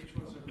 Which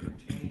ones have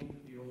retained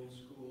the old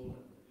school,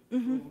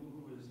 and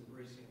who is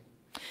embracing?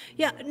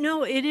 Yeah,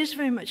 no, it is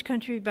very much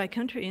country by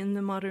country in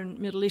the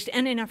modern Middle East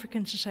and in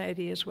African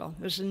society as well.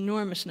 There's an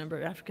enormous number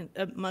of African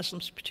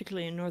Muslims,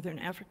 particularly in northern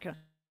Africa.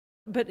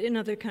 But in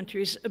other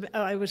countries,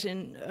 I was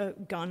in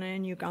Ghana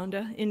and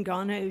Uganda. In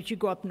Ghana, as you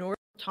go up north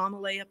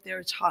Tamale up there.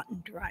 It's hot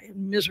and dry,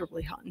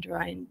 miserably hot and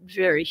dry, and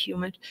very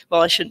humid.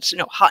 Well, I shouldn't say,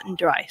 no, hot and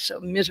dry, so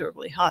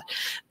miserably hot.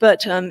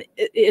 But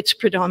it's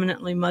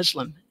predominantly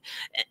Muslim,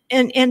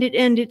 and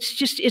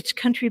it's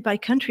country by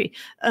country.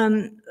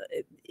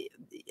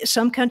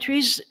 Some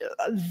countries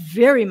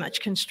very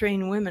much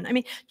constrain women. I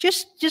mean,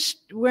 just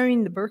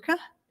wearing the burqa,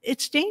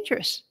 it's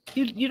dangerous.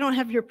 You don't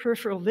have your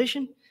peripheral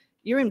vision.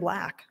 You're in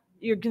black.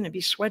 You're going to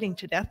be sweating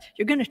to death.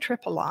 You're going to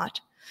trip a lot.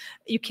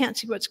 You can't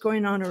see what's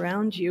going on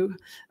around you.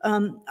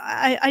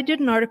 I did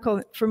an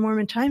article for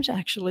Mormon Times,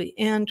 actually,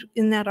 and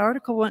in that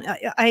article,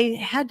 I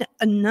had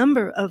a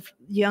number of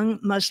young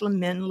Muslim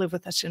men live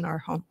with us in our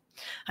home.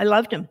 I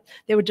loved them.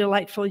 They were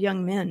delightful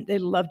young men. They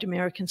loved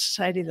American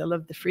society. They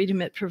loved the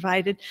freedom it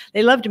provided.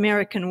 They loved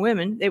American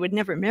women. They would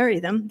never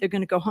marry them. They're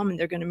going to go home and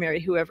they're going to marry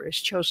whoever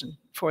is chosen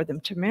for them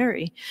to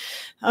marry.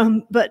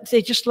 But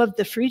they just loved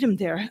the freedom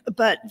there.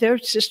 But their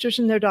sisters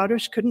and their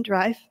daughters couldn't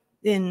drive.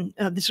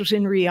 This was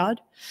in Riyadh,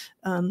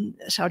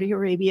 Saudi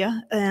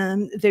Arabia,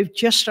 and they've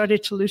just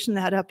started to loosen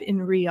that up in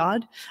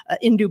Riyadh.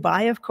 In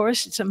Dubai, of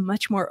course, it's a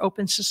much more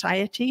open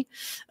society.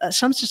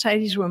 Some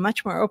societies were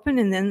much more open,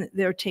 and then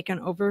they're taken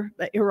over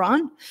by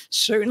Iran.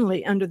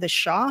 Certainly under the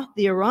Shah,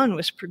 the Iran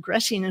was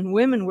progressing, and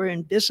women were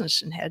in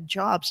business and had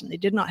jobs, and they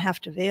did not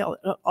have to veil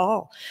at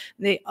all.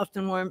 They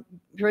often wore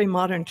very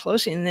modern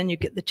clothing, and then you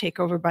get the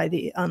takeover by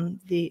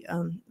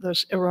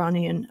those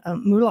Iranian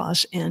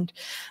mullahs, and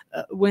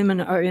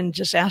women are in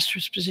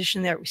disastrous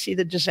position there. We see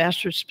the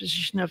disastrous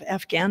position of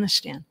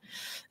Afghanistan.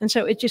 And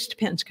so it just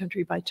depends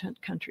country by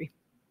country.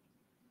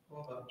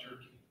 What about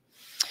Turkey?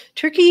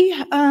 Turkey,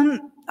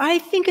 I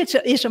think it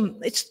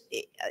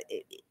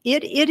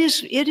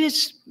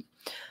is,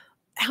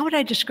 how would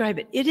I describe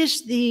it? It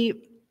is the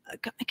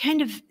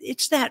kind of,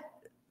 it's that,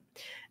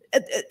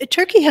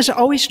 Turkey has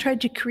always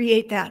tried to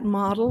create that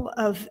model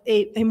of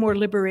a more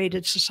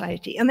liberated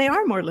society, and they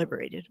are more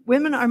liberated.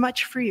 Women are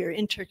much freer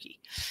in Turkey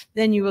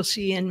than you will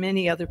see in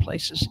many other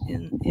places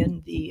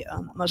in the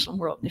Muslim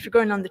world. And if you're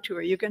going on the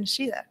tour, you're going to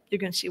see that. You're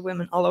going to see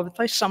women all over the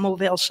place. Some will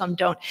veil, some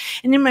don't.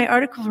 And in my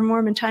article for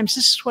Mormon Times,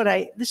 this is what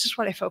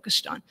I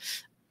focused on.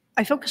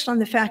 I focused on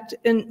the fact,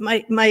 and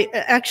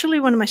actually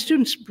one of my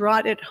students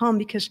brought it home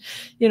because,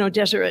 you know,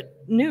 Deseret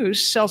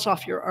News sells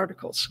off your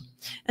articles,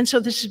 and so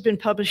this has been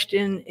published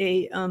in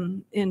a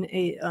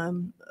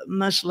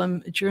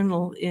Muslim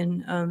journal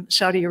in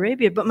Saudi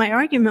Arabia. But my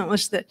argument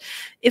was that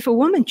if a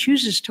woman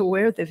chooses to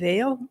wear the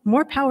veil,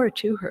 more power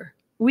to her.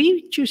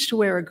 We choose to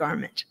wear a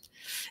garment.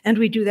 And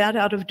we do that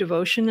out of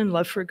devotion and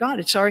love for God.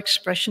 It's our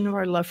expression of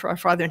our love for our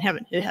Father in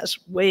heaven. It has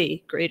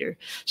way greater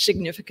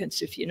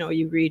significance if, you know,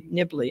 you read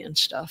Nibley and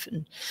stuff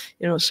and,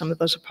 you know, some of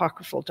those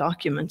apocryphal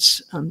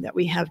documents that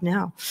we have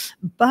now.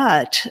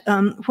 But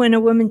when a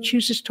woman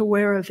chooses to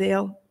wear a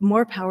veil,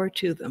 more power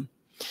to them.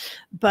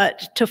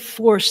 But to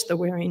force the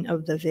wearing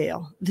of the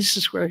veil, this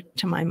is where,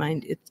 to my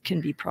mind, it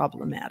can be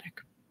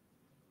problematic.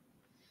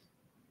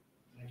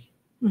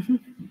 Mm-hmm.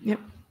 Yep.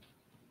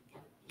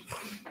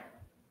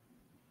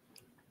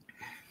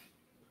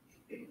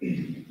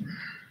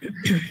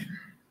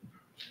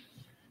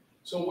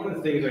 So one of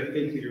the things I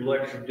think that your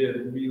lecture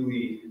did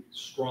really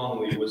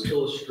strongly was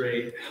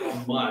illustrate how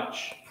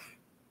much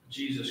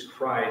Jesus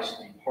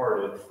Christ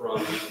departed from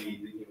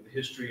the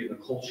history and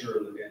the culture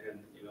and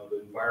you know,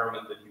 the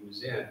environment that he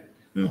was in.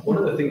 Mm-hmm. One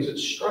of the things that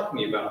struck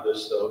me about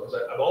this, though, because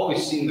I've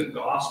always seen the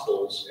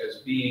Gospels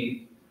as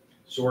being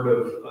sort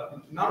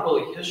of not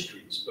really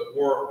histories, but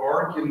more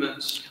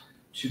arguments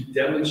to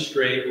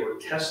demonstrate or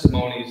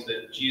testimonies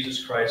that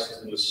Jesus Christ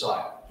is the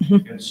Messiah.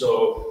 Mm-hmm. And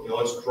so, you know,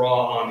 let's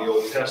draw on the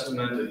Old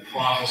Testament and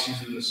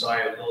prophecies of the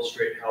Messiah and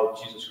illustrate how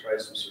Jesus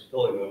Christ was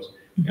fulfilling those.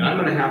 Mm-hmm. And I'm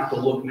going to have to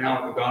look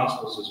now at the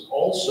Gospels as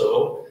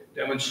also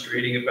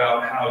demonstrating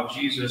about how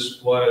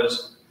Jesus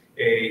was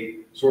a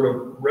sort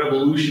of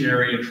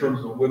revolutionary in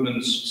terms of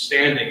women's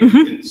standing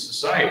mm-hmm. in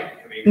society.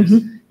 I mean,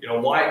 mm-hmm. you know,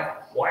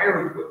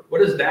 what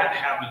does that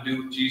have to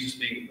do with Jesus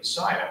being the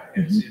Messiah?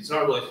 It's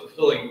not really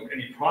fulfilling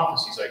any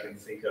prophecies I can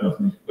think of,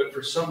 mm-hmm. but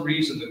for some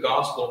reason the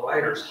gospel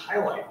writers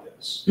highlight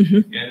this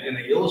mm-hmm. and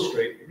they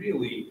illustrate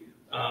really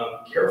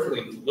carefully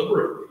and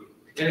deliberately.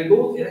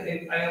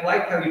 And I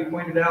like how you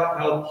pointed out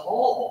how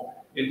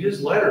Paul in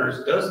his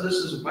letters does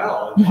this as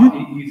well.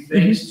 Mm-hmm. He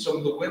thanks mm-hmm. some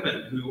of the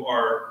women who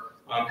are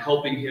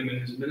helping him in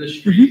his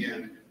ministry mm-hmm.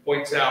 and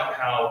points out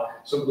how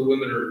some of the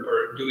women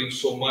are doing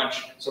so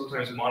much,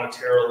 sometimes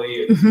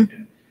monetarily,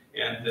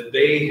 and that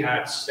they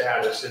had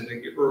status in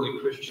the early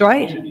Christian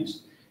right.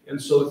 communities.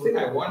 And so the thing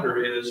I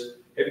wonder is,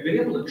 have you been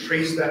able to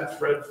trace that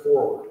thread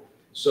forward?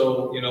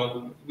 So, you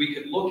know, we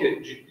could look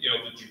at, you know,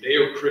 the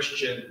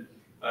Judeo-Christian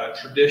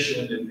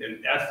tradition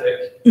and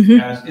ethic mm-hmm.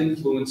 as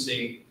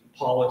influencing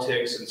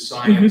politics and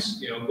science,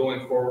 mm-hmm. you know,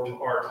 going forward to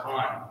our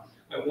time.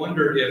 I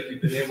wonder if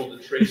you've been able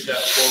to trace that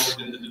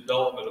forward in the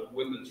development of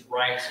women's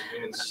rights and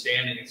women's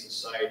standing in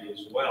society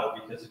as well,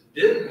 because it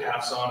did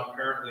pass on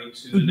apparently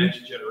to the mm-hmm.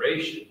 next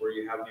generation, where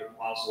you have the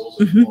apostles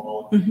and mm-hmm.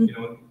 Paul, mm-hmm. you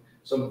know,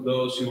 some of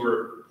those who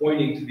are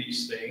pointing to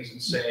these things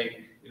and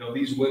saying, you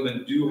these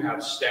women do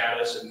have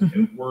status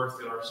and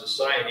worth in our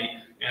society.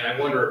 And I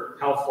wonder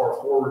how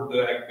far forward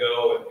did that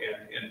go,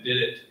 and did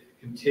it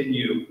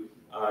continue to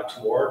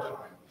our time?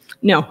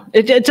 No,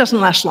 it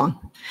doesn't last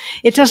long.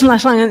 It doesn't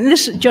last long. And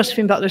this,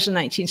 Josephine Butler's a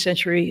 19th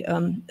century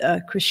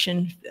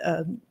Christian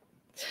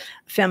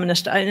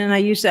feminist, and I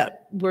use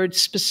that word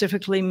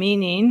specifically,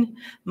 meaning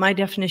my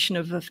definition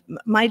of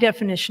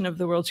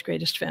the world's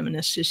greatest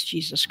feminist is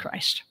Jesus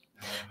Christ.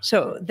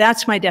 So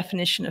that's my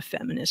definition of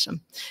feminism.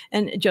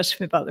 And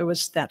Josephine Butler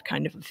was that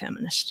kind of a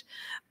feminist.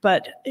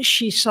 But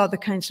she saw the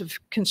kinds of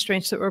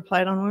constraints that were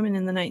applied on women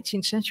in the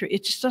 19th century.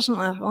 It just doesn't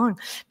last long.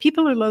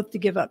 People are loath to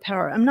give up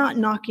power. I'm not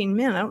knocking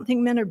men. I don't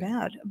think men are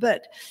bad.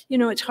 But,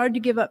 it's hard to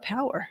give up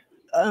power.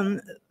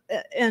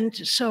 And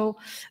so,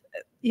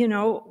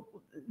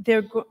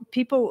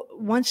 people,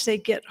 once they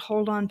get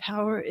hold on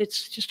power,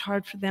 it's just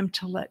hard for them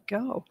to let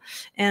go.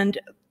 And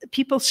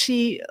people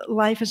see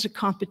life as a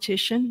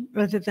competition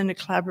rather than a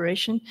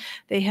collaboration.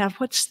 They have,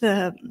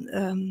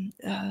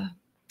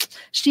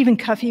 Stephen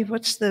Covey,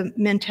 what's the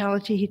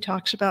mentality he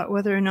talks about,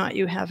 whether or not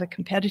you have a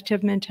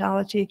competitive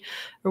mentality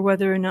or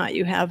whether or not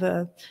you have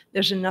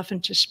there's enough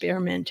and to spare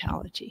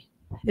mentality,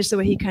 is the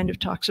way he kind of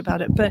talks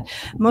about it. But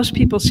most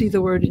people see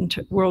the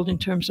world in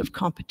terms of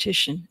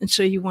competition. And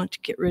so you want to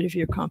get rid of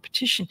your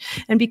competition.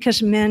 And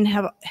because men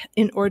have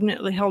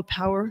inordinately held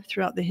power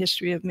throughout the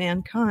history of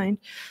mankind,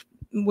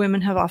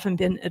 women have often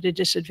been at a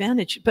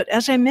disadvantage. But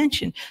as I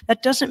mentioned,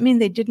 that doesn't mean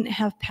they didn't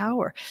have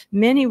power.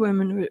 Many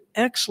women were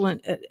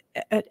excellent at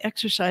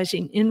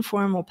exercising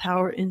informal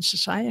power in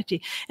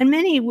society. And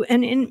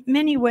in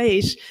many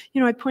ways,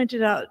 I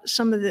pointed out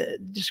some of the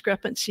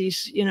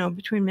discrepancies,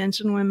 between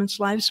men's and women's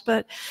lives.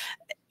 But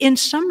in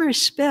some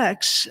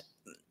respects,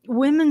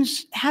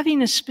 women's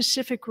having a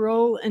specific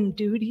role and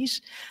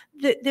duties,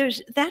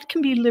 that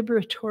can be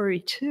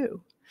liberatory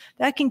too.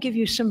 That can give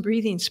you some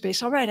breathing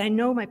space. All right, I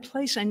know my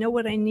place. I know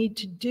what I need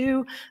to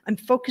do. I'm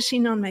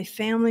focusing on my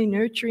family,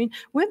 nurturing.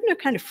 Women are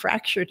kind of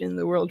fractured in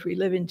the world we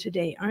live in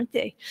today, aren't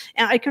they?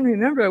 And I can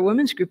remember a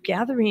women's group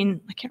gathering.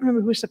 I can't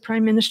remember who was the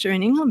prime minister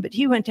in England, but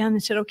he went down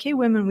and said, okay,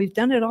 women, we've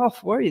done it all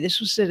for you.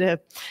 This was at a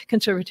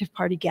Conservative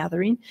Party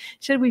gathering.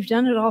 He said, we've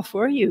done it all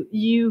for you.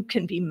 You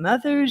can be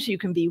mothers. You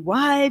can be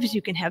wives.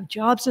 You can have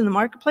jobs in the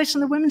marketplace.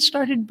 And the women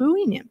started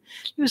booing him.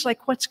 He was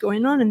like, what's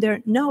going on?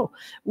 And no,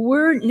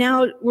 we're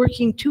now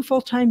working 2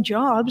 full-time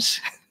jobs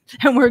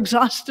and we're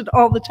exhausted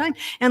all the time.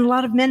 And a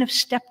lot of men have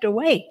stepped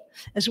away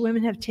as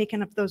women have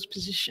taken up those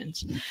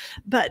positions.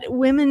 But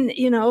women,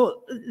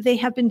 they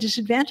have been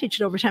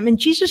disadvantaged over time. And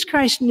Jesus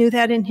Christ knew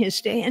that in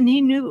his day, and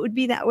he knew it would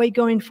be that way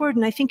going forward.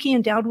 And I think he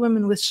endowed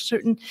women with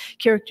certain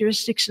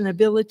characteristics and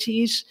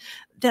abilities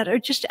that are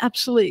just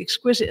absolutely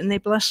exquisite, and they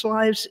bless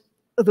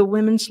the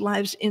women's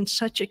lives in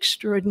such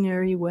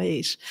extraordinary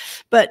ways.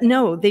 But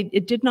no,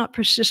 it did not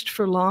persist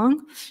for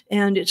long,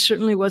 and it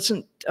certainly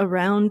wasn't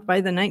around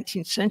by the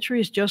 19th century,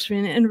 as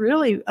Josephine, and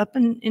really up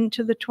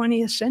into the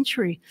 20th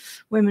century,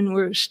 women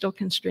were still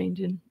constrained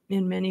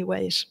in many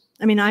ways.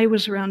 I mean, I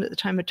was around at the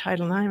time of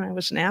Title IX. I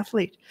was an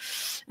athlete,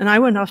 and I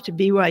went off to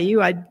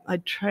BYU. I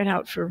tried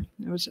out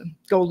there was a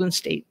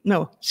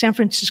San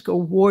Francisco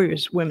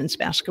Warriors women's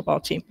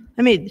basketball team.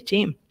 I made the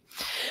team.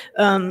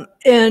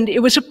 And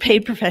it was a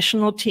paid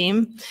professional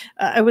team.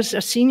 I was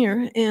a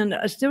senior, and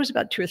there was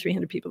about 200 or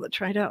 300 people that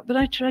tried out. But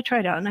I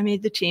tried out, and I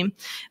made the team.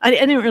 I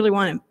didn't really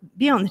want to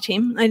be on the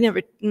team.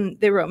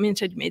 They wrote me and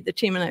said, you made the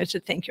team. And I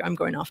said, thank you, I'm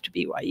going off to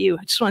BYU.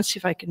 I just want to see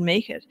if I could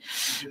make it.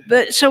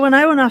 But so when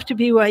I went off to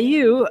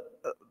BYU,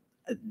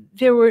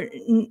 there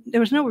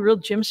was no real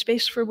gym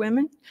space for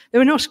women. There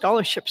were no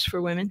scholarships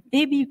for women.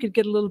 Maybe you could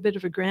get a little bit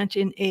of a grant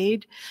in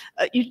aid.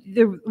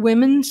 The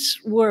women's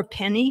wore a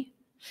penny.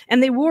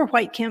 And they wore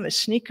white canvas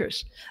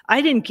sneakers.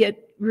 I didn't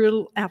get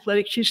real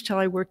athletic shoes till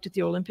I worked at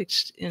the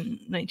Olympics in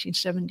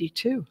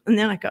 1972. And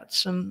then I got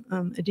some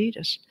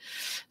Adidas.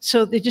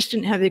 So they just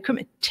didn't have the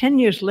equipment. 10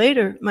 years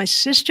later, my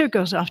sister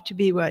goes off to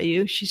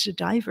BYU. She's a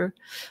diver,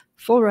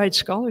 full ride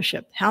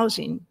scholarship,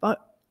 housing,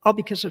 but all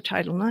because of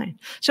Title IX.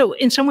 So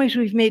in some ways,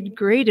 we've made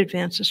great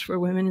advances for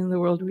women in the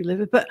world we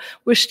live in, but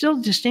we're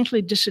still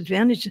distinctly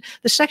disadvantaged.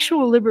 The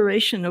sexual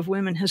liberation of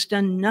women has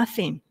done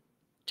nothing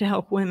to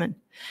help women.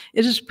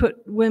 It has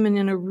put women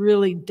in a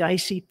really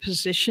dicey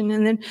position.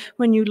 And then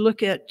when you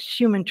look at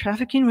human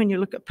trafficking, when you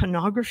look at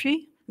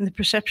pornography and the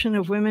perception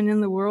of women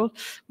in the world,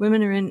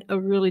 women are in a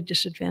really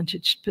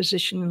disadvantaged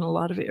position in a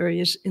lot of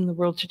areas in the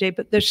world today.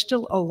 But there's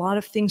still a lot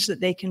of things that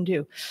they can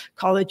do.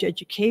 College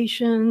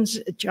educations,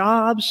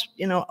 jobs,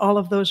 all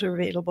of those are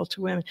available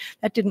to women.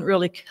 That didn't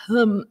really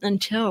come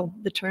until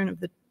the turn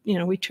of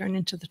we turn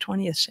into the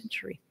 20th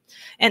century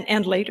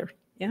and later.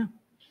 Yeah.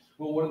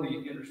 Well, one of the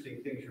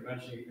interesting things you're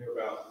mentioning here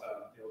about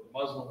the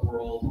Muslim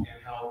world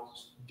and how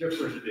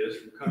different it is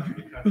from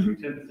country to country,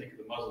 we tend to think of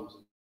the Muslims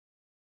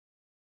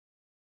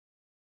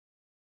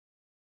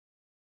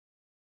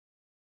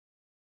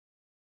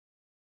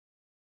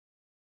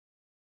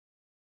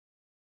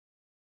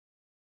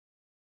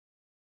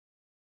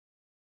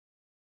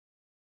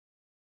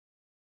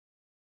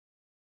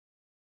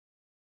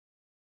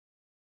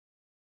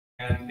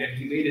and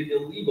he made it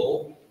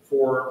illegal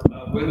for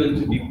women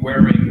to be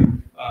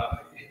wearing,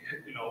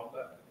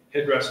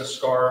 headdresses,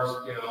 scarves,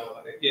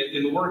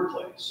 in the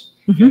workplace.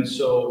 Mm-hmm. And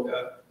so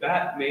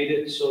that made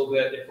it so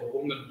that if a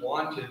woman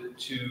wanted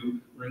to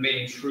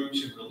remain true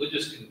to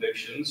religious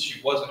convictions,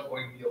 she wasn't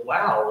going to be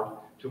allowed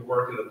to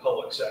work in the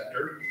public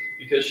sector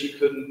because she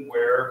couldn't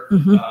wear,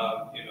 Mm-hmm.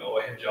 A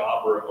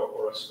hijab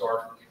or a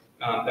scarf.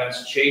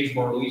 That's changed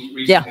more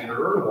recently under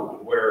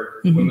Erdogan,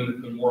 where Mm-hmm. women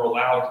have been more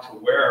allowed to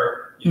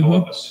wear,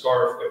 Mm-hmm. a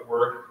scarf at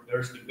work.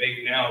 There's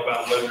debate now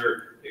about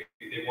whether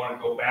they want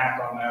to go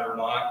back on that or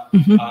not.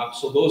 Mm-hmm.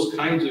 So those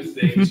kinds of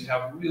things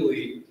have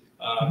really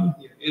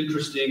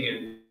interesting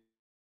and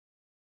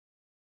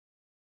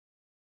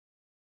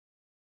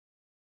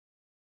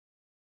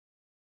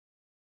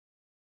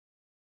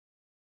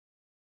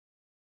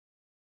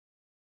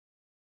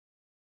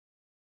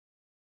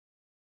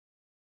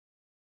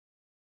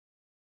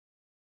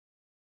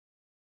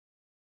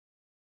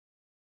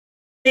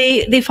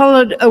They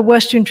followed a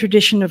Western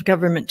tradition of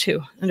government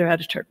too under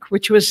Ataturk,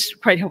 which was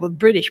quite helpful.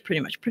 British, pretty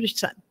much British,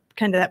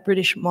 kind of that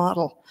British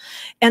model,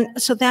 and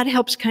so that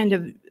helps kind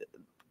of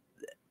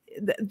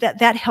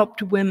that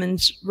helped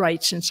women's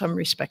rights in some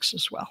respects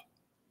as well.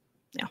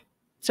 Yeah.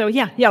 So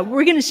yeah,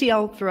 we're going to see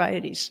all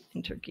varieties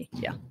in Turkey.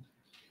 Yeah.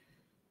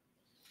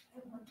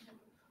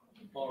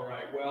 all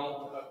right.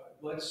 Well,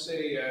 let's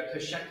say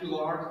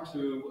teşekkürler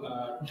to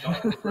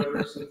Dr.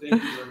 Frederickson.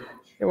 Thank you very much.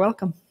 You're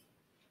welcome.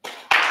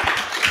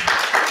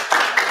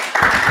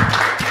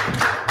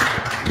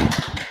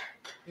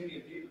 Hey,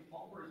 David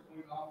Palmer is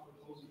going off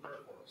for closing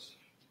prayer for us.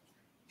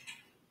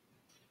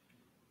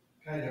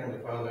 Kind Heavenly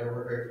Father,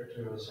 we're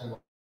grateful to assemble